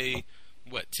 let's say,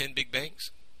 10 big banks?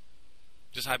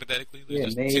 Just hypothetically,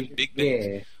 there's just 10 big banks.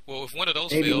 Yeah. Well, if one of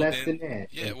those fails, then than that.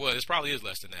 Yeah, well, it probably is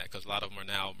less than that because a lot of them are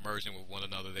now merging with one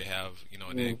another. They have,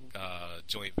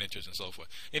 joint ventures and so forth.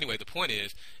 Anyway, the point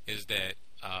is that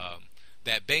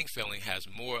that bank failing has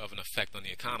more of an effect on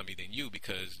the economy than you,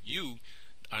 because you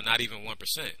are not even 1%.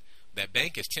 That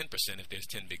bank is 10% if there's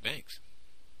 10 big banks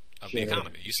of the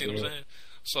economy. You see what I'm saying?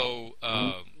 So.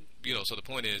 So the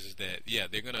point is that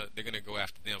they're gonna go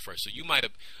after them first. So you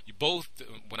both,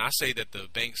 when I say that the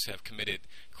banks have committed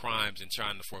crimes in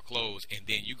trying to foreclose, and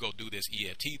then you go do this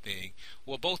EFT thing,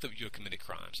 well, both of you have committed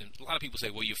crimes. And a lot of people say,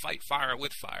 well, you fight fire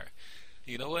with fire.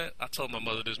 You know what? I told my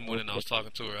mother this morning, I was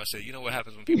talking to her, I said, you know what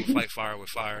happens when people fight fire with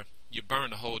fire? You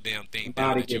burn the whole damn thing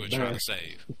down that you were trying to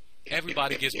save.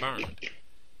 Everybody gets burned.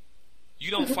 You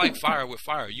don't fight fire with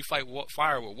fire. You fight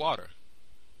fire with water.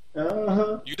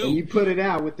 You do. And you put it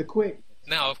out with the quick.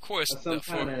 Now, of course,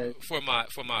 for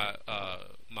my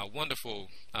wonderful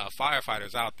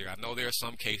firefighters out there, I know there are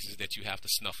some cases that you have to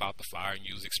snuff out the fire and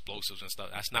use explosives and stuff.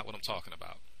 That's not what I'm talking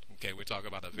about. Okay, we're talking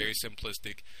about a very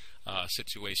simplistic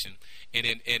situation, and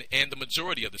the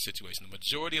majority of the situation, the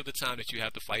majority of the time that you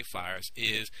have to fight fires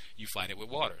is you fight it with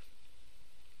water.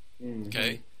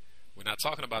 Okay. We're not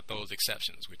talking about those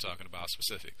exceptions. We're talking about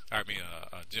specific.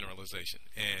 Generalization.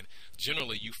 And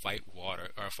generally, you fight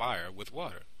fire with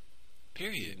water.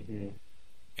 Period.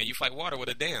 And you fight water with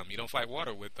a dam. You don't fight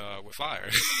water with fire.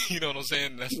 You know what I'm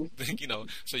saying? That's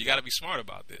So you got to be smart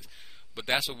about this. But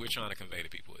that's what we're trying to convey to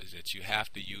people: is that you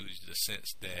have to use the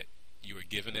sense that you were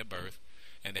given at birth,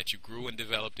 and that you grew and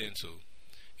developed into,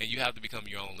 and you have to become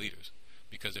your own leaders.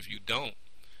 Because if you don't,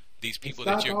 these people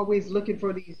that you're always looking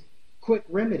for these quick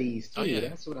remedies too.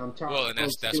 That's what I'm talking. Well, and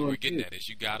that's what we're getting at, is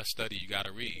you got to study, you got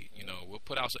to read. We'll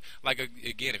put out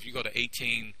again, if you go to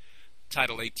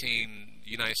Title 18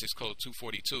 United States Code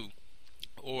 242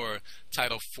 or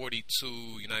Title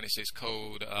 42 United States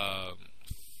Code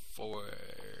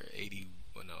 480.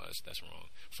 Well, no, that's wrong.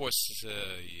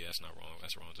 That's not wrong.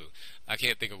 That's wrong too. I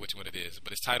can't think of which one it is,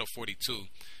 but it's Title 42.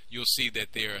 You'll see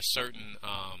that there are certain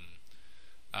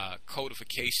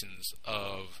codifications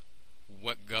of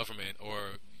what government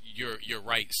or your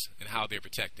rights and how they're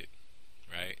protected,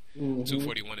 right?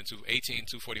 241 and 218,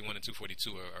 241 and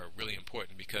 242 are really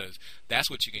important, because that's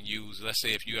what you can use. Let's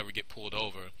say if you ever get pulled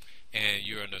over and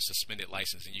you're on a suspended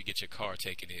license and you get your car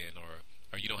taken in,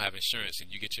 or you don't have insurance and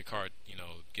you get your car,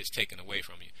 gets taken away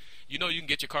from you. You can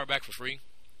get your car back for free.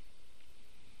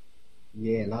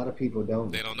 Yeah, a lot of people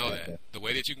don't. They don't know that. The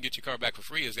way that you can get your car back for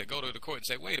free is they go to the court and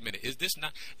say, wait a minute, is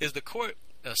the court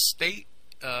a state?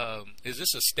 Is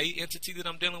this a state entity that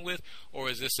I'm dealing with, or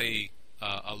is this a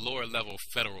lower level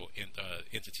federal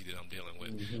entity that I'm dealing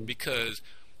with? Because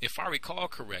if I recall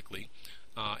correctly,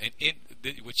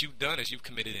 what you've done is you've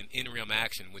committed an in rem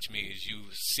action, which means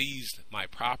you've seized my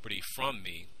property from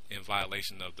me in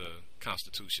violation of the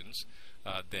constitutions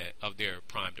of their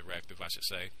prime directive, I should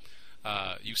say.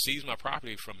 You seized my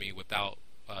property from me without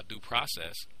due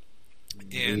process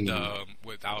and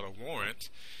without a warrant.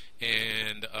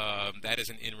 And that is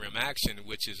an in rem action,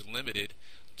 which is limited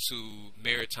to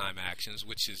maritime actions,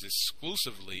 which is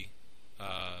exclusively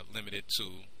limited to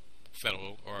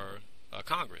federal or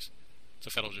Congress,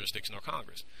 to federal jurisdiction or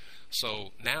Congress.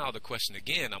 So now the question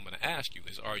again I'm going to ask you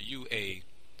is, are you a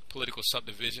political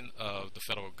subdivision of the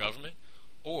federal government,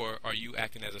 or are you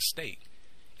acting as a state?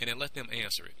 And then let them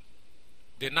answer it.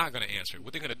 They're not going to answer it.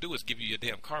 What they're going to do is give you your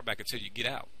damn car back until you get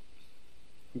out.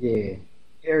 Yeah.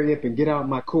 Hurry up and get out of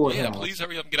my courthouse. Yeah, please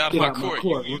hurry up and get out of my court.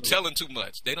 You're telling too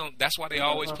much. They don't. That's why they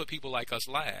always put people like us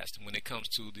last when it comes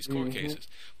to these court cases.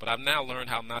 But I've now learned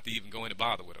how not to even go in and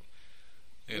bother with them.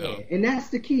 You know? And that's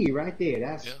the key right there.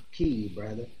 That's key,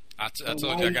 brother. I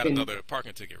told you I got another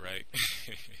parking ticket, right?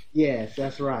 Yes,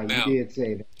 that's right. You did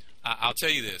say that. I'll tell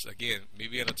you this again. Me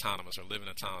being autonomous or living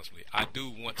autonomously, I do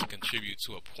want to contribute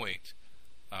to a point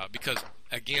because,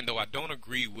 again, though I don't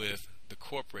agree with the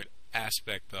corporate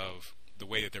aspect of the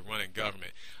way that they're running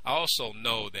government, I also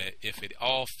know that if it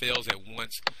all fails at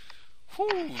once,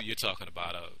 you're talking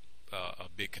about a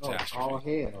big catastrophe. Oh,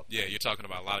 hell. Yeah, you're talking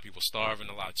about a lot of people starving,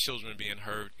 a lot of children being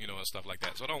hurt, and stuff like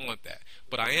that. So I don't want that.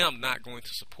 But I am not going to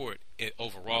support it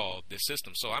overall, this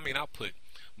system. So, I mean, I'll put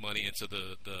money into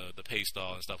the pay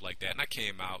stall and stuff like that. And I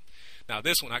came out. Now,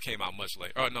 this one, I came out much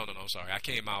late. Oh, no, sorry. I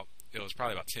came out, it was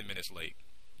probably about 10 minutes late.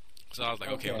 So I was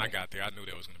like, okay, when I got there, I knew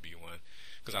there was going to be one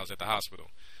because I was at the hospital.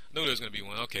 I knew there was going to be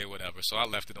one. Okay, whatever. So I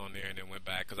left it on there and then went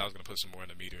back because I was going to put some more in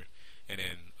the meter. And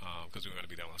then, because we were going to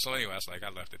be that long. So anyway, I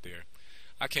left it there.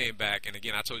 I came back, and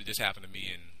again, I told you this happened to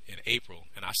me in April,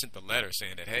 and I sent the letter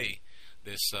saying that, hey,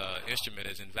 this instrument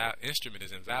is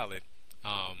invalid.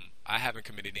 I haven't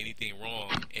committed anything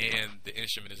wrong, and the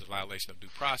instrument is a violation of due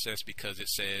process because it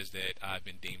says that I've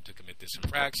been deemed to commit this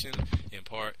infraction in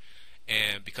part,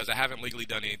 and because I haven't legally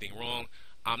done anything wrong,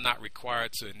 I'm not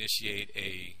required to initiate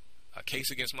a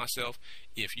case against myself.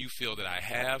 If you feel that I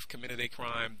have committed a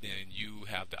crime, then you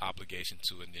have the obligation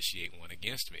to initiate one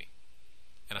against me.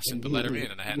 And I sent the letter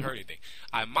in, and I hadn't heard anything.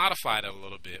 I modified it a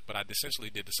little bit, but I essentially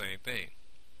did the same thing.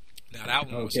 Now, that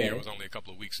one was here. It was only a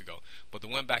couple of weeks ago. But the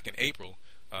one back in April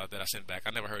that I sent back,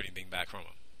 I never heard anything back from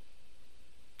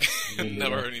him.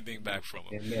 Never heard anything back from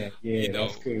him.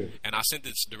 That's cool. And I sent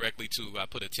this directly to, I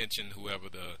put attention whoever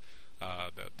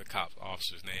the cop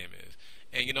officer's name is.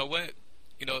 And you know what?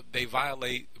 They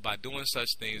violate, by doing such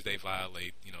things, they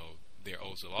violate, their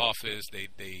oaths of office. They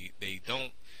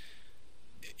don't,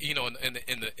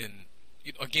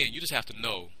 again, you just have to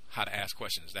know how to ask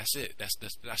questions. That's it. I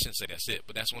shouldn't say that's it,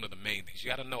 but that's one of the main things.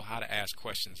 You got to know how to ask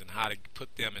questions and how to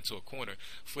put them into a corner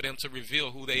for them to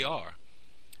reveal who they are.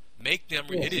 Make them.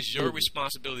 It is your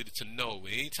responsibility to know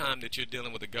anytime that you're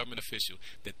dealing with a government official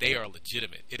that they are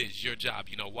legitimate. It is your job.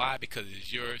 You know why? Because it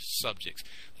is your subjects.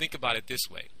 Think about it this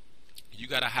way. You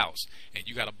got a house and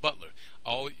you got a butler.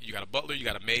 You got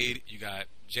a maid, you got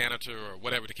janitor or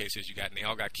whatever the case is. And they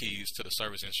all got keys to the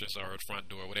service entrance or front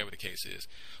door, whatever the case is.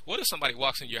 What if somebody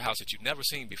walks into your house that you've never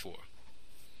seen before,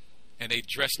 and they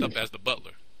dressed up as the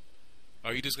butler?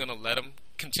 Are you just gonna let them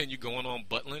continue going on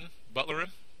butlering?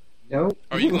 Nope.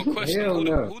 Or are you gonna question who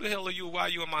no. the hell are you? Why are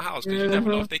you in my house? Because you never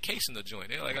know if they casing the joint.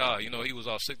 They're like, oh, he was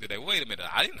off sick today. Wait a minute,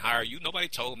 I didn't hire you. Nobody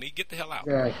told me. Get the hell out.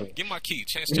 Exactly. Give my key.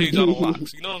 Change all the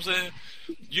locks. You know what I'm saying?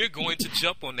 You're going to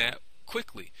jump on that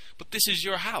quickly. But this is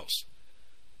your house.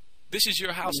 This is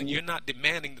your house, and you're not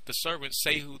demanding that the servants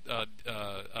say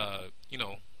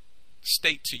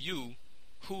state to you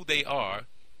who they are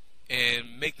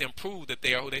and make them prove that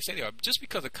they are who they say they are. Just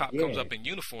because a cop comes up in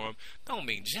uniform don't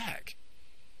mean jack.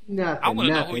 Nothing. I want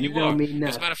to know who you are. Mean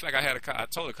As a matter of fact, I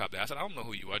told the cop that. I said, I don't know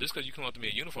who you are. Just because you come up to me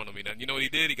in uniform don't mean nothing. You know what he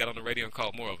did? He got on the radio and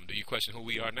called more of them. Do you question who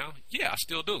we are now? Yeah, I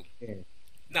still do. Yeah.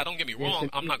 Now, don't get me wrong.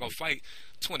 I'm not going to fight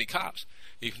 20 cops,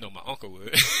 even though my uncle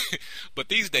would. But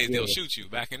these days, they'll shoot you.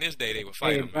 Back in this day, they would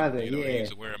fight them. Brother, and, they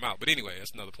used to wear them out. But anyway,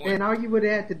 that's another point. And all you would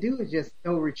have to do is just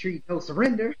no retreat, no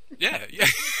surrender. Yeah.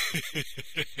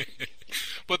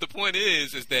 But the point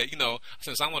is that,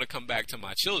 since I want to come back to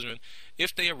my children,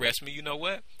 if they arrest me, you know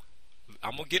what?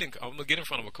 I'm gonna get in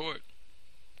front of a court.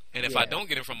 And if I don't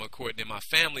get in front of a court, then my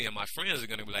family and my friends are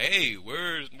going to be like, hey,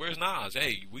 where's Naz?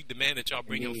 Hey, we demand that y'all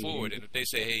bring him forward. And if they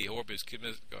say, hey,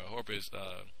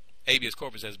 habeas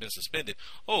corpus has been suspended,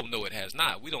 oh, no, it has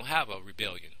not. We don't have a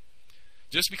rebellion.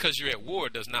 Just because you're at war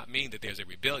does not mean that there's a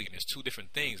rebellion. There's two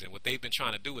different things. And what they've been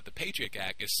trying to do with the Patriot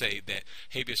Act is say that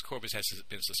habeas corpus has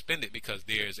been suspended because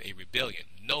there's a rebellion.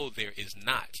 No, there is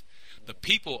not. The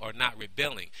people are not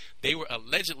rebelling. They were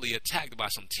allegedly attacked by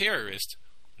some terrorists,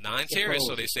 9 terrorists,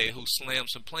 so they say, who slammed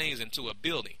some planes into a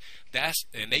building.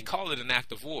 And they call it an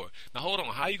act of war. Now, hold on.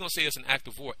 How are you going to say it's an act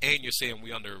of war and you're saying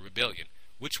we're under a rebellion?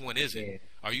 Which one is it?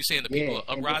 Are you saying the people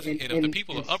are uprising? And if the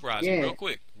people are uprising, real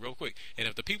quick, and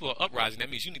if the people are uprising,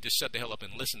 that means you need to shut the hell up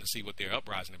and listen to see what they're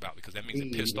uprising about, because that means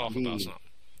they're pissed off about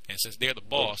something. And since they're the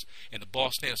boss and the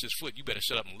boss stamps his foot, you better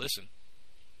shut up and listen.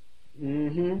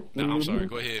 I'm sorry.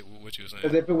 Go ahead. What you were saying?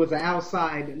 Because if it was an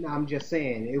outside, I'm just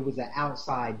saying it was an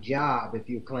outside job. If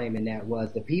you're claiming that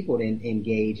was the people didn't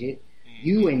engage it,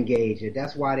 you engage it.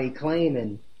 That's why they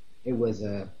claiming it was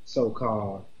a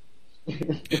so-called.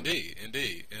 Indeed.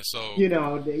 And so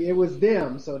it was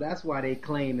them. So that's why they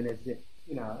claiming it's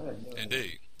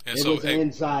Indeed. And it was an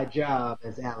inside job,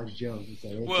 as Alex Jones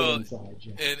said. It's an inside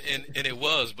job. And it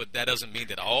was, but that doesn't mean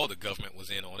that all the government was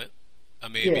in on it. I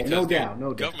mean, because no doubt.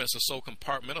 Governments are so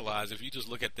compartmentalized. If you just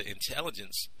look at the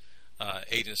intelligence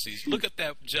agencies, look at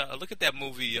that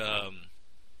movie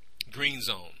Green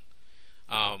Zone.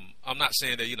 I'm not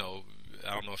saying that,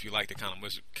 I don't know if you like the kind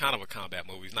of a combat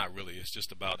movie. It's not really. It's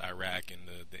just about Iraq and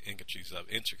the intricacies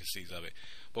of it.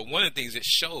 But one of the things it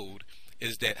showed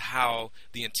is that how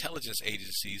the intelligence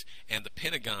agencies and the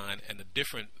Pentagon and the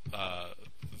different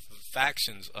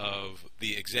factions of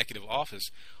the executive office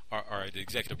or the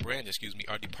executive branch,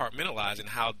 are departmentalized, and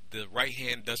how the right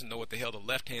hand doesn't know what the hell the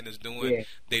left hand is doing.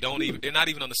 Yeah. They're not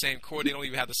even on the same court. They don't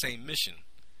even have the same mission.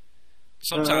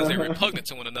 Sometimes they're repugnant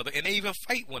to one another, and they even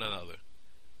fight one another.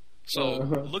 So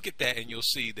look at that, and you'll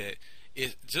see that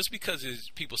just because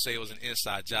people say it was an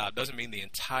inside job doesn't mean the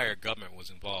entire government was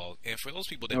involved. And for those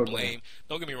people that blame,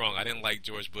 don't get me wrong, I didn't like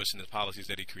George Bush and his policies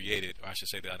that he created, or I should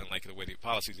say that I didn't like the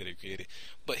policies that he created,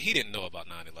 but he didn't know about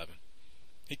 9/11.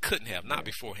 He couldn't have, not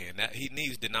beforehand. That he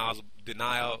needs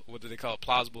denial. What do they call it?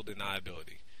 Plausible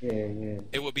deniability. Yeah.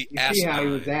 It would be asinine. See how he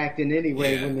was acting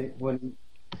anyway when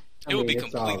it would be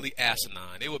completely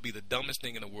asinine. It would be the dumbest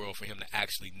thing in the world for him to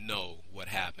actually know what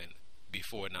happened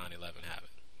before 9/11 happened.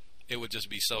 It would just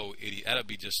be so idiot. That would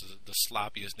be just the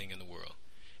sloppiest thing in the world.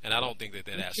 And I don't think that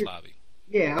they're that sloppy.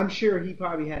 Yeah, I'm sure he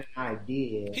probably had an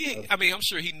idea. I'm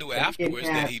sure he knew afterwards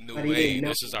that he knew, hey,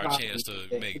 this is our chance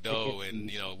to make dough, and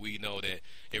we know that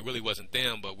it really wasn't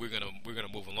them, but we're gonna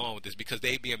move along with this because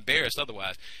they'd be embarrassed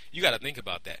otherwise. You got to think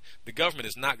about that. The government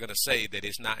is not going to say that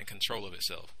it's not in control of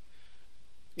itself.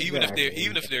 Exactly.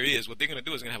 Even if there is, what they're going to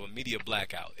do is going to have a media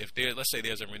blackout. If let's say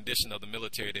there's a rendition of the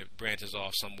military that branches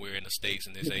off somewhere in the States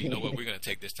and they say, you know what, we're going to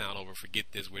take this town over, forget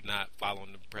this, we're not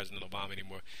following President Obama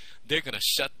anymore. They're going to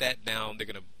shut that down. They're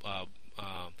going to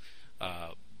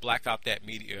black out that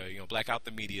media, black out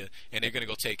the media, and they're going to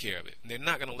go take care of it. And they're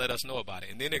not going to let us know about it.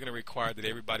 And then they're going to require that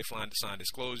everybody sign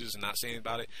disclosures and not say anything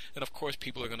about it. And of course,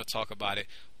 people are going to talk about it,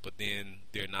 but then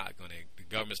the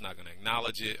government's not going to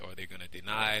acknowledge it, or they're going to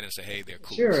deny it and say, hey, they're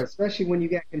cool. Sure, especially when you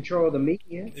got control of the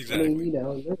media. Exactly. I mean,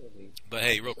 literally. But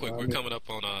hey, real quick, we're coming up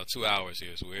on 2 hours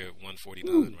here, so we're at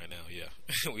 1:49 right now. Yeah,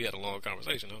 we had a long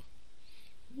conversation,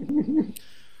 huh?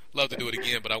 Love to do it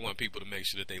again, but I want people to make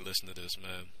sure that they listen to this,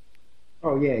 man.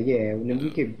 Oh, yeah. And then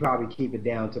we could probably keep it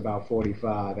down to about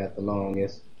 45 at the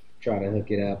longest. Try to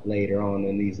hook it up later on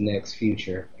in these next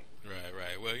future.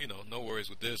 Right. Well, no worries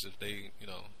with this if they,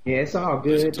 Yeah, it's all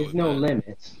good. There's no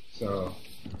limits. So,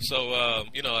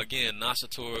 again,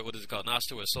 Nasator, what is it called?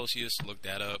 Nasator Associates, look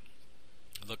that up.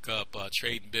 Look up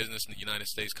Trade and Business in the United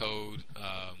States Code.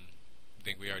 I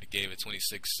think we already gave it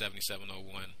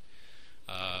 267701.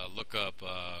 Look up...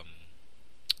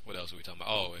 what else are we talking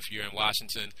about? Oh, if you're in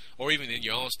Washington or even in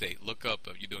your own state, look up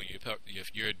if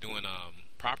you're doing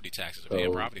property taxes or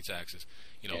paying property taxes.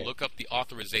 Look up the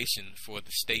authorization for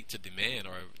the state to demand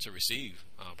or to receive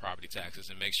property taxes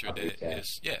and make sure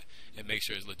and make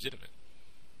sure it's legitimate.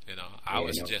 I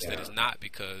would suggest that it's not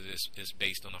because it's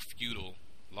based on a feudal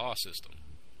law system.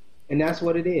 And that's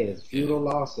what it is, feudal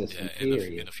law system.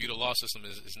 Period. And the feudal law system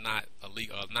is not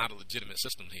not a legitimate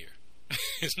system here.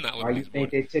 It's not what why you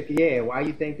think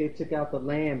they took out the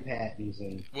land patents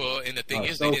and the thing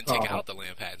is they didn't take out the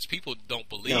land patents. People don't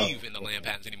believe in the land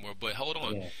patents anymore. But hold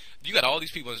on, you got all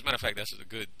these people. As a matter of fact, that's a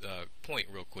good point.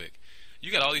 Real quick,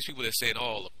 you got all these people that saying,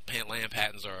 "Oh, land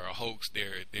patents are a hoax.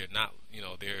 They're not.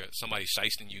 They're somebody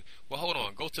shysting you." Well, hold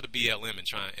on. Go to the BLM and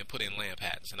try and put in land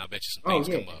patents, and I bet you some things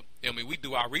come up. I mean, we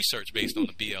do our research based on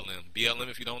the BLM. BLM,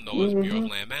 if you don't know, is Bureau of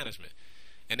Land Management.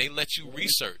 And they let you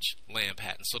research land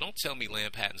patents. So don't tell me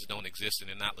land patents don't exist and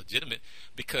they're not legitimate,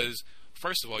 because,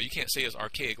 first of all, you can't say it's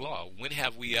archaic law. When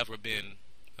have we ever been,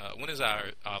 when has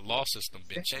our law system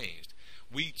been changed?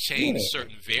 We change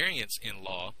certain variants in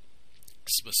law,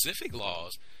 specific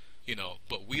laws,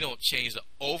 but we don't change the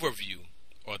overview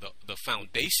or the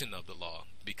foundation of the law,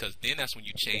 because then that's when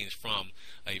you change from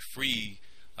a free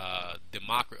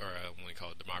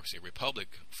democracy, a republic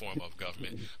form of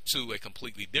government to a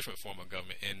completely different form of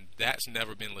government, and that's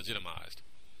never been legitimized.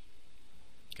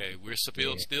 Okay, we're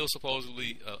still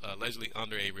supposedly, allegedly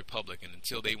under a republic, and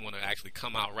until they want to actually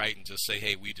come out right and just say,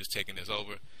 hey, we just taking this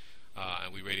over,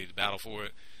 and we ready to battle for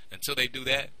it, until they do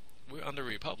that, we're under a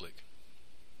republic.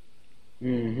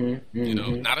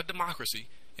 Not a democracy.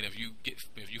 And if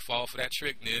you fall for that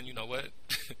trick, then you know what?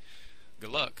 Good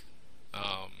luck.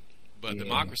 But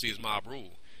democracy is mob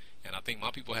rule, and I think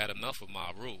my people had enough of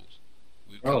mob rules.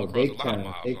 We've come across a lot of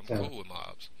mobs. I'm cool with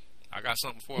mobs. I got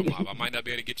something for a mob. I might not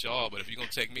be able to get you all, but if you're gonna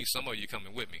take me, some of you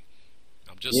coming with me.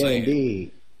 I'm just saying.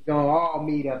 Indeed. We're gonna all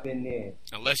meet up in there.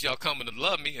 Unless y'all coming to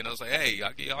love me, and I was like, hey,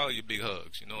 I'll give y'all your big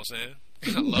hugs. You know what I'm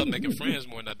saying? I love making friends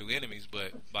more than I do enemies,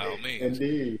 but by all means,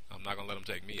 I'm not gonna let them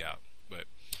take me out. But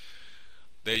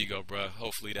there you go, bro.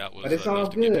 Hopefully that was. But it's all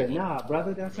good. Nah,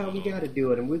 brother, that's how we got to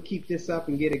do it. And we'll keep this up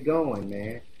and get it going,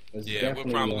 man. Yeah,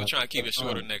 we'll try and keep it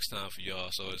shorter next time for y'all,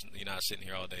 so you're not sitting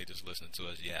here all day just listening to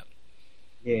us yap.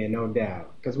 Yeah, no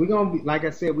doubt. Because we're going to be, like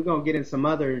I said, we're going to get in some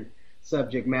other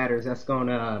subject matters that's going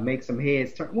to make some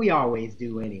heads turn. We always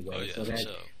do anyway. Oh, yeah, so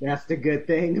sure. That's the good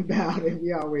thing about it.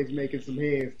 We always making some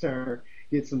heads turn,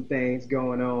 get some things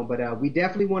going on. But we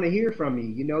definitely want to hear from you.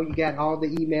 You know, you got all the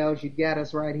emails. You got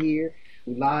us right here.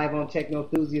 We live on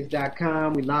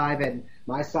technoenthusiast.com. We live at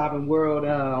My Sovereign World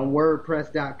on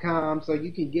WordPress.com. So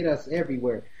you can get us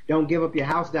everywhere. Don't give up your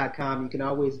house.com. You can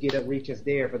always reach us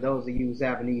there for those of you who's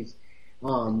having these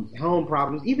home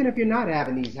problems, even if you're not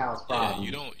having these house problems.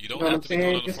 Yeah, you don't have to be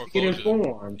going on the foreclosure. Get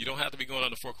informed. You don't have to be going on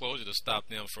the foreclosure to stop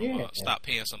them from stop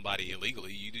paying somebody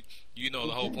illegally. You know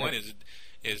the whole point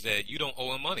is that you don't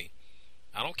owe them money.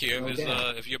 I don't care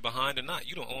if you're behind or not.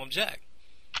 You don't owe them jack.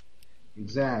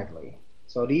 Exactly.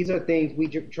 So these are things we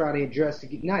try to address.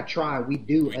 We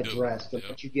do address to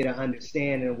let you get an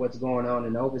understanding of what's going on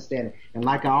and overstanding. And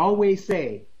like I always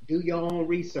say, do your own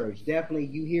research. Definitely,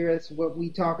 you hear us, what we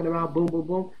talking about, boom, boom,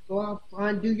 boom. Go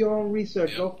out, do your own research.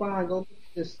 Yep. Go look at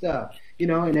this stuff. You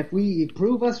know, and if we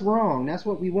prove us wrong, that's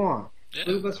what we want. Yeah,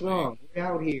 prove us wrong. We're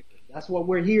out here. That's what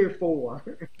we're here for.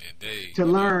 To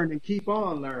learn and keep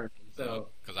on learning. So,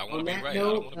 because I want to be right. Note, I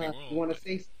don't want to be wrong. You want to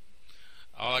say?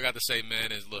 All I got to say,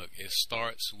 man, is look. It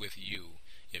starts with you.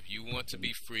 If you want to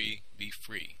be free, be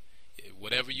free.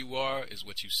 Whatever you are is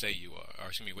what you say you are. Or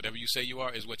excuse me, whatever you say you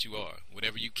are is what you are.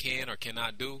 Whatever you can or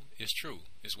cannot do is true.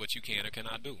 It's what you can or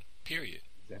cannot do. Period.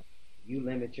 Exactly. You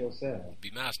limit yourself.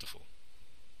 Be masterful.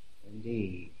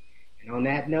 Indeed. And on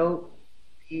that note,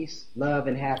 peace, love,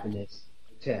 and happiness.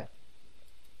 Protect.